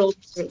that's total.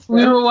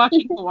 We were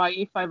watching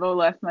Hawaii 5-0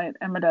 last night,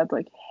 and my dad's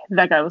like,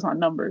 that guy was on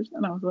numbers,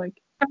 and I was like,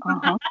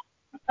 uh-huh.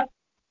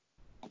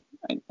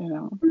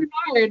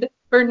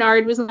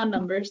 Bernard was on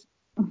numbers.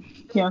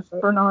 Yes,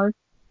 Bernard.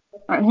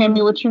 All right,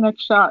 Hammy, what's your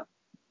next shot?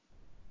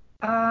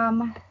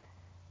 I'll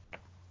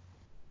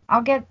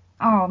get.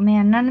 Oh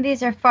man, none of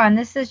these are fun.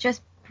 This is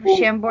just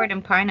Chambord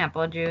and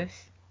pineapple juice.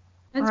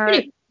 That's All pretty.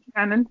 right,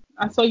 Shannon,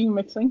 I saw you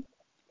mixing.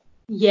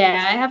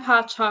 Yeah, I have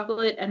hot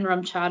chocolate and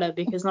rum chata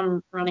because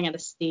I'm running out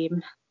of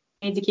steam.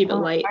 I need to keep it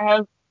light. I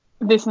have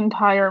this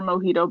entire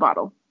mojito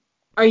bottle.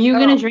 Are you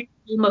gonna drink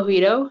the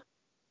mojito?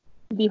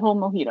 The whole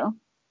mojito.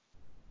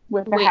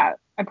 With the Wait. hat.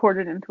 I poured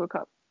it into a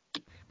cup.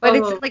 But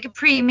it's like a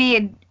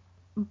pre-made.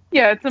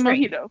 Yeah, it's a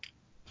drink. mojito.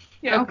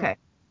 Yeah. Okay.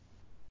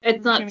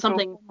 It's not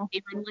something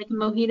flavored like a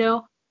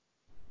mojito?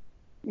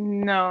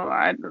 No,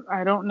 I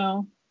don't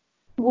know.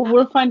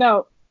 We'll find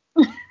out.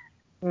 All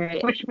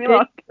right. Wish me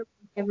luck.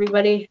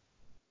 Everybody.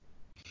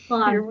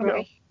 Hold on. Here we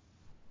go.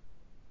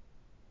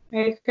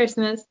 Merry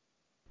Christmas.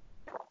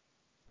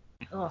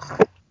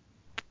 Ugh.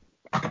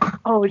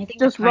 Oh, it's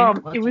just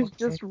rum. It was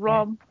just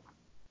rum.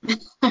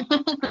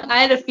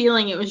 I had a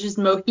feeling it was just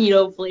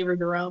mojito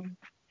flavored rum.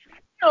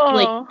 Oh.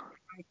 Like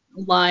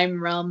lime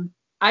rum.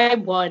 I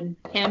won.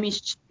 Hammy's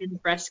chicken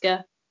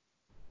fresca.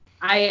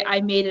 I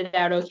made it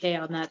out okay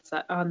on that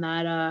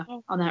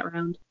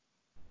round.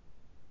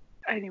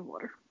 I need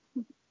water.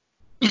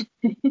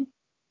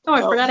 Oh,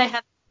 I forgot I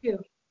had two.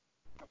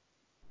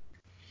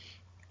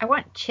 I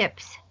want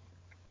chips.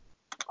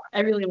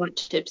 I really want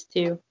chips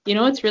too. You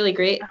know what's really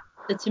great?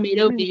 The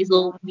tomato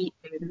basil meat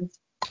thins.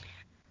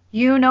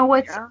 You know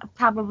what's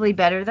probably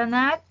better than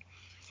that?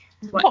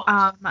 What?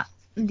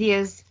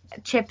 These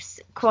chips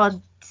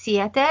called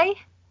Siete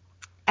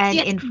and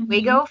in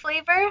Fuego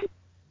flavor.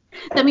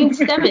 That means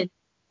 7.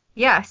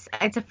 Yes,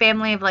 it's a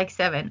family of like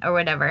 7 or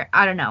whatever.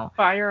 I don't know.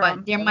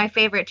 But they're my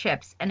favorite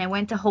chips. And I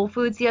went to Whole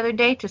Foods the other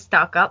day to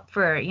stock up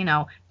for,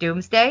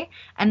 doomsday,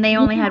 and they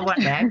only had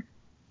one bag.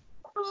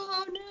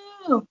 Oh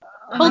no!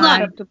 Hold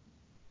on. Do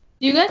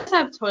you guys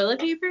have toilet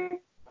paper?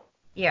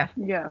 Yeah.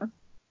 Yeah.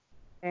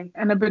 And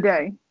a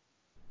bidet.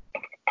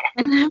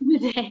 And a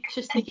bidet,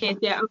 just in case.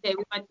 Yeah. Okay,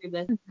 we went through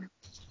this.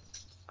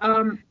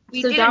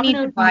 We so didn't need to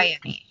Domino's buy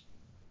any.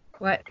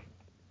 What?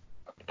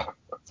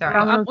 Sorry.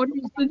 Domino's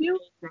with you?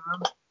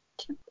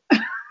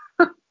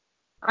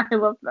 I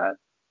love that.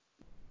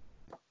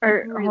 All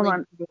right, hold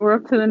on. We're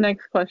up to the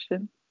next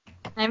question.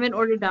 I haven't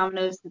ordered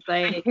Domino's since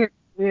I can't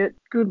see it.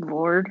 Good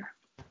Lord.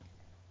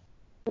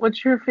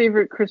 What's your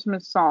favorite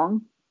Christmas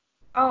song?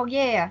 Oh,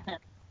 yeah.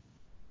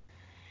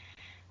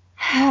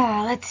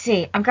 Let's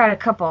see. I've got a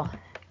couple.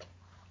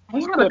 I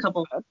have a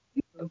couple.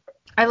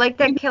 I like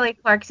that Kelly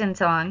Clarkson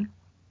song.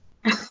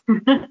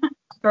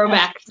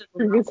 Throwback.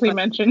 Previously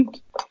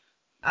mentioned.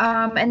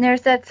 And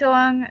there's that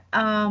song,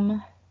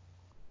 I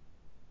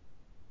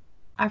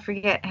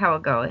forget how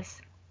it goes.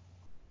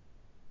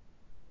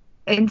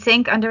 In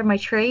Sync, Under My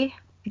Tree.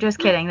 Just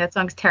kidding. That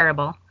song's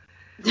terrible.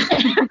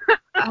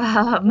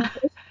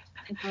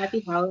 Happy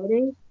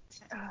holidays.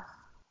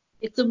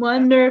 It's a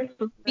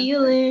wonderful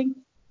feeling.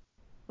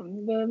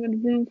 From the love in the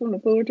room, from the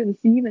floor to the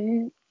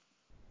ceiling.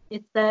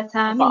 It's that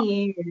time of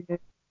year.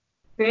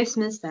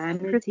 Christmas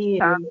time is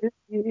here.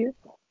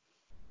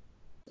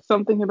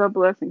 Something about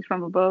blessings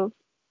from above.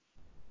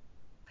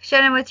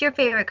 Shannon, what's your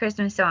favorite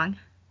Christmas song?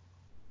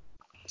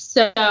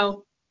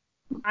 So,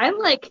 I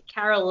like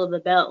Carol of the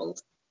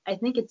Bells. I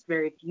think it's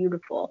very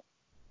beautiful.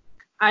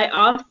 I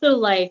also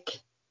like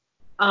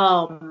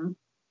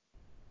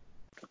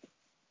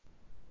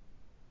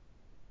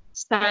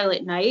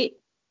Silent Night,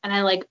 and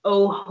I like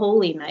Oh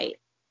Holy Night.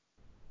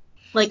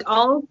 Like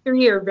all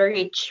three are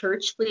very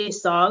churchly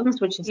songs,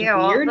 which is weird.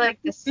 All like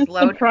the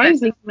slow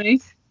surprises me.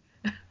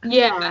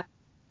 Yeah,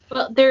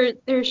 but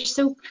they're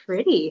so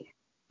pretty.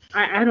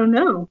 I don't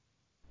know.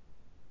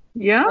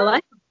 Yeah,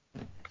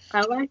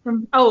 I like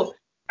them. Oh,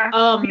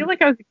 I feel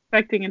like I was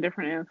expecting a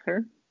different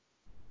answer.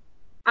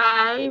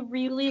 I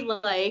really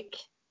like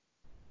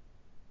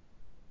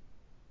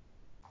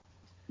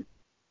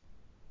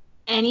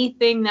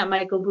anything that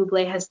Michael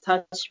Bublé has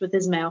touched with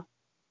his mouth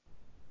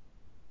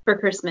for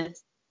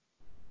Christmas.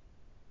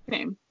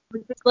 Same.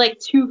 Which is like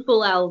 2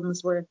 full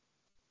albums worth.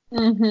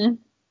 Mm-hmm.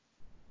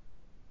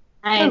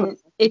 And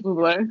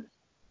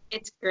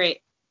it's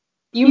great.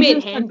 You he made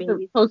just Hand had to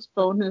Baby.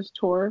 postpone his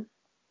tour.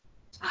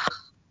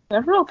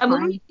 Several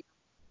times.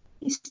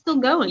 He's still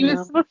going. He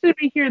was supposed to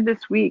be here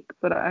this week,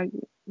 but I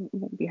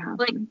won't be happening.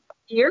 Like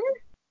here?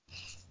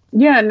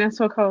 Yeah,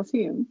 Nassau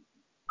Coliseum.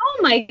 Oh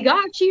my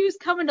gosh, he was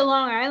coming to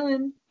Long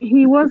Island.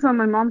 He was on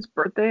my mom's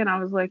birthday, and I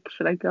was like,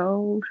 should I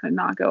go? Should I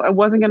not go? I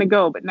wasn't gonna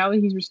go, but now that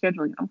he's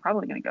rescheduling, I'm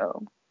probably gonna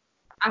go.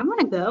 I want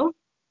to go.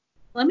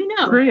 Let me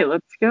know. Great,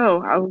 let's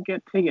go. I will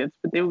get tickets,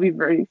 but they will be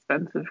very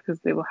expensive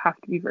because they will have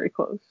to be very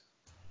close.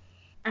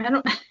 I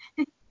don't.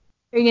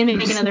 Are you gonna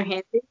make another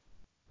Hand Baby?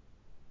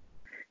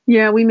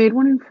 Yeah, we made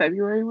one in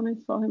February when I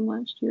saw him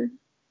last year.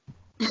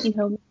 He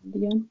held it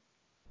again.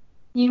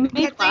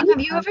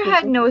 Have you ever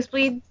had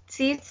nosebleed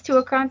seats to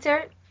a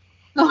concert?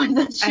 Oh, I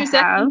thought I you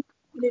said have.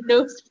 you didn't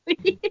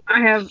nosebleed. I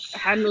have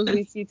had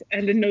nosebleed seats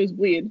and a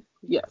nosebleed.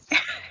 Yes.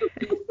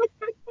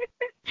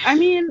 I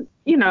mean,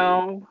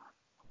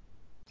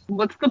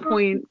 what's the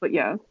point? But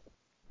yes.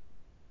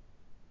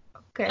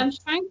 Okay. I'm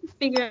trying to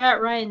figure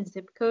out Ryan's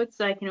zip code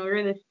so I can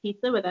order this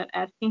pizza without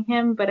asking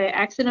him, but I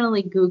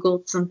accidentally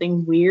Googled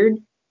something weird.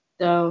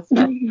 So it's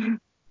one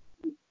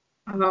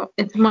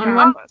Oh,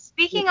 one.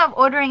 speaking of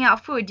ordering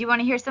out food, do you want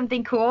to hear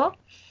something cool?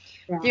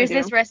 Yeah. There's do.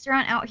 this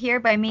restaurant out here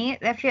by me.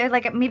 I feel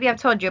like maybe I've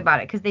told you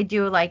about it because they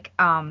do like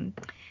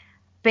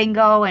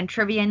bingo and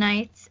trivia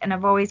nights, and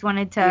I've always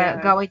wanted to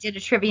go. I did a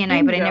trivia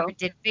night, but I never Bingo.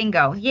 did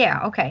bingo.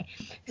 Yeah, okay.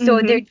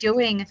 So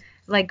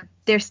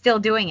they're still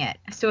doing it.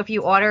 So if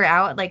you order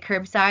out like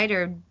curbside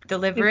or They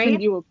delivery,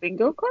 send you a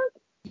bingo card?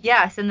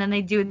 yes, and then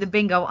they do the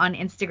bingo on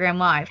Instagram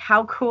Live.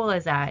 How cool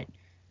is that?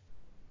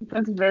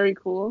 That's very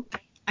cool.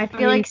 I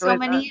feel I like so enjoy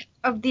many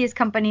of these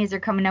companies are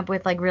coming up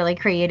with like really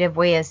creative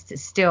ways to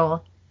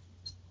still,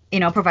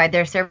 provide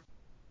their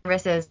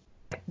services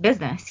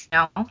business,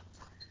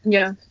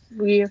 Yes,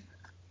 we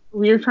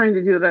are trying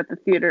to do that at the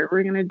theater.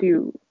 We're gonna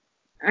do.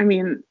 I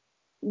mean,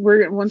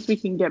 we're once we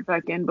can get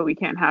back in, but we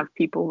can't have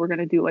people. We're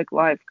gonna do like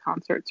live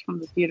concerts from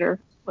the theater.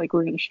 Like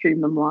we're gonna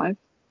stream them live.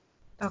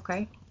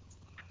 Okay.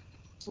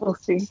 We'll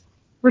see.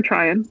 We're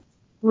trying.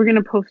 We're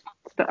gonna post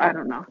stuff. I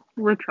don't know.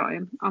 We're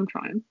trying. I'm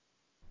trying.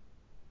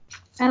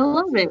 I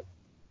love it.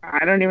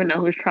 I don't even know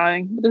who's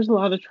trying, but there's a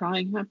lot of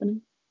trying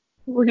happening.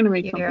 We're gonna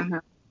make Yeah. something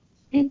happen.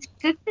 It's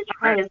good to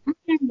try. As long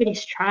as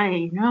everybody's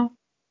trying.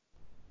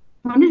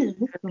 What does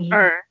this mean? All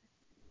right,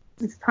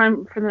 it's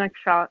time for the next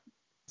shot.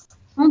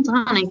 Hold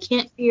on, I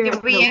can't figure Did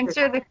out. we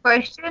answer the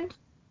question?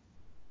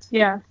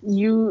 Yeah,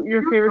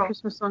 your favorite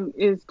Christmas song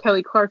is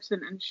Kelly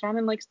Clarkson, and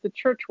Shannon likes the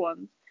church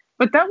ones.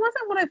 But that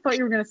wasn't what I thought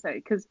you were gonna say,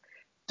 because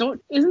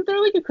isn't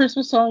there like a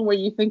Christmas song where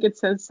you think it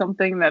says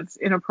something that's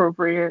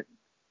inappropriate?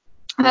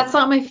 That's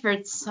not my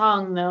favorite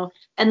song though,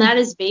 and that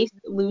is based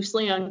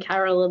loosely on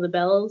Carol of the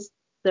Bells.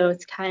 So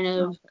it's kind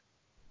of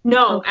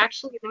no, Okay.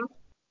 actually that's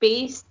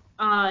based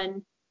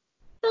on.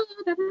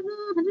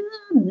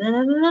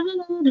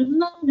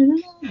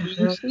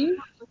 Lucy?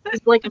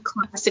 It's like a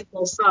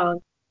classical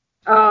song.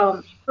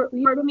 Part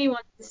of me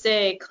wants to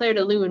say Claire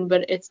de Lune,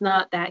 but it's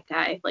not that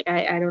guy. Like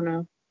I don't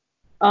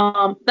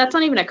know. That's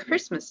not even a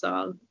Christmas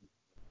song.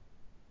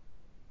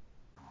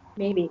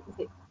 Maybe is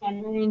it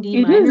Canon in D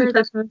It is minor? a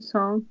Christmas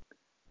song.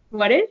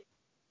 What is?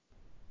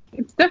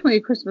 It's definitely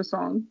a Christmas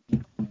song.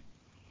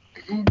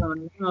 I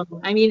don't know.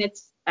 I mean,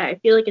 I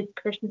feel like it's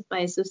Christmas by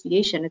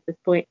association at this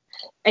point.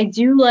 I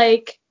do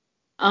like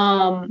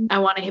I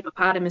Want a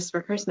Hippopotamus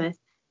for Christmas.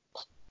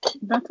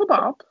 That's a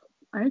bop.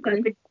 I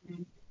agree. That's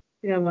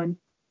a good one.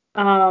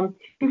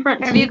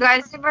 Have you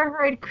guys ever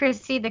heard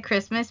Chrissy the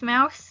Christmas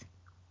Mouse?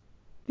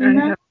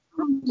 No,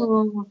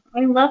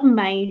 I love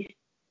mice.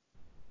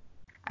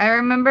 I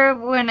remember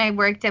when I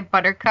worked at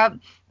Buttercup,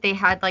 they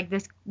had like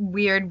this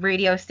weird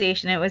radio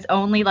station. It was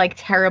only like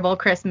terrible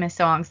Christmas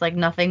songs, like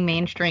nothing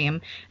mainstream,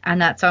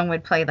 and that song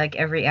would play like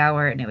every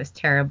hour, and it was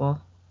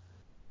terrible.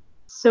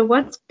 So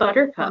what's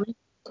Buttercup?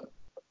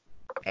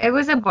 It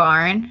was a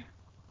barn,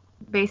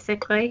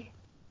 basically,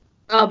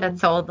 that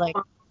sold like.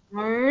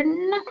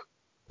 Barn?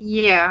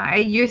 Yeah,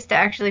 it used to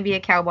actually be a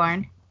cow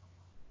barn.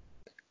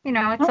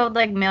 It sold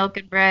like milk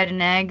and bread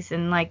and eggs,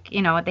 and like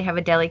they have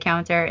a deli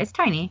counter. It's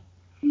tiny.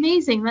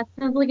 Amazing. That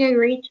sounds like a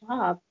great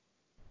job.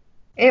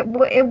 It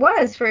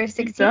was for a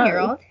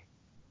 16-year-old.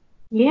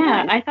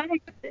 Yeah, I thought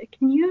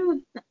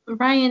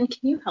Ryan, can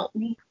you help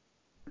me?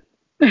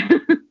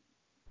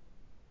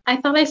 I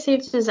thought I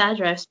saved his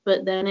address,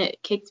 but then it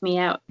kicked me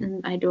out,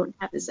 and I don't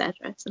have his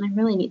address, and I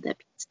really need that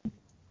pizza.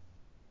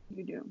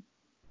 You do.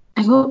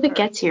 I hope it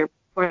gets here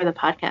before the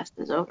podcast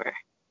is over.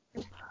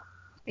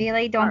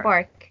 Bailey, don't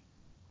bark.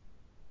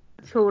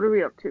 So what are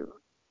we up to?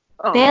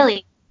 Oh,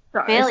 Bailey.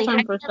 it's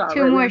time for a shot.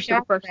 Two Right? more We answered the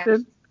shots.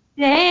 question.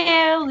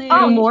 Bailey.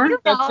 Two more? You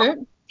That's know, it?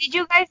 did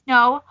you guys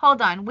know?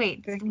 Hold on,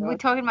 wait. Thank We're God.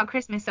 talking about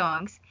Christmas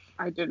songs.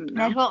 I didn't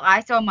That know. whole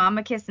I Saw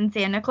Mama Kissing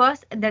Santa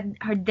Claus, that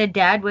the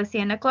dad was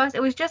Santa Claus.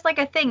 It was just like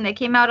a thing that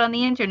came out on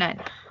the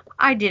internet.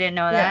 I didn't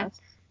know that.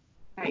 Yes,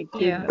 I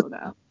did know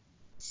that.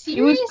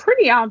 Seriously? It was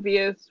pretty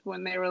obvious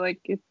when they were like,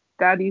 "If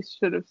Daddy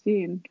should have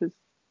seen," because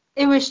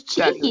It was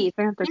Daddy was cheeky.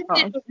 Santa I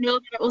Claus. didn't know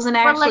that it wasn't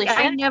But actually like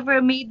I Santa.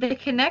 never made the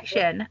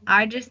connection.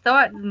 I just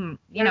thought, mom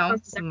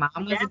was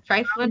a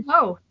trifling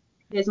hoe.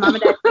 His mom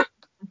and dad.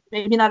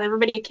 Maybe not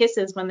everybody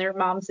kisses when their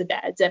moms and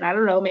dads, and I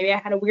don't know. Maybe I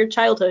had a weird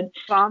childhood.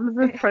 Mom's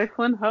a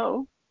trifling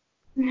hoe.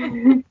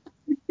 Like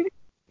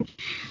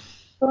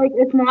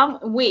if mom,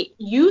 wait,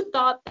 you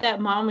thought that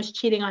mom was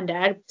cheating on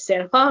dad with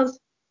Santa Claus?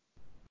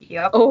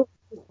 Yep. Oh,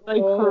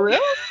 like for real?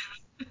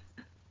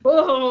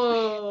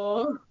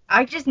 Oh.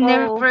 I just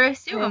never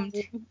assumed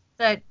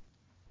that.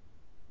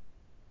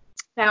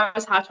 That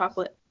was hot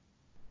chocolate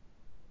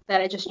that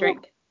I just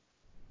drank.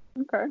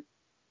 Okay.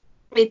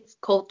 It's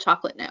cold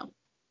chocolate now.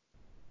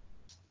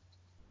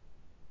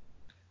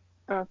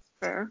 That's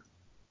fair.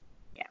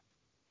 Yeah.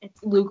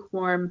 It's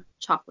lukewarm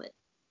chocolate.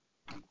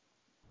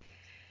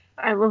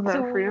 I love that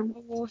for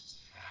you.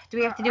 Do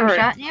we have to do All a right.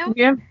 shot now?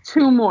 We have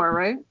 2 more,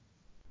 right?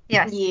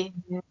 Yes.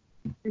 Yeah.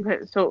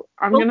 Okay, so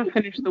I'm gonna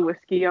finish the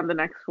whiskey on the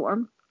next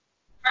one.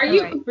 Are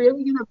you Alright.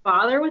 really gonna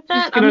bother with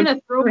that? Just I'm gonna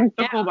gonna throw it drink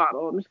the down. whole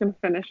bottle. I'm just gonna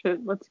finish it.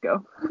 Let's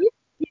go.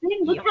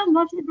 Look how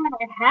much of that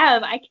I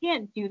have. I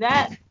can't do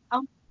that.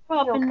 I'll go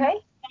up and okay?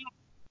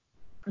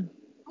 I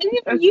didn't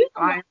even That's use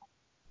fine. that.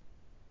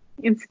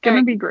 It's gonna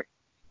Alright. be great.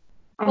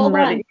 I'm Hold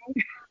ready. on.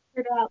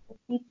 Figure out the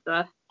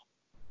pizza.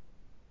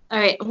 All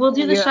right, we'll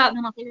do the Yeah. shot and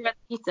then I'll figure out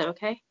the pizza,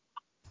 okay?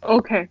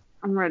 Okay,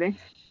 I'm ready.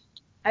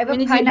 I have I'm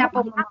a gonna do-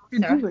 pineapple You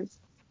monster. do it.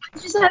 I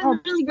just had Oh, a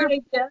really good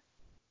idea.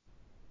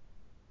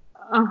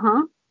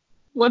 Uh-huh.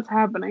 What's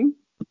happening?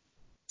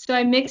 So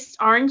I mixed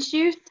orange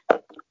juice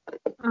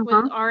Uh-huh.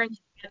 with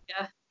orange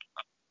vodka.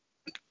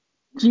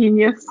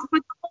 Genius. I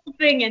put the whole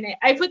thing in it.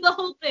 I put the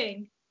whole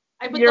thing.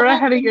 You're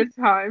ahead of your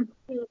time.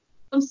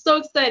 I'm so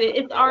excited.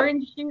 It's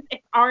orange juice.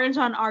 It's orange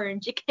on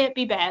orange. It can't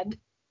be bad.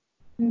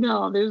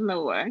 No, there's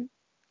no way.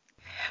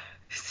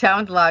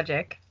 Sound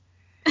logic.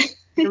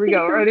 Here we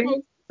go. Ready?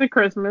 It's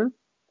Christmas.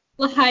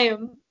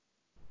 L'chaim.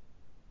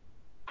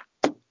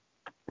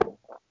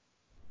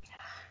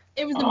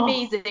 It was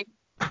amazing.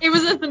 It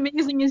was as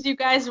amazing as you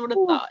guys would have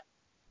thought.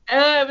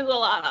 It was a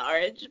lot of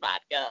orange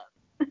vodka.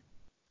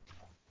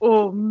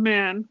 Oh,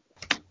 man.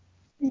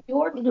 You're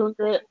We're doing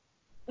great.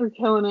 We're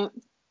killing it.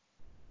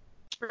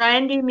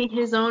 Ryan gave me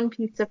his own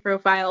pizza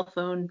profile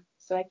phone,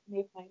 so I can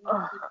make my own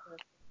Oh,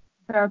 pizza.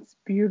 that's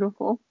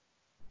beautiful.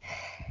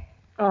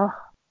 Oh,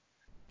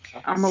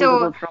 I'm a So-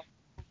 little drunk.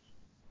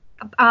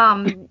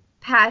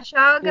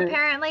 Patchogue Yeah.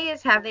 apparently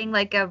is having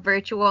like a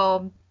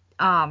virtual,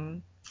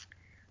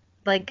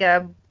 like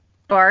a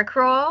bar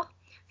crawl.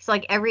 So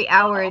like every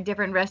hour, a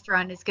different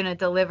restaurant is gonna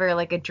deliver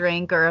like a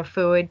drink or a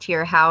food to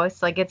your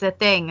house. Like it's a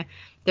thing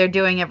they're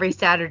doing every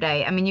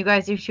Saturday. I mean, you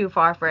guys are too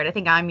far for it. I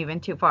think I'm even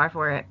too far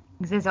for it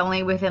because it's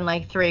only within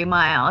like 3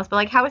 miles. But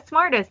like, how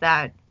smart is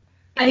that?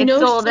 I It's know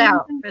sold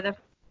out someone- for the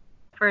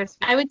first.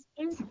 I would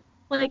say,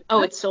 like,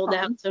 oh, That's it's sold fun.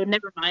 out, so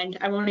never mind.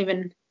 I won't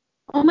even.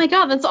 Oh my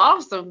god, that's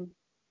awesome.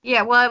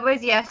 Yeah, well, it was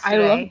I love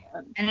yesterday,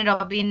 that. and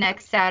it'll be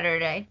next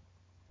Saturday.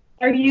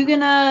 Are you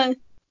gonna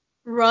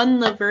run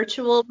the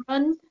virtual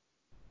run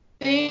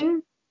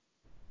thing?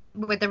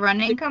 With the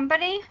running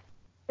company?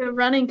 The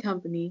running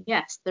company.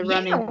 Yes, the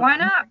running Yeah, why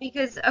not?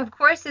 Because of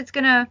course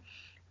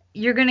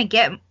you're gonna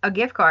get a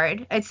gift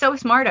card. It's so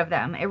smart of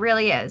them. It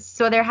really is.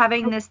 So they're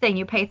having this thing.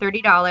 You pay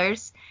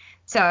 $30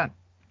 to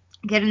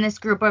get in this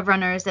group of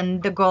runners,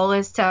 and the goal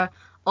is to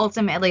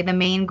ultimately the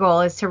main goal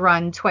is to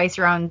run twice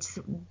around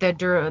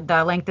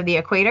the length of the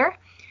equator.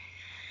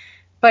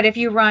 But if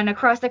you run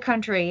across the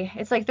country,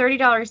 it's like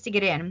 $30 to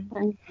get in.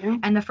 Thank you.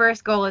 And the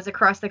first goal is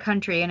across the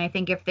country, and I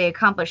think if they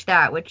accomplish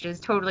that, which is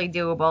totally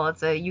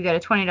doable, you get a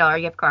 $20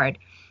 gift card.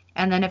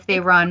 And then if they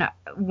run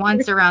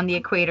once around the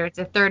equator, it's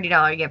a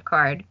 $30 gift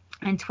card.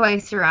 And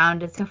twice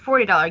around, it's a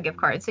 $40 gift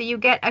card. So you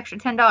get extra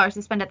 $10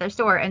 to spend at their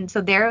store. And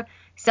so they're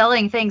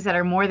selling things that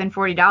are more than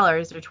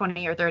 $40 or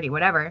 20 or 30,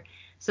 whatever.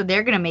 So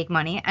they're going to make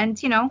money.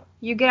 And,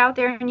 you get out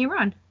there and you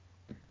run.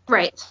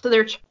 Right. So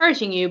they're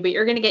charging you, but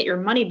you're going to get your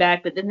money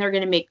back, but then they're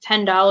going to make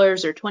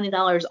 $10 or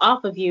 $20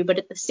 off of you. But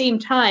at the same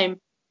time,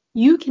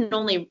 you can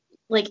only,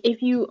 like,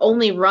 if you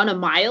only run a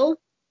mile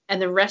and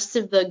the rest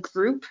of the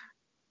group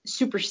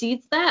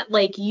supersedes that,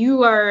 like,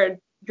 you're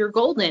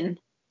golden.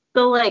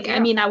 So, like, Yeah. I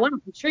mean, I want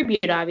to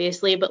contribute,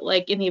 obviously, but,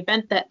 like, in the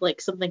event that,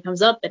 like, something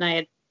comes up and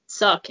I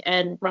suck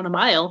and run a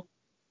mile,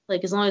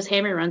 like, as long as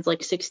Hammy runs,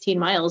 like, 16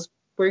 miles,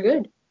 we're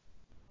good.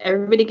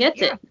 Everybody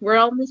gets Yeah. it. We're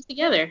all in this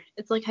together.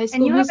 It's like high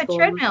school And you have a musical.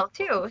 treadmill,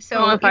 too. So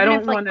Well, if I even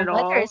don't if, like, run the at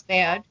all- weather's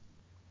bad.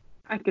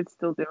 I could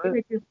still do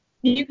it.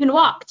 You can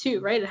walk too,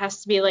 right? It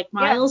has to be like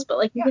miles, but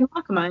like you can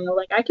walk a mile.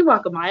 Like I can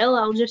walk a mile.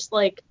 I'll just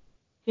like,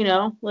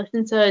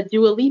 listen to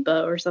Dua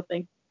Lipa or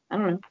something. I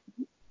don't know.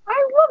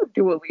 I love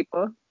Dua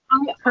Lipa.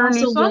 I Her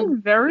new also love. song's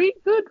very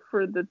good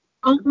for the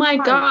Oh my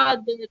time.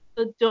 God,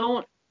 the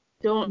don't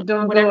Don't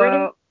whatever go it is.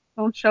 out.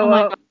 Don't show Oh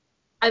my up. God,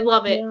 I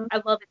love it. Yeah.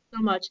 I love it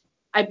so much.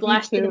 I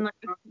blast it in the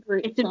car.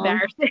 Great It's song.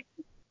 embarrassing.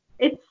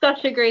 It's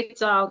such a great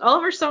song. All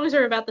of her songs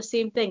are about the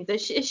same things.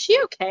 Is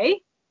she okay?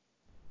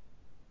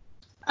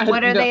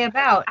 What are they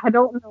about? I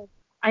don't know.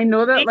 I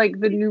know that like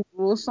the new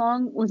Rule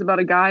song was about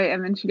a guy,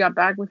 and then she got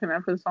back with him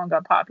after the song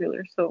got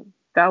popular. So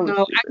that was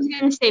No, I stupid. was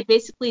gonna say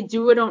basically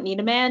Dua don't need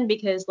a man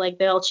because like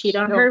they'll cheat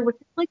on No. her, which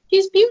is like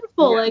she's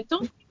beautiful. Yeah. Like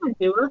don't cheat on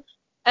Dua.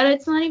 And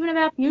it's not even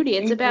about beauty.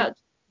 It's Thank you. about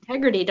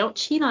integrity. Don't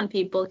cheat on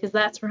people because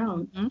that's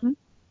wrong. Mhm.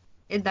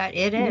 It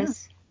Yeah.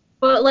 is.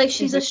 But like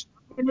she's a Is it-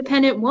 strong,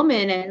 independent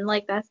woman, and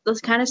like that's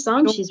those kind of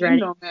songs Don't she's need writing.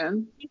 no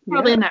man. She's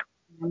probably Yeah. not.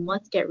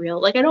 Let's get real.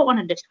 Like I don't want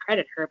to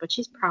discredit her, but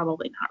she's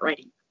probably not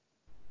writing.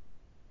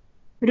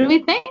 What do we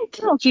think?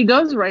 No, she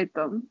does write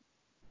them.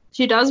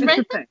 She does It's write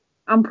a thing.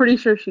 I'm pretty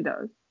sure she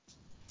does.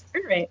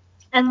 them, right?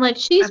 And like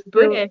she's I feel-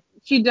 British,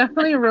 She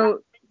definitely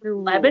wrote New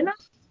Rule. Lebanon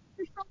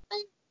or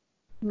something.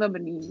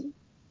 Lebanese.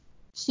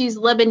 She's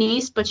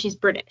Lebanese, but she's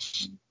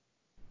British.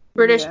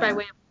 British Yeah. by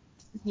way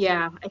of.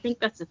 Yeah, I think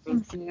that's the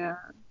thing. Yeah.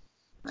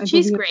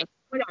 She's believe great.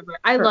 whatever.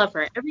 I Sure. love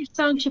her. Every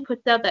song she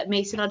puts out that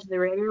makes it onto the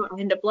radio, I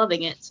end up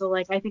loving it. So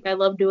like, I think I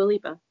love Dua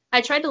Lipa.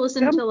 I tried to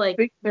listen I'm to a like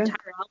big the fan.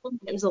 entire album.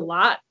 It was a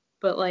lot,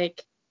 but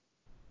like,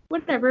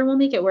 whatever. We'll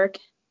make it work.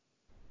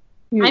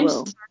 You I'm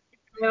will. sorry.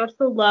 I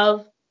also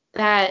love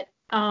that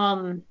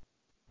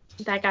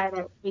that guy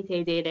that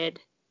Tay dated,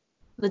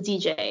 the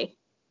DJ,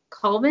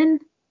 Calvin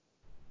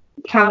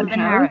Calvin Calvin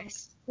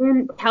Harris.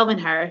 Harris. Calvin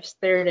Harris.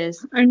 There it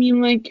is. I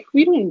mean, like,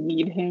 we don't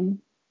need him.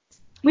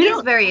 We He's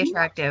don't. very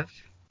attractive.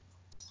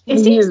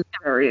 Is He he is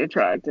very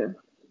attractive.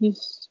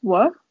 He's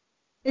what?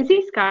 is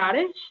he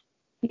Scottish?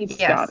 He's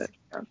Yes. Scottish.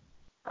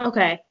 Yeah.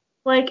 Okay.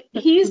 Like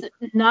he's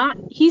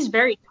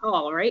very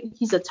tall, right?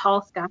 He's a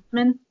tall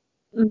Scotsman.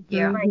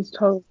 Yeah. He's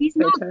totally He's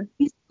not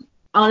he's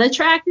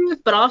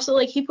unattractive, but also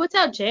like he puts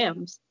out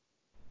jams.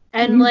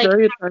 And He's like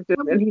very attractive,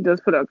 and he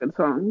does put out good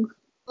songs.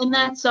 in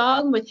that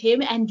song with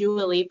him and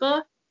Dua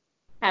Lipa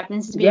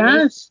happens to be amazing.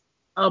 Yes,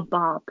 a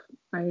bop.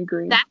 I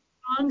agree. That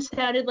song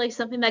sounded like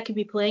something that could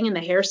be playing in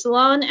the hair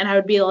salon, and I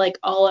would be like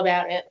all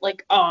about it.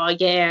 Like, oh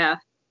yeah.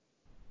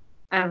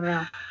 I don't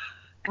know.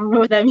 I don't know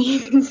what that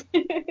means.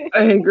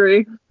 I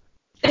agree.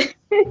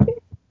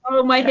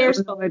 Oh, my I hair's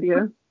have no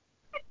idea.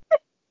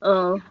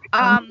 Oh,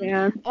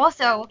 man.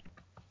 Also,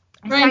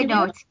 Ryan, side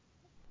note,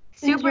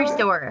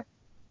 Superstore.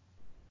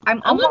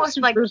 I'm I love almost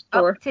like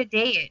Superstore. up to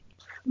date.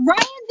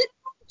 Ryan didn't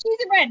order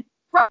cheesy bread.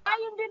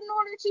 Ryan didn't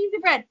order cheesy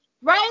bread.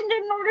 Ryan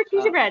didn't order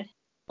cheesy bread.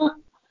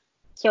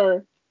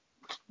 Sir,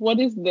 what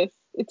is this?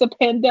 It's a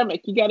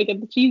pandemic. You gotta get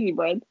the cheesy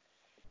bread.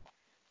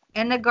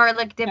 And the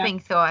garlic dipping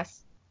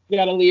sauce. You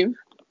gotta leave.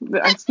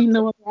 I've seen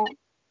no one that.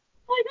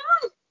 Oh my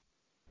god.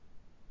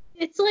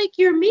 It's like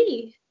you're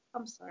me.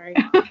 I'm sorry.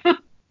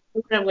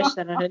 I wish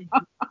that I had.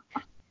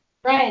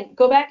 Ryan,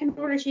 go back and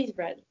order cheese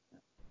bread.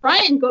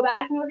 Ryan, go back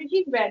and order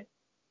cheese bread.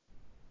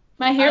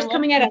 My hair's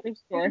coming out of the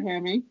store,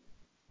 Hammy.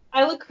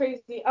 I look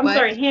crazy. I'm What?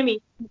 sorry,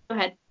 Hammy. Go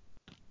ahead.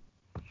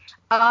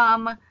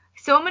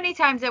 So many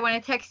times I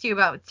want to text you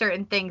about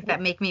certain things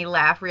that make me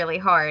laugh really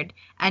hard,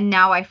 and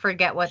now I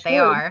forget what they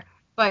are.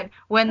 But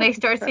when they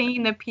start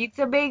singing the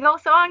Pizza Bagel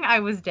song, I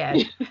was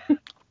dead.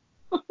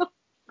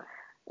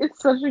 It's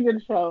such a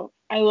good show.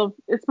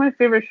 It's my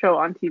favorite show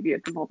on TV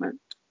at the moment.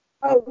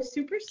 Oh,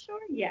 Superstore?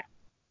 Yeah.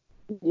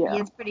 Yeah.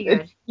 It's pretty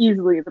good. It's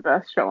easily the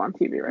best show on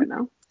TV right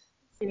now.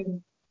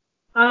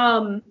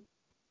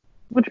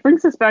 Which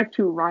brings us back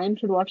to Ryan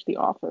should watch The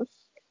Office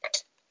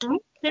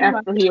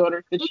after he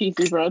orders the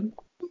cheesy bread.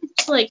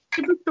 Like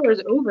Superstore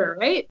is over,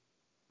 right?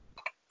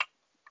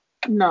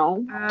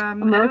 No. I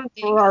American don't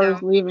think Ferrara is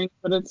so. leaving,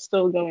 but it's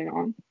still going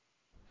on.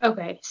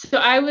 Okay, so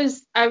I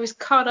was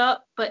caught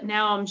up, but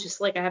now I'm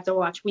just like I have to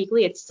watch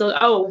weekly. It's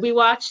still we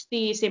watched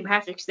the St.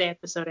 Patrick's Day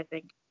episode, I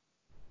think,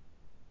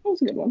 That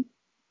was a good one.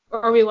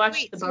 or we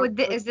watched Wait, the. so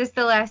is this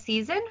the last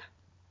season?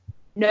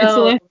 It's the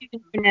No, last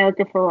season of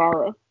America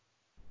Ferrara.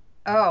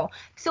 Oh,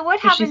 so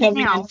what So she's happens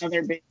having now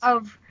another baby.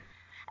 of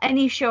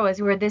any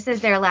shows where this is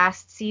their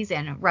last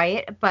season,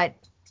 right? But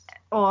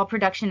all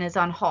production is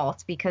on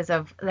halt because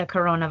of the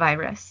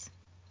coronavirus.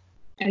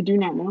 I do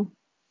not know.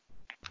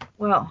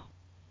 Well,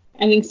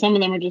 I think some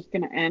of them are just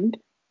going to end.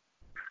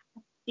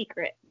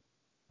 secret.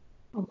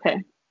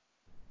 Okay.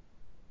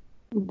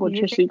 What's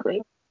your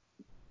secret?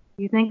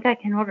 You think I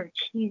can order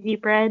cheesy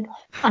bread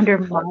under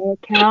my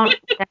account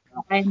without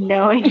I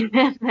knowing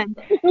them, and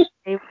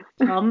they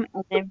would come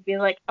and they'd be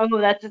like, "Oh,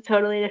 that's a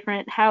totally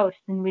different house,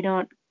 and we're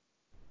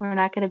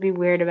not gonna be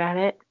weird about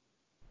it."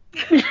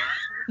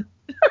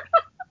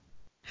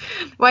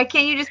 why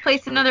can't you just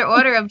place another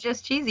order of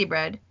just cheesy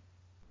bread?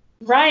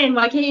 Ryan,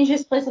 why can't you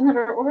just place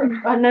another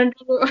order? Another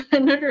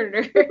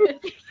order.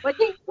 Why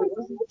can't you place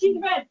cheesy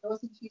bread? There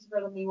wasn't cheese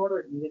bread on the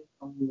order. You didn't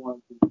tell me you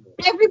wanted cheese bread.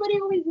 Everybody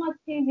always wants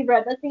cheesy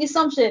bread. That's the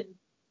assumption.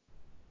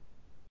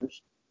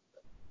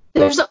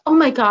 Oh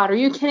my god, are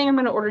you kidding? I'm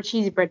gonna order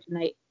cheesy bread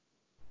tonight.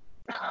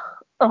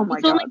 Oh my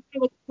It's only God.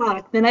 10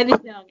 o'clock. The night is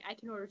young. I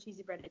can order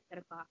cheesy bread at 10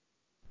 o'clock.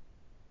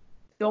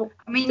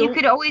 You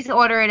could always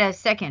order it as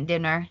second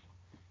dinner.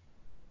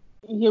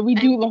 Yeah, we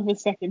do love a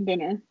second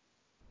dinner.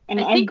 And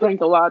I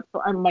drank a lot,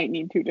 so I might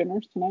need 2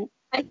 dinners tonight.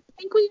 I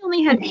think we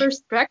only had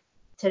first breakfast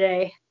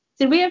today.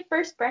 Did we have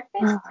first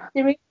breakfast?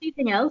 Did we have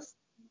anything else?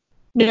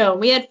 No,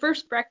 we had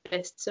first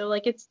breakfast, so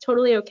like it's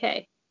totally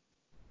okay.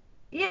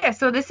 Yeah,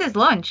 so this is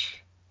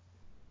lunch.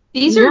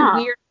 These are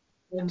weird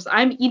times.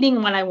 I'm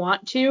eating when I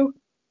want to,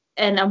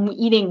 and I'm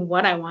eating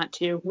what I want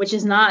to, which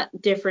is not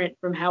different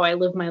from how I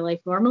live my life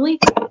normally.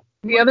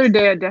 The other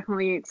day, I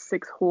definitely ate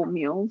 6 whole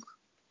meals.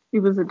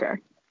 It was a day.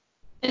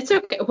 It's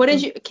okay. What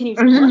did you? Can you?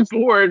 I was just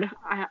bored.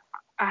 I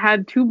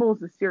had 2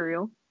 bowls of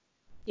cereal.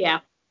 Yeah.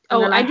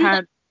 And then I do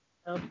had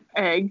that.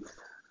 eggs.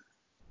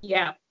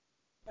 Yeah.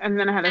 And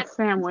then I had a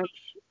sandwich.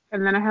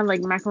 And then I had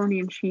like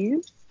macaroni and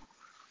cheese.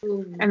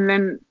 Ooh. And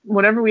then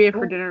whatever we ate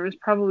for dinner was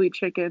probably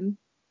chicken.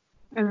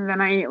 And then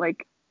I ate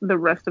like the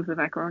rest of the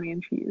macaroni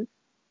and cheese.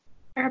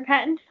 Are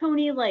Pat and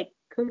Tony like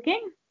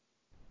cooking?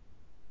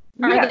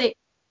 Yeah.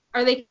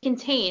 Are they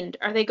contained?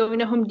 Are they going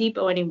to Home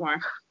Depot anymore?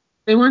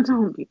 They went to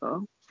Home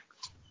Depot.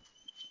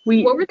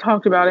 We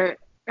talked about it,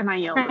 and I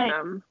yelled at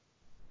them.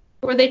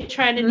 Were they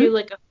trying to Hmm? do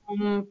like a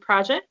home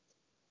project?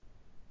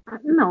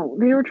 No,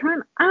 they were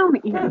trying. I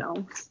don't even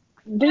know.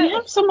 They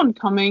have someone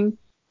coming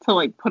to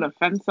like put a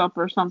fence up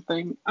or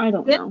something. I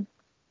don't Yeah. know.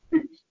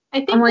 I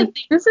think I'm like,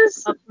 that this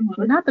is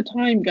they, not the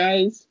time,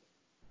 guys.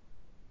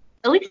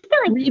 at least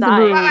they're Read the inside.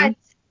 room. But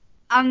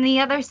on the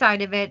other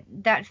side of it,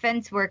 that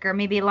fence worker,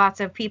 maybe lots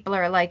of people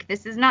are like,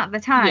 this is not the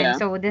time. Yeah.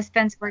 So this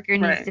fence worker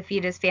needs Right. to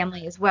feed his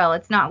family as well.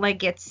 It's not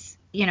like it's,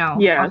 a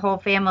Yes, whole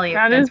family of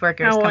that fence is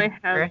workers how I coming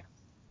have. over.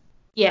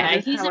 Yeah, That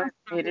is he's how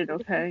I made it.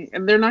 Okay,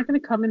 and they're not gonna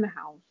come in the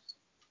house.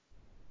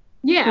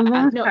 Yeah, As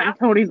long as no. Pat and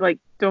Tony's like,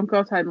 don't go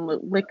outside and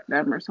lick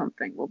them or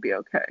something, we'll be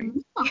okay.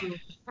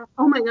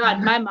 Oh my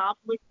God, my mom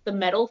licked the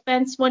metal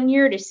fence one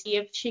year to see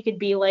if she could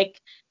be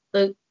like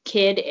the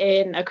kid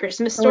in A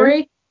Christmas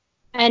Story.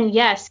 And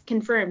yes,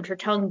 confirmed, her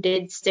tongue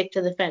did stick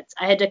to the fence.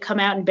 I had to come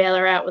out and bail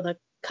her out with a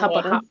cup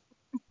Water. of hot.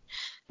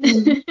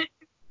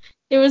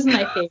 It was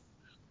my favorite.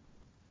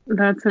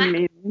 That's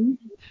amazing.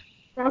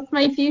 That's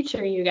my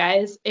future, you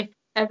guys, if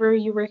ever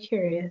you were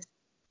curious.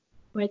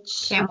 Which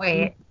Can't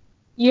wait.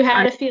 you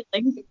had a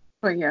feeling.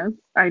 But yes,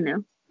 I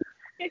knew.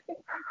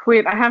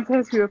 Wait, I have to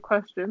ask you a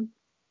question.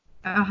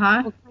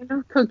 Uh-huh. What kind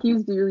of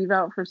cookies do you leave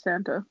out for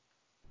Santa?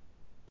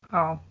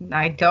 Oh,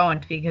 I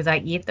don't because I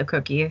eat the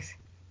cookies.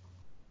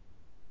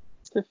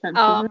 Defensive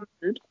Um,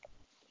 rude.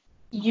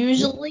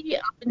 Usually,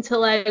 up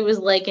until I was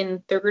like in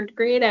third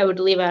grade, I would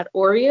leave out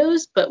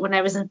Oreos. But when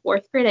I was in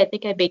fourth grade, I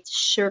think I baked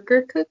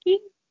sugar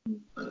cookies.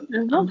 I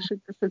love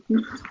sugar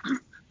cookies.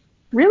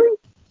 Really?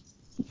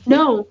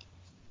 No,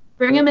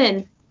 bring them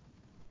in.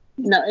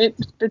 No,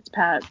 it's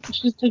Pat.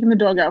 She's taking the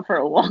dog out for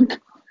a walk.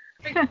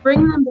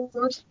 Bring them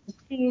in,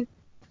 please.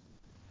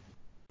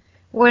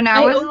 When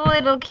I was a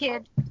little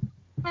kid.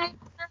 Hi,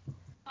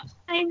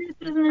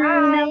 Mrs.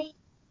 Marino.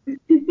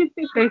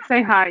 They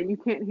say hi. You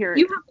can't hear it.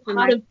 You have a through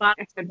lot my of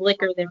bottles of headphones.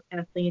 liquor there,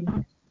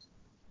 Kathleen.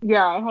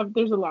 Yeah, I have.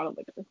 There's a lot of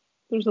liquor.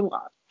 There's a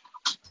lot.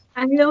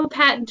 I know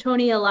Pat and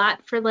Tony a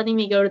lot for letting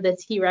me go to the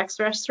T-Rex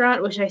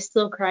restaurant, which I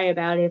still cry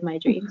about in my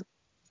dreams.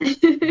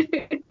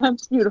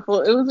 That's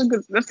beautiful.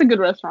 That's a good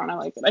restaurant. I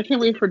like it. I can't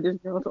wait for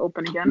Disney World to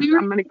open again.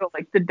 I'm gonna go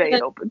like the day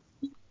it opens.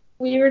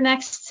 We were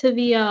next to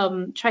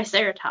the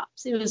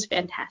Triceratops. It was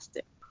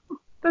fantastic.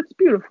 That's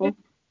beautiful.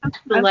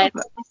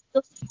 Delightful.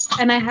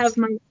 And I have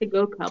my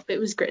to-go cup. It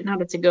was great.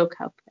 Not a to-go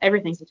cup.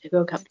 Everything's a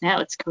to-go cup now.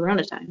 It's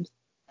Corona times.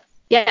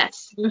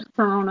 Yes. It's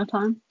Corona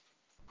time.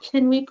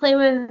 Can we play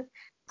with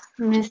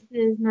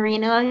Mrs.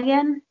 Marino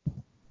again?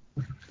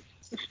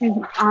 She's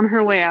on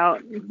her way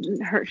out.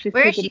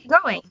 Where is she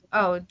going?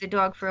 Oh, the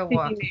dog for a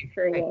walk. Taking me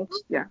for a walk.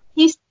 Yeah.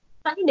 He's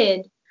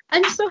excited.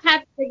 I'm so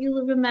happy that you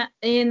live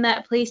in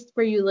that place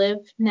where you live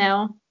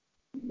now.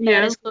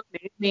 Yeah. That is close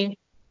to me.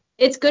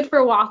 It's good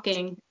for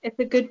walking. It's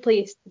a good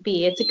place to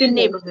be. It's a good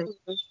neighborhood.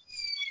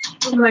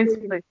 It's a nice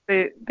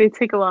place. They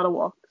take a lot of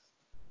walks.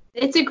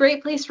 It's a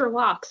great place for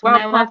walks. When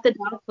I walk the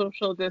dog.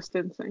 Social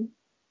distancing.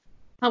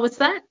 What's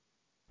that?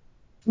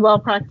 While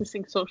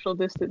practicing social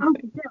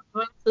distancing.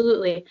 Yeah,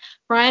 absolutely.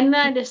 Brian and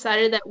I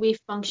decided that we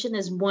function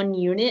as one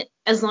unit.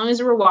 As long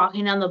as we're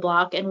walking down the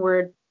block and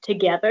we're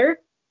together,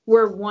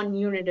 we're one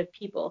unit of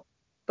people.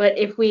 But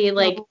if we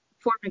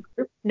form a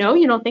group, no,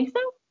 you don't think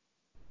so?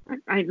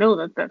 I know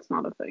that that's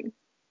not a thing.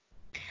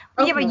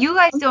 Yeah, but you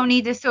guys don't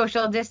need to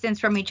social distance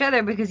from each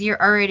other because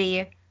you're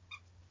already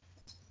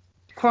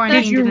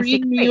quarantined Did you in the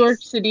read same New place.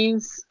 York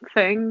City's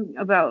thing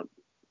about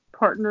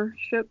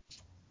partnership?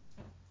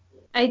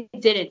 I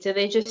didn't. So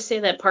they just say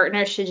that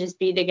partners should just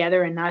be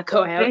together and not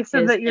go out. They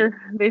said that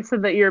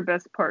your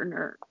best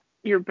partner,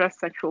 your best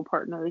sexual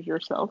partner is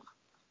yourself.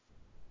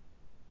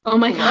 Oh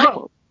my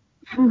God.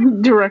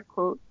 Direct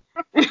quote.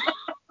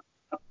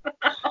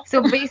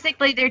 So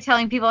basically, they're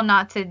telling people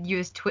not to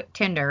use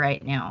Tinder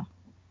right now.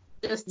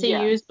 Just to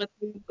use what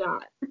we've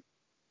got.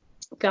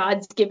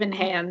 God's given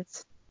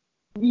hands.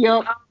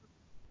 Yep.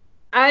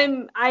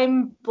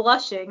 I'm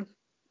blushing.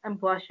 I'm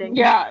blushing.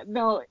 Yeah,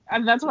 no,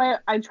 and that's why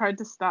I tried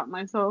to stop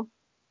myself.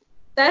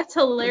 That's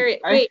hilarious.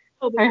 I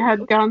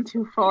had gone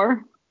too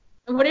far.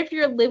 What if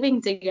you're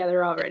living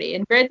together already?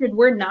 And granted,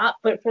 we're not,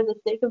 but for the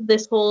sake of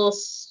this whole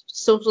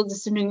social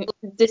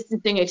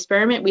distancing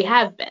experiment, we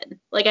have been.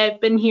 Like, I've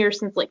been here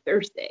since like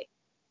Thursday.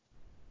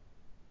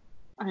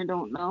 I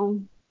don't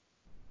know.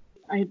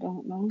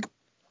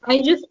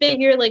 I just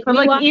figure like, but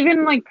like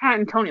even like Pat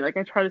and Tony, like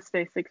I try to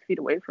stay 6 feet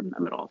away from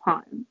them at all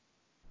times.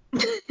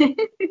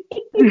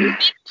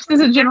 Just as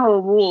a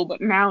general rule,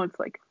 but now it's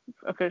like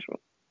official.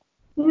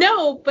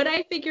 No, but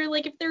I figure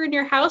like if they're in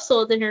your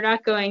household and you're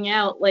not going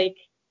out, like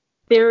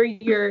they're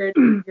your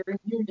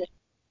unit.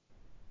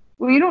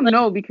 Well, you don't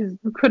know because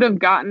you could have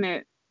gotten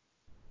it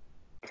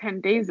 10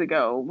 days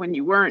ago when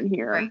you weren't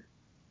here, right.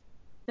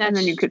 And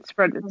then you could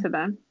spread it to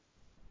them.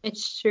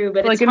 It's true,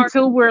 but like it's hard.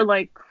 Until we're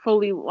like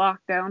fully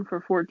locked down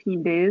for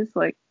 14 days,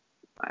 like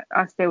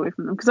I stay away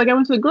from them because like I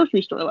went to the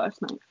grocery store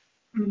last night.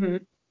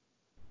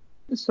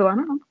 Mm-hmm. So I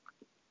don't know.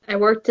 I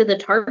worked at the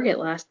Target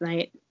last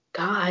night.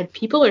 God,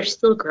 people are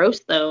still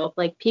gross though.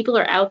 Like people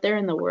are out there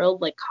in the world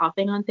like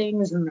coughing on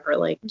things and they're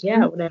like,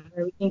 yeah, whatever,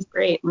 everything's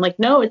great. I'm like,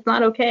 no, it's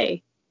not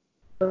okay.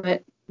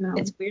 but No.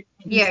 it's weird.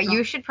 Yeah,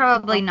 you should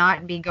probably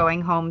not be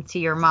going home to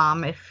your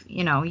mom if,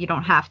 you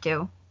don't have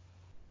to.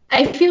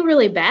 I feel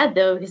really bad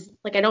though, because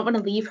like I don't want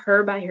to leave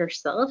her by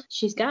herself.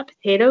 She's got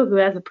Potato, who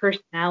has a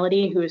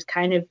personality, who is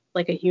kind of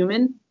like a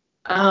human.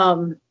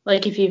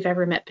 Like if you've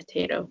ever met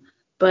Potato,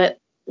 but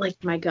like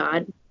my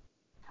God,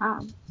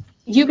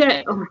 you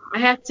got. I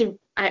have to.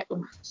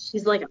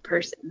 She's like a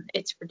person.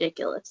 It's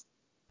ridiculous.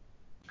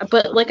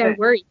 But like I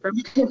worry for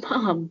my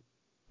mom.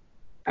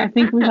 I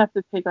think we have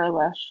to take our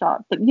last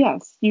shot. But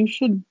yes, you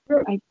should.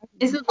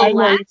 Is it the I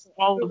worry last?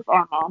 for all of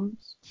our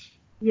moms.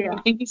 Yeah.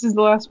 I think this is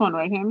the last one,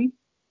 right, Hammy?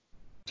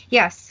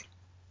 Yes.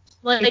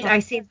 Like I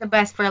saved the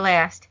best for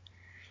last.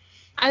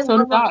 So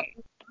did I.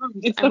 moms.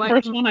 It's I the want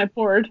first them one I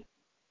poured.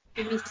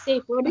 to be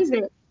safe. What is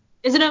it?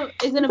 Is it a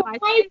It's a Mai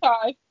Mai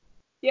Tai? Tai.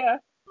 Yeah.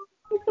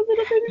 It's a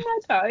little baby Mai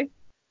Tai.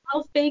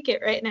 I'll fake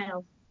it right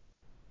now.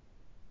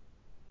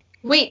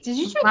 Wait, did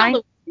you drink Mai- all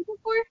the whiskey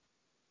before?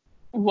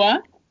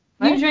 What?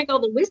 You drank all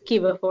the whiskey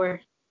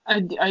before. I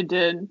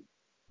did.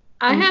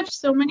 I have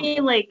so many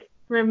like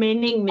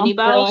remaining mini I'm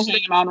bottles.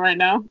 throwing him on right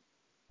now.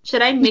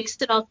 Should I mix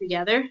it all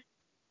together?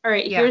 All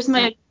right, Yeah. here's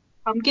my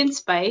pumpkin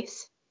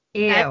spice.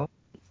 Ew.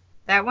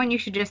 That one you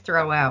should just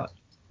throw out.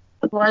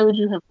 Why would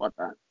you have bought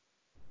that?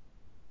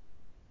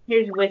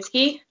 Here's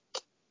whiskey.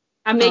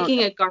 I'm making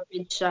a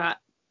garbage shot.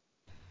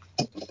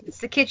 It's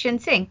the kitchen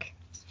sink.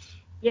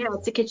 Yeah,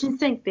 it's a kitchen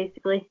sink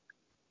basically.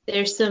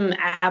 There's some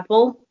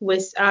apple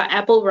with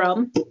apple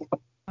rum,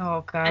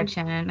 Oh, God,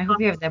 Shannon. I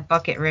hope you have that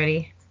bucket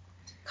ready.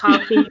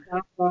 coffee.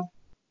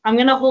 I'm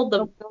gonna hold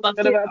the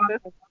bucket. About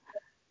this.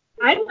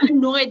 I'm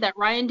annoyed that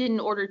Ryan didn't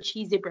order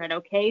cheesy bread.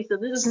 Okay, so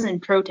this is in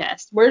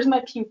protest. Where's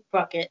my puke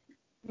bucket?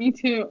 Me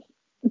too.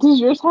 Does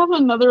yours have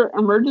another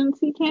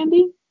emergency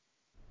candy?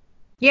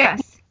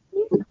 Yes.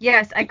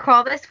 Yes, I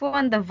call this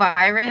one the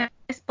virus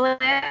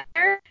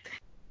bladder.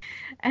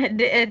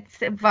 And it's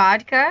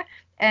vodka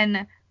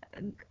and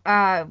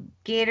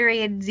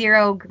Gatorade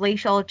Zero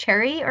Glacial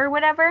Cherry or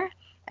whatever.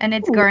 And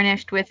it's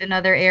garnished with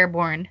another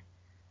airborne.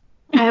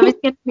 I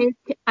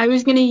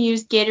was gonna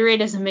use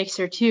Gatorade as a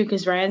mixer too,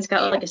 because Ryan's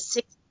got like a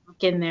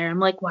 6-pack in there. I'm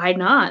like, why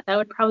not? That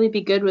would probably be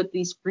good with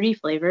these fruity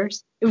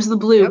flavors. It was the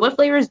blue. Yep. What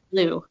flavor is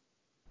blue?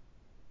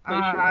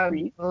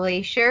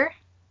 Glacier?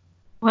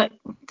 What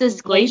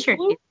does Glacier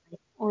Blue? taste?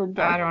 Or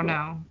I don't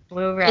know.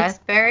 Blue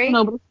raspberry?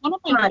 No, but it's one of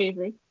my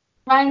favorites.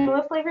 Ryan,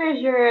 what flavor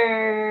is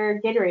your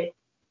Gatorade?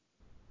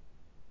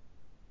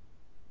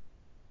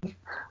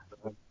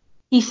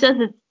 He says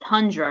it's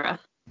Tundra,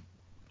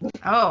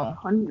 Oh.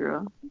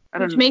 Tundra.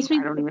 which makes me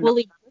I don't even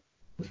woolly.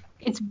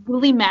 It's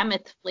woolly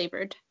mammoth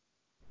flavored.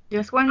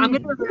 This I'm one,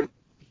 gonna.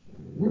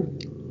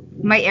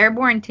 my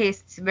airborne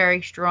tastes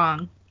very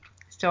strong.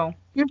 So,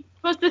 You're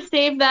supposed to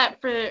save that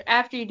for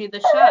after you do the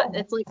shot.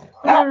 It's like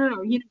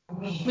no. You know,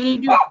 when you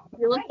do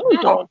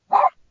know.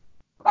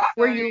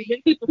 where you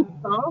lick the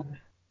salt,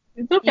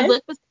 It's okay. you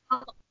lick the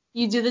salt,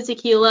 you do the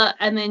tequila,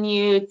 and then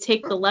you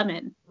take the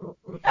lemon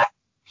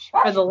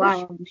or the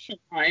lime.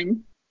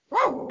 Lime.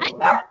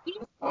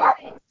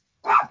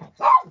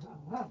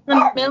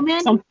 The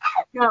mailman?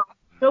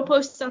 No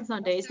posts on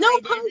Sundays. No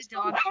It is a posts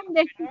dog. on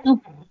Sundays.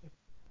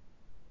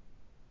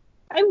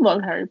 I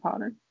love Harry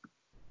Potter.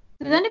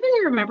 Does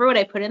anybody remember what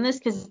I put in this?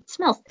 Because it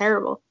smells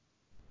terrible.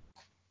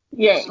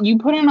 Yeah, you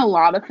put in a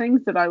lot of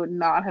things that I would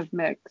not have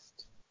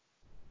mixed.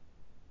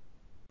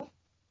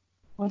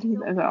 What is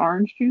it?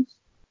 Orange juice?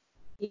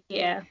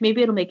 Yeah,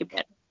 maybe it'll make it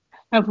better.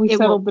 Have we It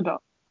settled the dog?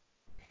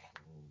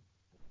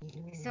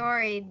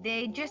 sorry,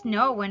 they just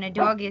know when a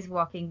dog is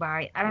walking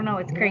by. I don't know,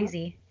 it's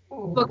crazy.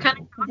 What kind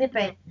of Zip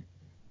it.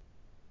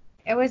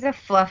 It was a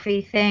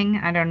fluffy thing.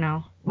 I don't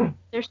know.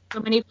 There's so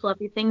many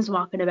fluffy things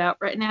walking about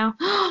right now.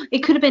 It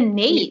could have been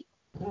Nate.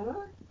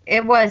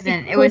 It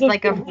wasn't. It was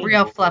like a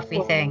real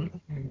fluffy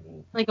thing.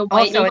 Like a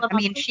white Also, Nate. I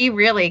mean, she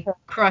really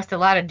crossed a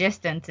lot of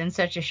distance in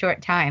such a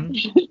short time.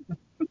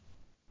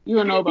 You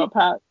don't know about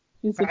Pat.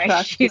 She's Right?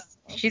 attractive.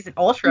 She's an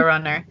ultra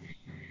runner.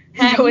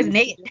 Pat, So is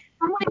Nate.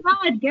 Oh my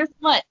God, guess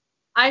what?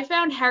 I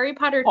found Harry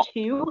Potter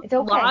 2 It's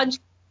okay. lodged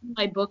on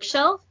my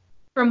bookshelf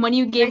from when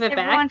you gave it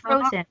back.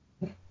 Frozen.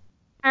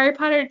 Harry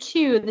Potter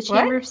 2, The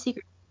Chamber of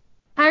Secrets.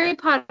 Harry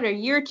Potter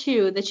Year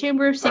 2, The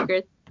Chamber of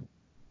Secrets.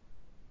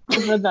 I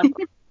read that.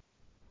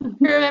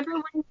 Remember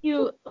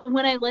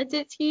when I lent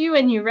it to you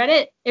and you read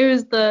it? It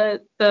was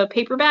the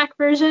paperback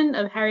version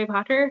of Harry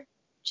Potter.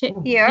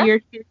 Yeah.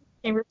 Year 2,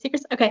 Chamber of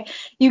Secrets. Okay,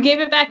 you gave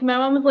it back. My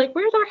mom was like,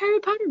 "Where's our Harry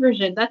Potter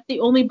version? That's the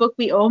only book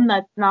we own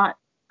that's not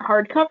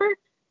hardcover."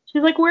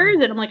 She's like, "Where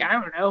is it?" I'm like, "I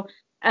don't know."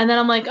 And then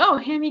I'm like, "Oh,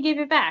 Hammy gave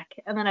it back."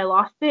 And then I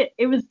lost it.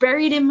 It was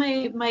buried in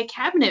my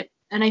cabinet,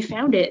 and I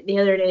found it the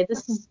other day.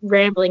 This is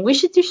rambling. We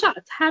should do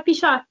shots. Happy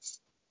shots.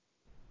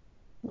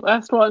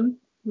 Last one.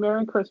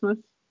 Merry Christmas.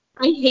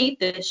 I hate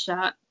this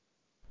shot.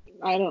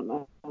 I don't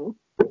know.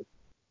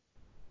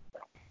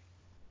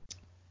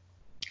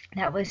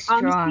 That was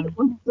strong.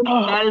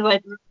 Honestly, bad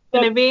as it's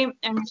gonna be,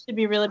 and it should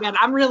be really bad.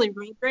 I'm really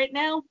red right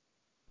now.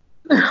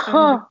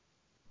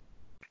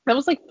 That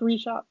was like 3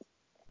 shots.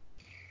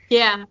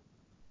 Yeah.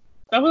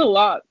 That was a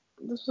lot.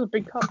 This was a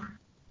big cup.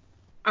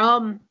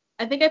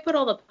 I think I put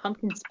all the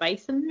pumpkin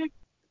spice in there.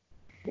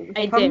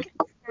 I did.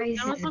 Pumpkin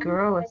spice is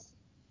gross.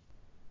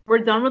 We're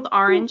done with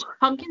orange.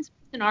 Pumpkin spice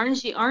and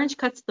orange. The orange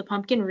cuts the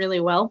pumpkin really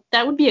well.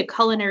 That would be a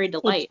culinary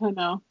delight. I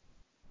know.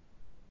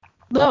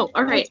 Oh, all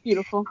That's right.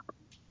 beautiful.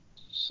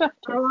 Chef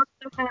kiss.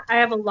 I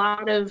have a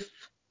lot of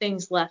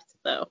things left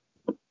though,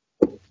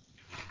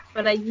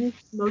 but I used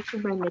most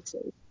of my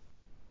mixes.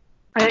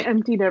 I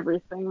emptied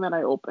everything that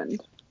I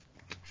opened.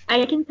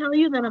 I can tell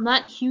you that I'm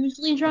not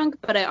hugely drunk,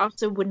 but I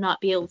also would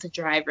not be able to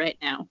drive right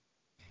now.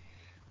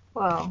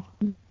 Wow,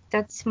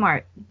 that's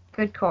smart.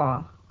 Good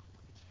call.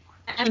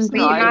 Absolutely.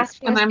 But you're not And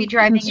supposed to I'm be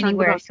driving concerned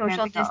anywhere. about Social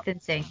standing up.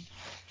 distancing.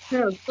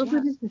 No,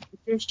 social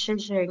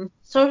distancing.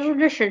 Social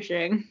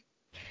distancing.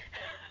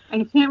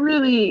 I can't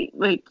really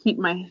like keep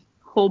my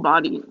whole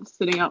body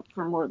sitting up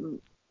for more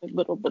than a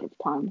little bit of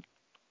time.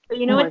 But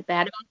you know Like, what's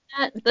bad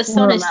about that? The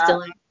sun where is I'm at.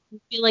 still out. You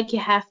feel like you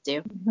have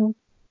to. Mhm. You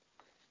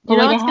But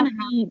know like what's I gonna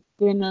have to eat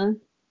dinner,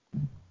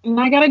 and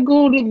I gotta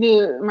go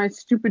to my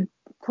stupid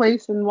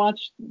place and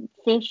watch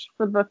fish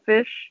for the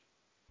fish.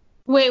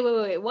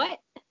 Wait, what?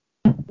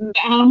 The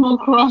Animal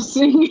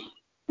Crossing.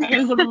 I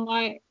gotta go to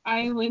my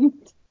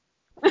island.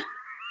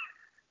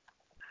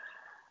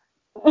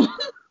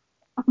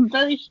 I'm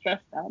very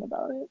stressed out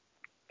about it.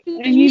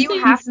 And You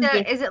have this is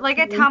to. Is it like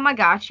a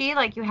Tamagotchi?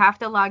 Like you have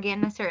to log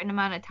in a certain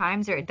amount of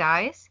times or it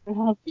dies? I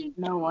have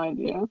no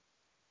idea.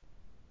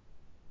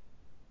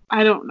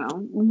 I don't know.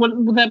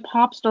 What that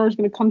pop star is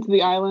gonna come to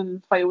the island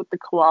and fight with the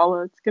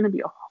koala. It's gonna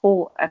be a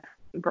whole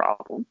effing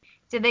problem.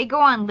 Do they go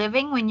on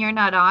living when you're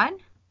not on?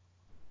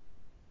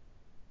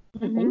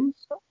 I think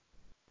so.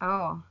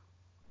 Oh.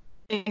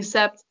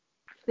 Except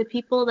the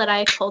people that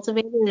I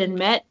cultivated and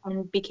met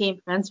and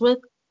became friends with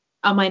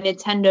on my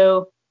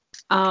Nintendo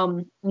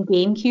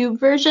GameCube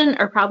version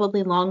are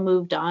probably long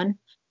moved on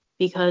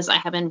because I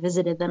haven't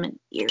visited them in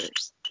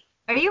years.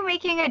 Are you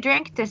making a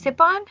drink to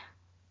sip on?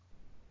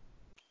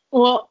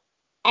 Well,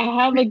 I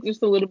have like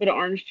just a little bit of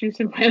orange juice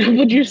and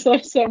pineapple juice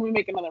left, so I'm gonna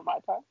make another Mai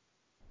Tai.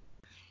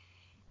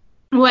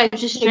 Well, I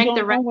just I drank don't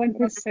the know rest. when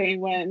to say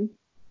when.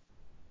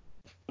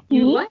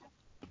 You what?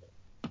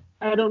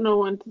 I don't know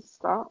when to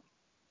stop.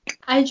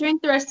 I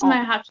drank the rest of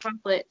my hot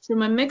chocolate, so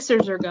my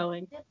mixers are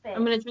going.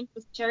 I'm gonna drink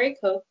this cherry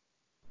Coke.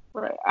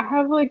 Right. I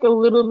have like a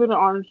little bit of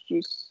orange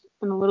juice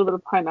and a little bit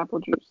of pineapple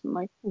juice, and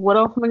like, what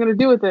else am I gonna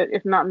do with it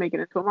if not make it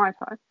into a Mai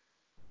Tai?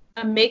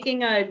 I'm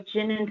making a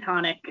gin and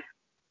tonic.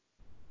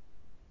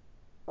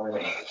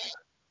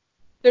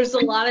 There's a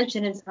lot of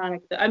gin and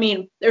tonic. I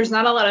mean, there's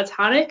not a lot of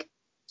tonic,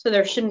 so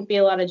there shouldn't be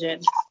a lot of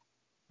gin.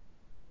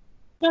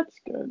 That's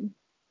good.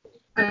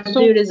 I'll do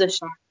it as a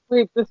shot.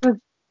 Wait,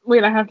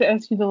 I have to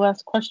ask you the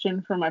last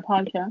question for my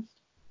podcast.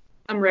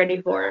 I'm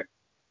ready for it.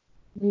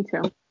 Me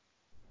too.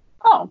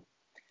 Oh,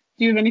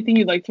 do you have anything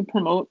you'd like to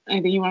promote?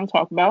 Anything you want to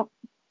talk about?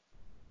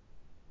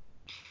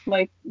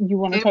 Like, you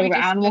want to Did talk we about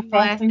just Animal spend the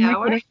last Crossing? Like, hour?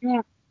 whatever you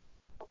want.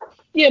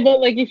 Yeah, but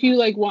like, if you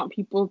like want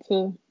people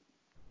to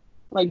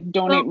like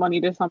donate money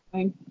to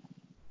something,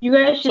 You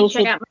guys should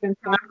social check out my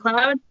distancing.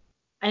 SoundCloud.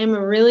 I am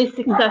a really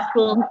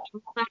successful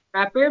SoundCloud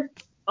rapper.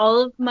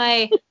 All of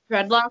my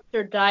dreadlocks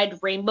are dyed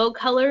rainbow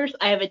colors.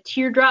 I have a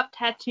teardrop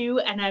tattoo,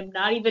 and I'm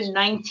not even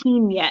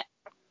 19 yet.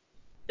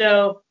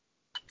 So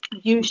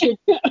you should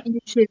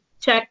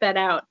check that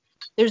out.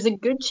 There's a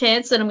good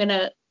chance that I'm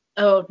gonna.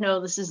 Oh no,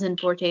 this is in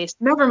poor taste.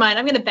 Never mind.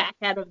 I'm gonna back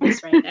out of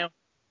this right now.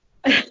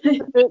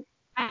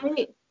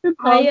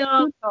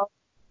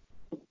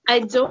 I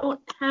don't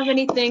have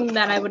anything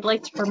that I would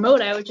like to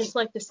promote. I would just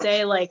like to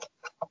say, like,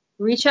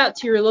 reach out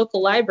to your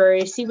local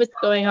library, see what's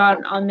going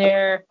on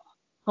their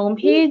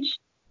homepage,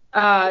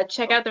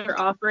 check out their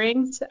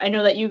offerings. I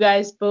know that you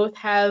guys both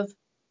have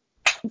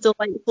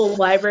delightful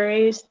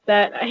libraries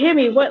that,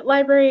 Hammy, what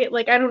library,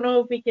 like, I don't know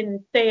if we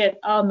can say it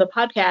on the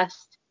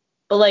podcast,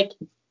 but like,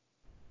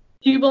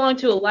 do you belong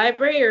to a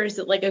library or is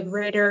it like a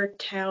greater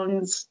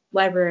town's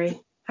library?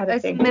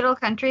 It's Middle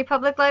Country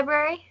Public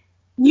Library.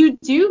 You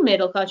do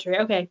Middle Country,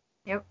 okay.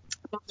 Yep.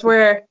 That's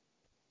where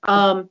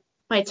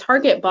my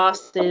Target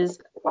boss's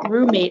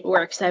roommate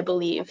works, I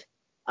believe.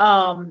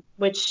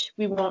 Which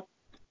we won't,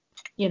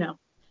 you know.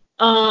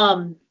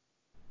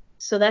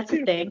 So that's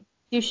a thing.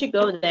 You should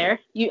go there.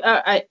 You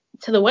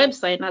to the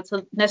website, not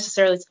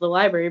necessarily to the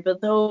library,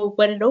 but though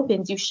when it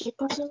opens, you should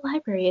go to the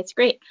library. It's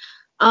great.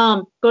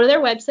 Go to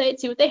their website,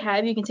 see what they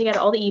have. You can take out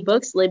all the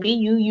ebooks. Libby,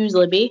 you use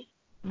Libby.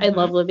 Mm-hmm. I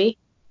love Libby.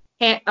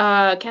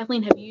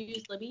 Kathleen, have you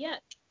used Libby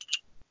yet?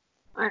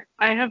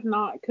 I have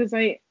not, because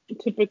I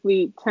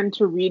typically tend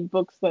to read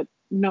books that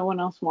no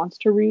one else wants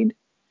to read,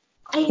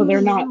 so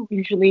they're not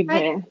usually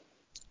there.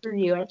 For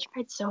you, I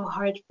tried so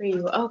hard for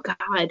you. Oh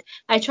God,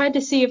 I tried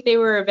to see if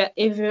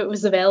if it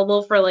was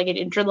available for like an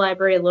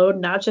interlibrary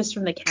loan, not just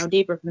from the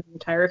county, but from the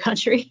entire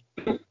country.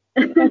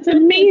 That's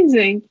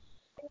amazing.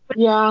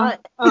 Yeah.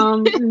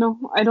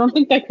 No, I don't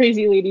think that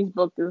Crazy Lady's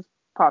book is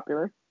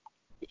popular.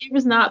 It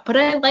was not, but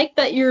I like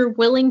that you're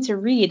willing to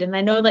read, and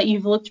I know that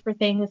you've looked for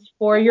things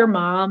for your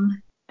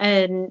mom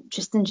and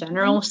just in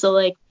general. So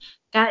like,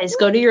 guys,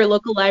 go to your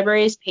local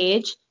library's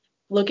page,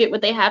 look at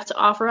what they have to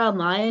offer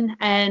online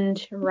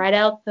and ride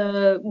out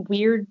the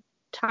weird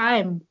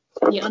time,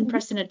 the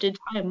unprecedented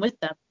time with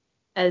them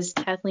as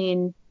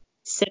Kathleen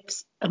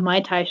sips a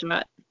Mai Tai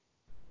shot.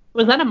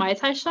 Was that a Mai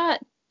Tai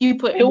shot? You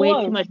put It way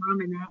was. too much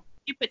rum in that.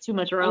 You put too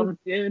much I rum.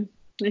 did.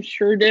 I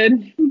sure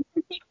did.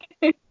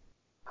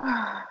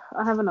 I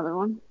have another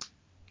one.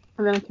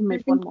 And then I can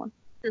make one more.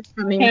 Because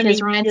Tammy,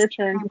 Ryan's your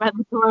turn. by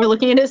the door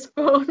looking at his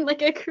phone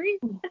like a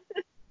creep.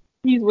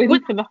 He's waiting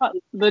What? for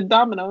the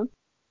dominoes.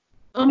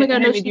 Oh my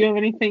god, no, Tammy, do you have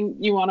anything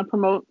you want to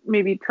promote?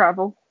 Maybe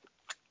travel?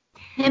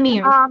 Tammy,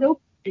 you're so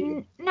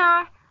cute.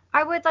 No,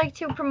 I would like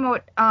to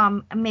promote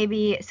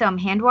maybe some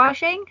hand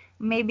washing.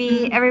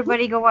 Maybe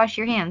everybody go wash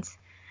your hands.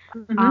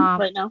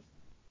 Right now.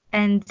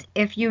 And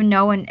if you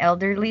know an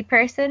elderly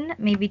person,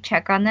 maybe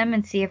check on them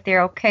and see if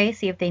they're okay,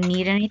 see if they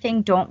need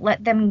anything. Don't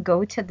let them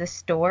go to the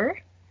store,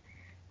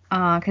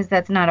 because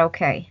that's not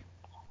okay.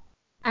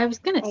 I was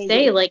gonna I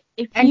say, agree. like,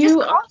 if And you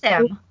just call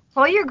them.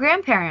 Call your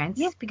grandparents,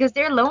 Yeah. because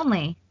they're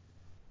lonely.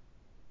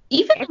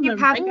 even If on you a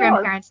have regular,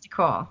 grandparents to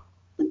call.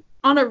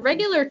 on a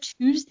regular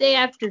Tuesday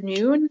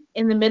afternoon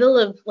in the middle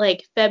of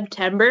like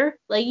Febtember,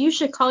 like you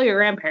should call your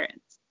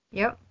grandparents.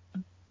 Yep.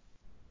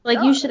 Like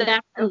Yeah. you should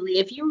absolutely,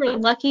 if you were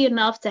lucky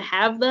enough to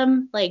have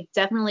them, like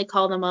definitely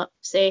call them up,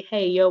 say,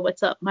 hey, yo,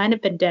 what's up? Mine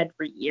have been dead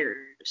for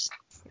years.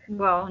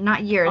 Well,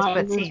 not years, but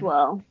Mine as same.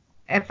 well.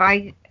 If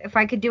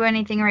I could do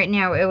anything right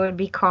now, it would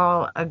be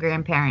call a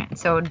grandparent.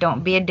 So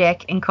don't be a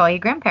dick and call your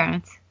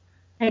grandparents.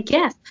 I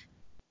guess.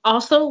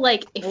 Also,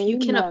 like, if you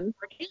can Amen.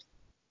 afford it,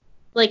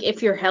 like,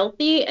 if you're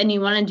healthy and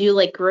you want to do,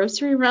 like,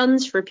 grocery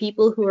runs for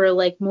people who are,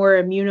 like,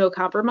 more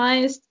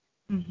immunocompromised,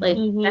 like,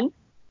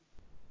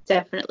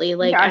 definitely,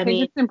 like, Yeah, I I think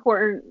mean, it's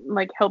important,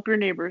 like, help your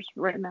neighbors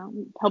right now.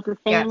 Help your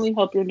family,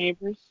 help your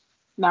neighbors.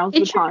 Now's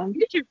the time.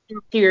 introduce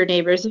yourself to your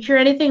neighbors. If you're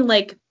anything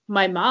like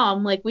my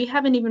mom, like, we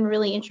haven't even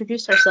really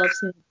introduced ourselves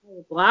in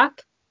the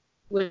block,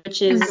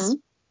 which is,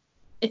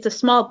 it's a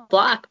small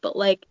block, but,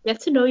 like,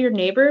 get to know your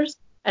neighbors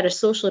at a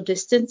social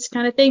distance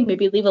kind of thing.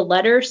 Maybe leave a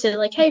letter, say,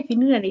 like, hey, if you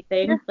need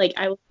anything, like,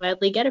 I will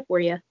gladly get it for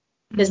you.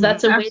 Because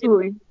that's a way to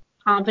Absolutely. build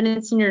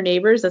confidence in your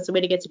neighbors. That's a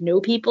way to get to know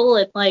people.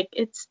 And, like,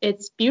 it's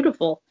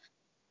beautiful.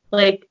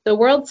 Like, the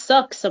world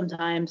sucks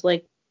sometimes.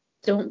 Like,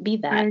 don't be I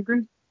that.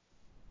 agree.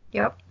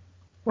 Yep.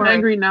 I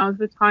agree. Now is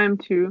the time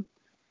to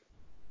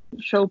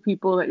show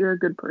people that you're a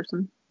good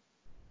person.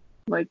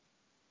 Like,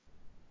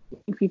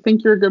 if you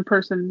think you're a good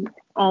person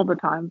all the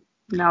time,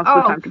 now's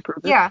the time to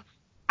prove it. Yeah.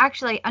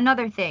 Actually,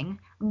 another thing.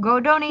 Go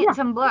donate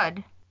some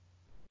blood.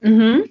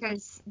 Mm-hmm.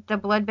 Because the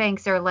blood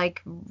banks are,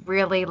 like,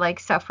 really, like,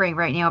 suffering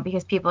right now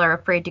because people are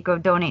afraid to go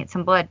donate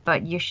some blood,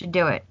 but you should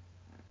do it.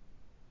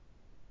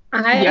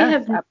 I Yes,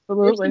 have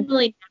absolutely.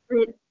 personally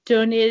never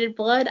donated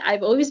blood.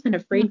 I've always been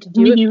afraid to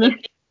do Me it. neither.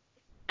 Like,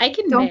 I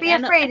can Don't be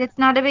man up. afraid. It's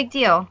not a big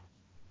deal.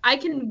 I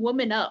can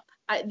woman up.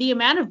 The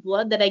amount of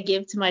blood that I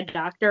give to my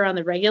doctor on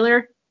the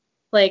regular,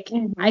 like,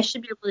 I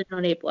should be able to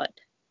donate blood.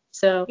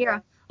 So, Yeah.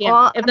 yeah.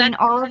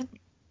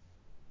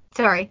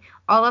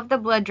 All of the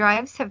blood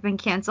drives have been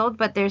canceled,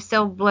 but there's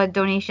still blood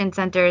donation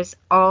centers.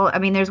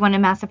 There's one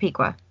in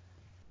Massapequa.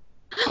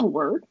 Oh,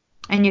 word.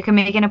 And you can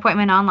make an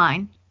appointment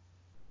online.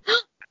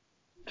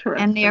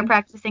 Interesting. And they are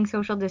practicing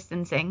social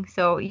distancing,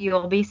 so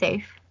you'll be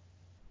safe.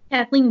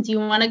 Kathleen, do you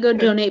want to go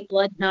donate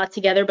blood, not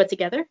together, but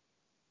together?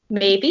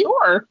 Maybe.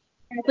 Sure.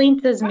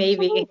 Kathleen says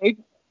maybe. Absolutely.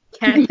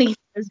 Kathleen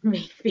says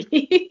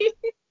maybe.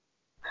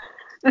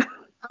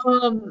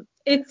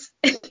 It's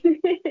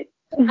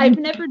I've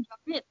never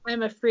done it.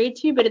 I'm afraid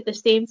to, but at the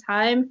same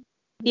time,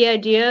 the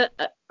idea,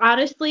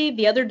 honestly,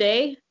 the other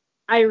day,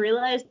 I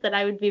realized that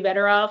I would be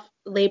better off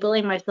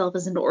labeling myself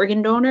as an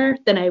organ donor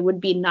than I would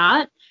be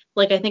not.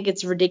 Like, I think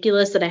it's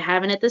ridiculous that I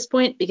haven't at this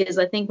point, because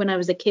I think when I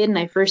was a kid and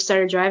I first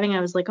started driving,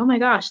 I was like, oh my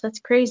gosh, that's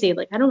crazy.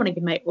 Like, I don't want to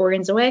give my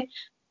organs away.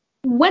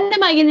 When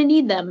am I going to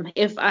need them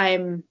if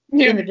I'm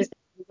in the vicinity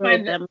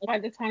of them? By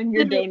the time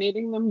you're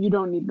donating them, you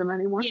don't need them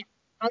anymore. Yeah.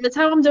 By the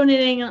time I'm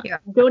donating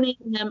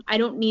them, I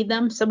don't need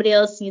them. Somebody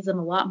else needs them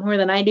a lot more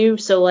than I do.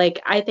 So,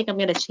 like, I think I'm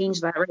going to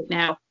change that right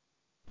now.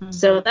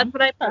 So that's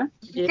what I plan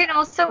to do. You can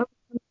also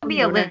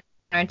be a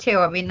listener, too.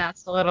 I mean,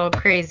 that's a little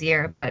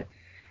crazier. But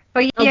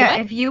yeah,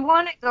 if you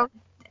want to go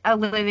a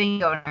living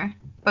donor,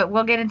 but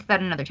we'll get into that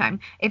another time.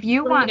 If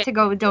you want to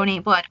go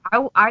donate blood,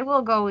 I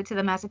will go to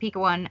the Massapequa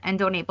one and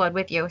donate blood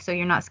with you, so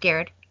you're not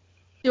scared.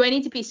 Do I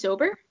need to be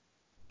sober?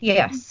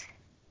 Yes.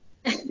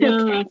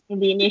 No, that's going to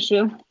be an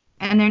issue.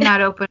 And they're not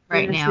open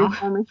right now.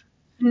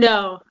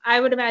 No, I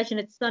would imagine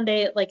it's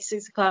Sunday at like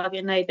 6 o'clock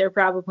at night. They're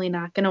probably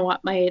not going to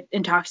want my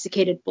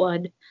intoxicated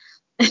blood.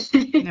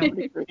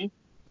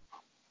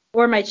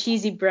 Or my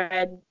cheesy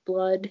bread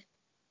blood,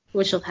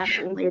 which will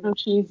happen later. No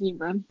cheesy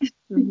bread.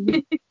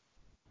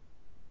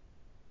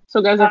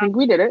 So, guys, I think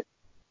we did it.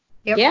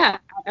 Yep. Yeah,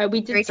 we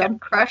did something.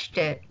 Crushed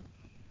it.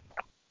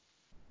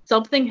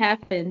 Something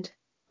happened.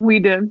 We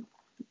did.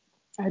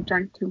 I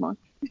drank too much.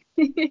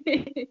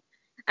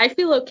 I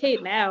feel okay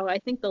now. I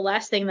think the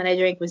last thing that I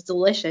drank was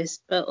delicious,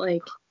 but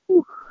like,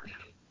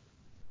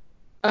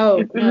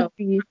 oh no,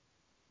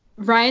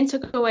 Ryan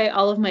took away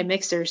all of my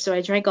mixers, so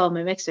I drank all of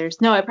my mixers.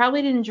 No, I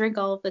probably didn't drink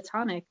all of the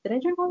tonic. Did I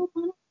drink all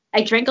the tonic?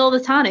 I drank all the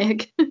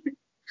tonic.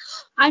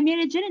 I made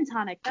a gin and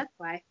tonic. That's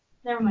why.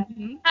 Never mind.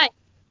 Mhm. Hi.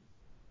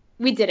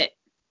 We did it.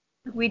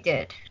 We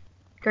did.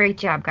 Great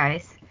job,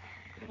 guys.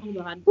 Hold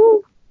on.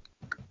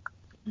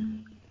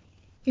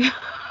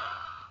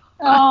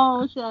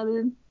 Oh,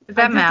 Shannon. Is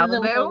that I just did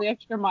it with all Malibu? the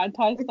extra Mai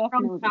Tai It's stuff.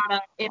 And it was rum chata.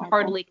 It awful.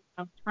 hardly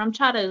counts. Rum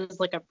chata is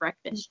like a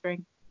breakfast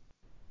drink.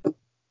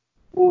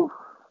 Whew.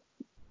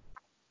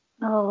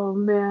 Oh,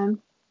 man.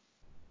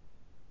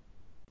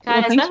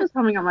 Well, Guys, thanks that for was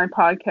coming on my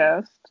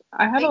podcast.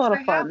 I had a Thanks lot for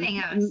of fun.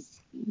 having And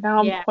us. now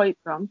I'm Yeah. quite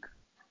drunk.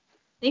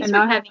 thanks And for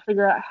now I have having. to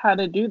figure out how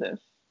to do this.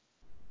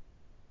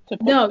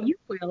 No, you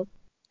will.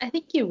 I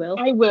think you will.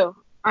 I will.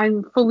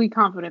 I'm fully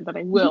confident that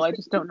I will. I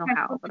just don't know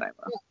how, but I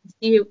will.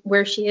 See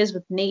where she is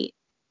with Nate.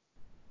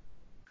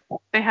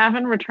 They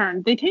haven't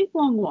returned. They take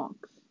long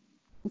walks.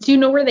 Do you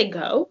know where they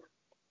go?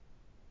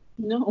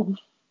 No.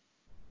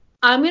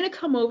 I'm gonna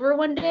come over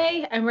one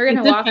day and we're It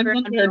gonna walk depends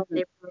around. on where the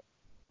neighborhood.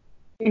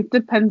 It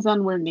depends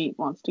on where Nate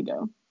wants to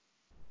go.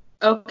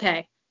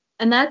 Okay,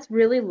 and that's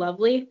really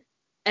lovely.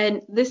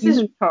 And this He's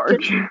is in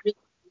charge. just really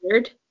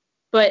weird,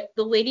 but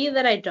the lady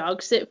that I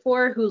dog sit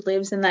for, who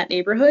lives in that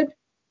neighborhood,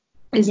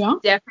 is Yeah.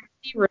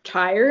 definitely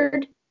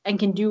retired and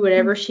can do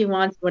whatever she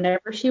wants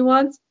whenever she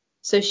wants.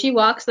 So she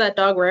walks that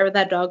dog wherever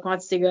that dog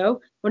wants to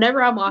go.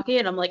 Whenever I'm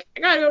walking, I'm like, I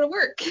gotta go to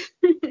work.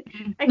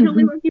 I can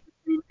only walk you for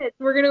 3 minutes.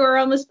 We're gonna go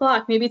around this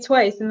block maybe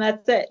twice, and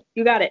that's it.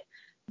 You got it.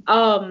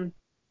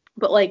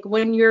 But like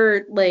when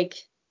you're like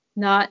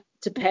not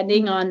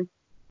depending on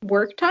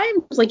work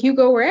times, like you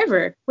go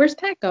wherever. Where's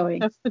Pat going?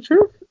 That's the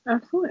truth.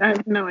 Absolutely. I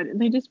have no idea.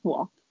 They just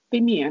walk. They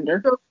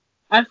meander. So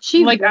I've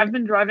she's I've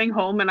been driving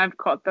home and I've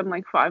caught them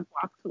like 5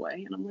 blocks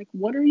away, and I'm like,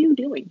 what are you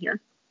doing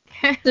here?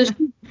 Does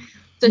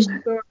she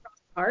go across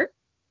the park?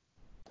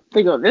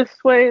 They go this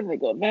way. They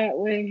go that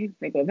way.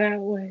 They go that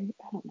way.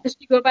 I don't know. Does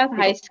she go past They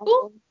high go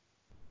school?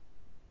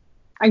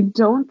 I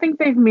don't think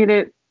they've made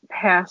it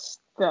past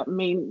that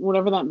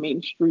whatever that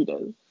main street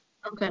is.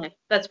 Okay,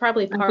 that's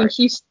probably I park.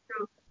 think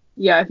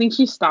I think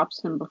she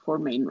stops him before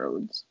main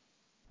roads.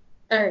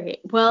 All right.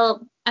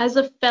 Well, as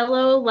a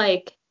fellow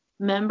like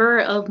member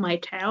of my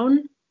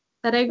town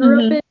that I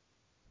grew up in,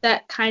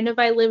 that kind of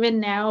I live in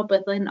now,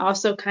 but then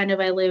also kind of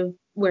I live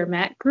where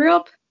Matt grew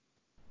up.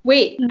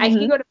 Wait, I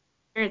can go to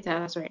my parents'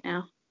 house right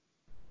now.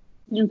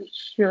 You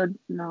should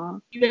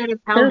not. You gotta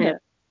tell They're him.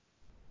 there.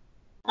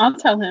 I'll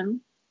tell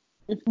him.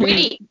 If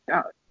Wait,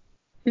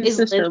 his is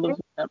sister Liz lives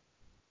with them.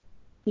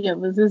 Yeah,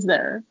 Liz is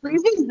there.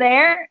 Liz is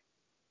there?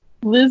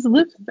 Liz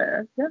lives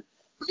there. Yeah.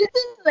 Liz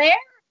is there?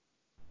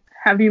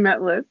 Have you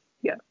met Liz?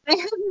 Yeah. I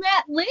have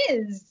met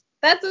Liz.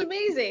 That's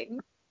amazing.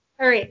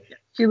 All right.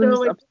 She lives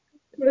So like up.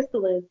 close to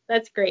Liz.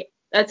 That's great.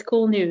 That's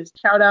cool news.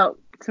 Shout out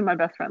to my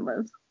best friend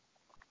Liz.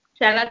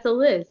 Shout out to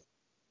Liz.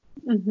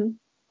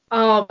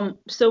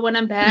 So when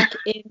I'm back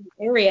in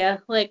the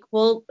area, like,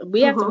 well,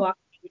 we have to walk.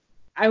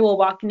 I will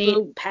walk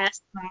Nate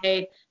past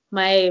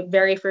my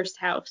very first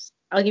house.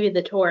 I'll give you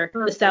the tour,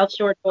 the South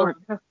Shore tour.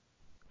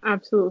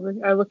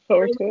 Absolutely. I look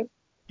forward to it.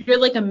 You're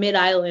like a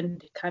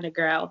mid-island kind of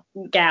gal.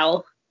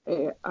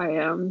 I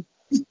am.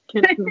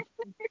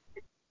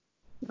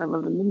 I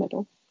live in the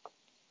middle.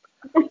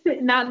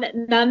 Not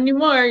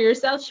anymore. You're a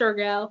South Shore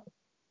gal.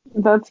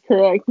 That's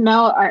correct.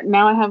 Now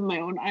I have my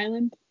own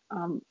island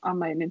on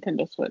my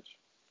Nintendo Switch.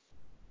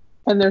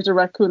 And there's a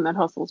raccoon that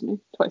hustles me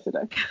twice a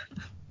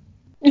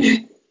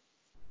day.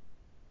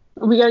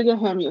 We gotta get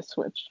Hammy a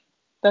Switch.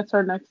 That's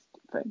our next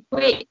thing.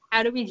 Wait,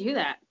 how do we do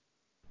that?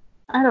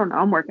 I don't know.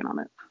 I'm working on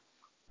it.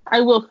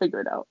 I will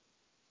figure it out.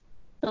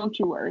 Don't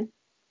you worry.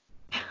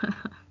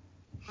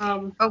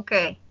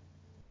 Okay.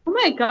 Oh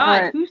my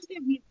God, right. who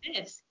sent me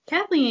this?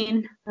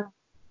 Kathleen.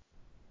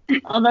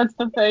 Oh, that's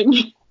the thing.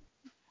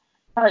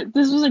 All right,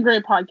 this was a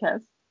great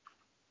podcast.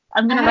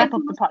 I'm gonna wrap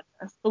up the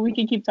podcast, but we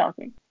can keep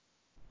talking.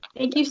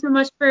 Thank you so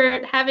much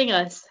for having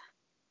us.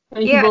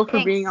 Thank you both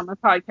for being on the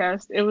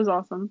podcast. It was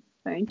awesome.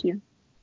 Thank you.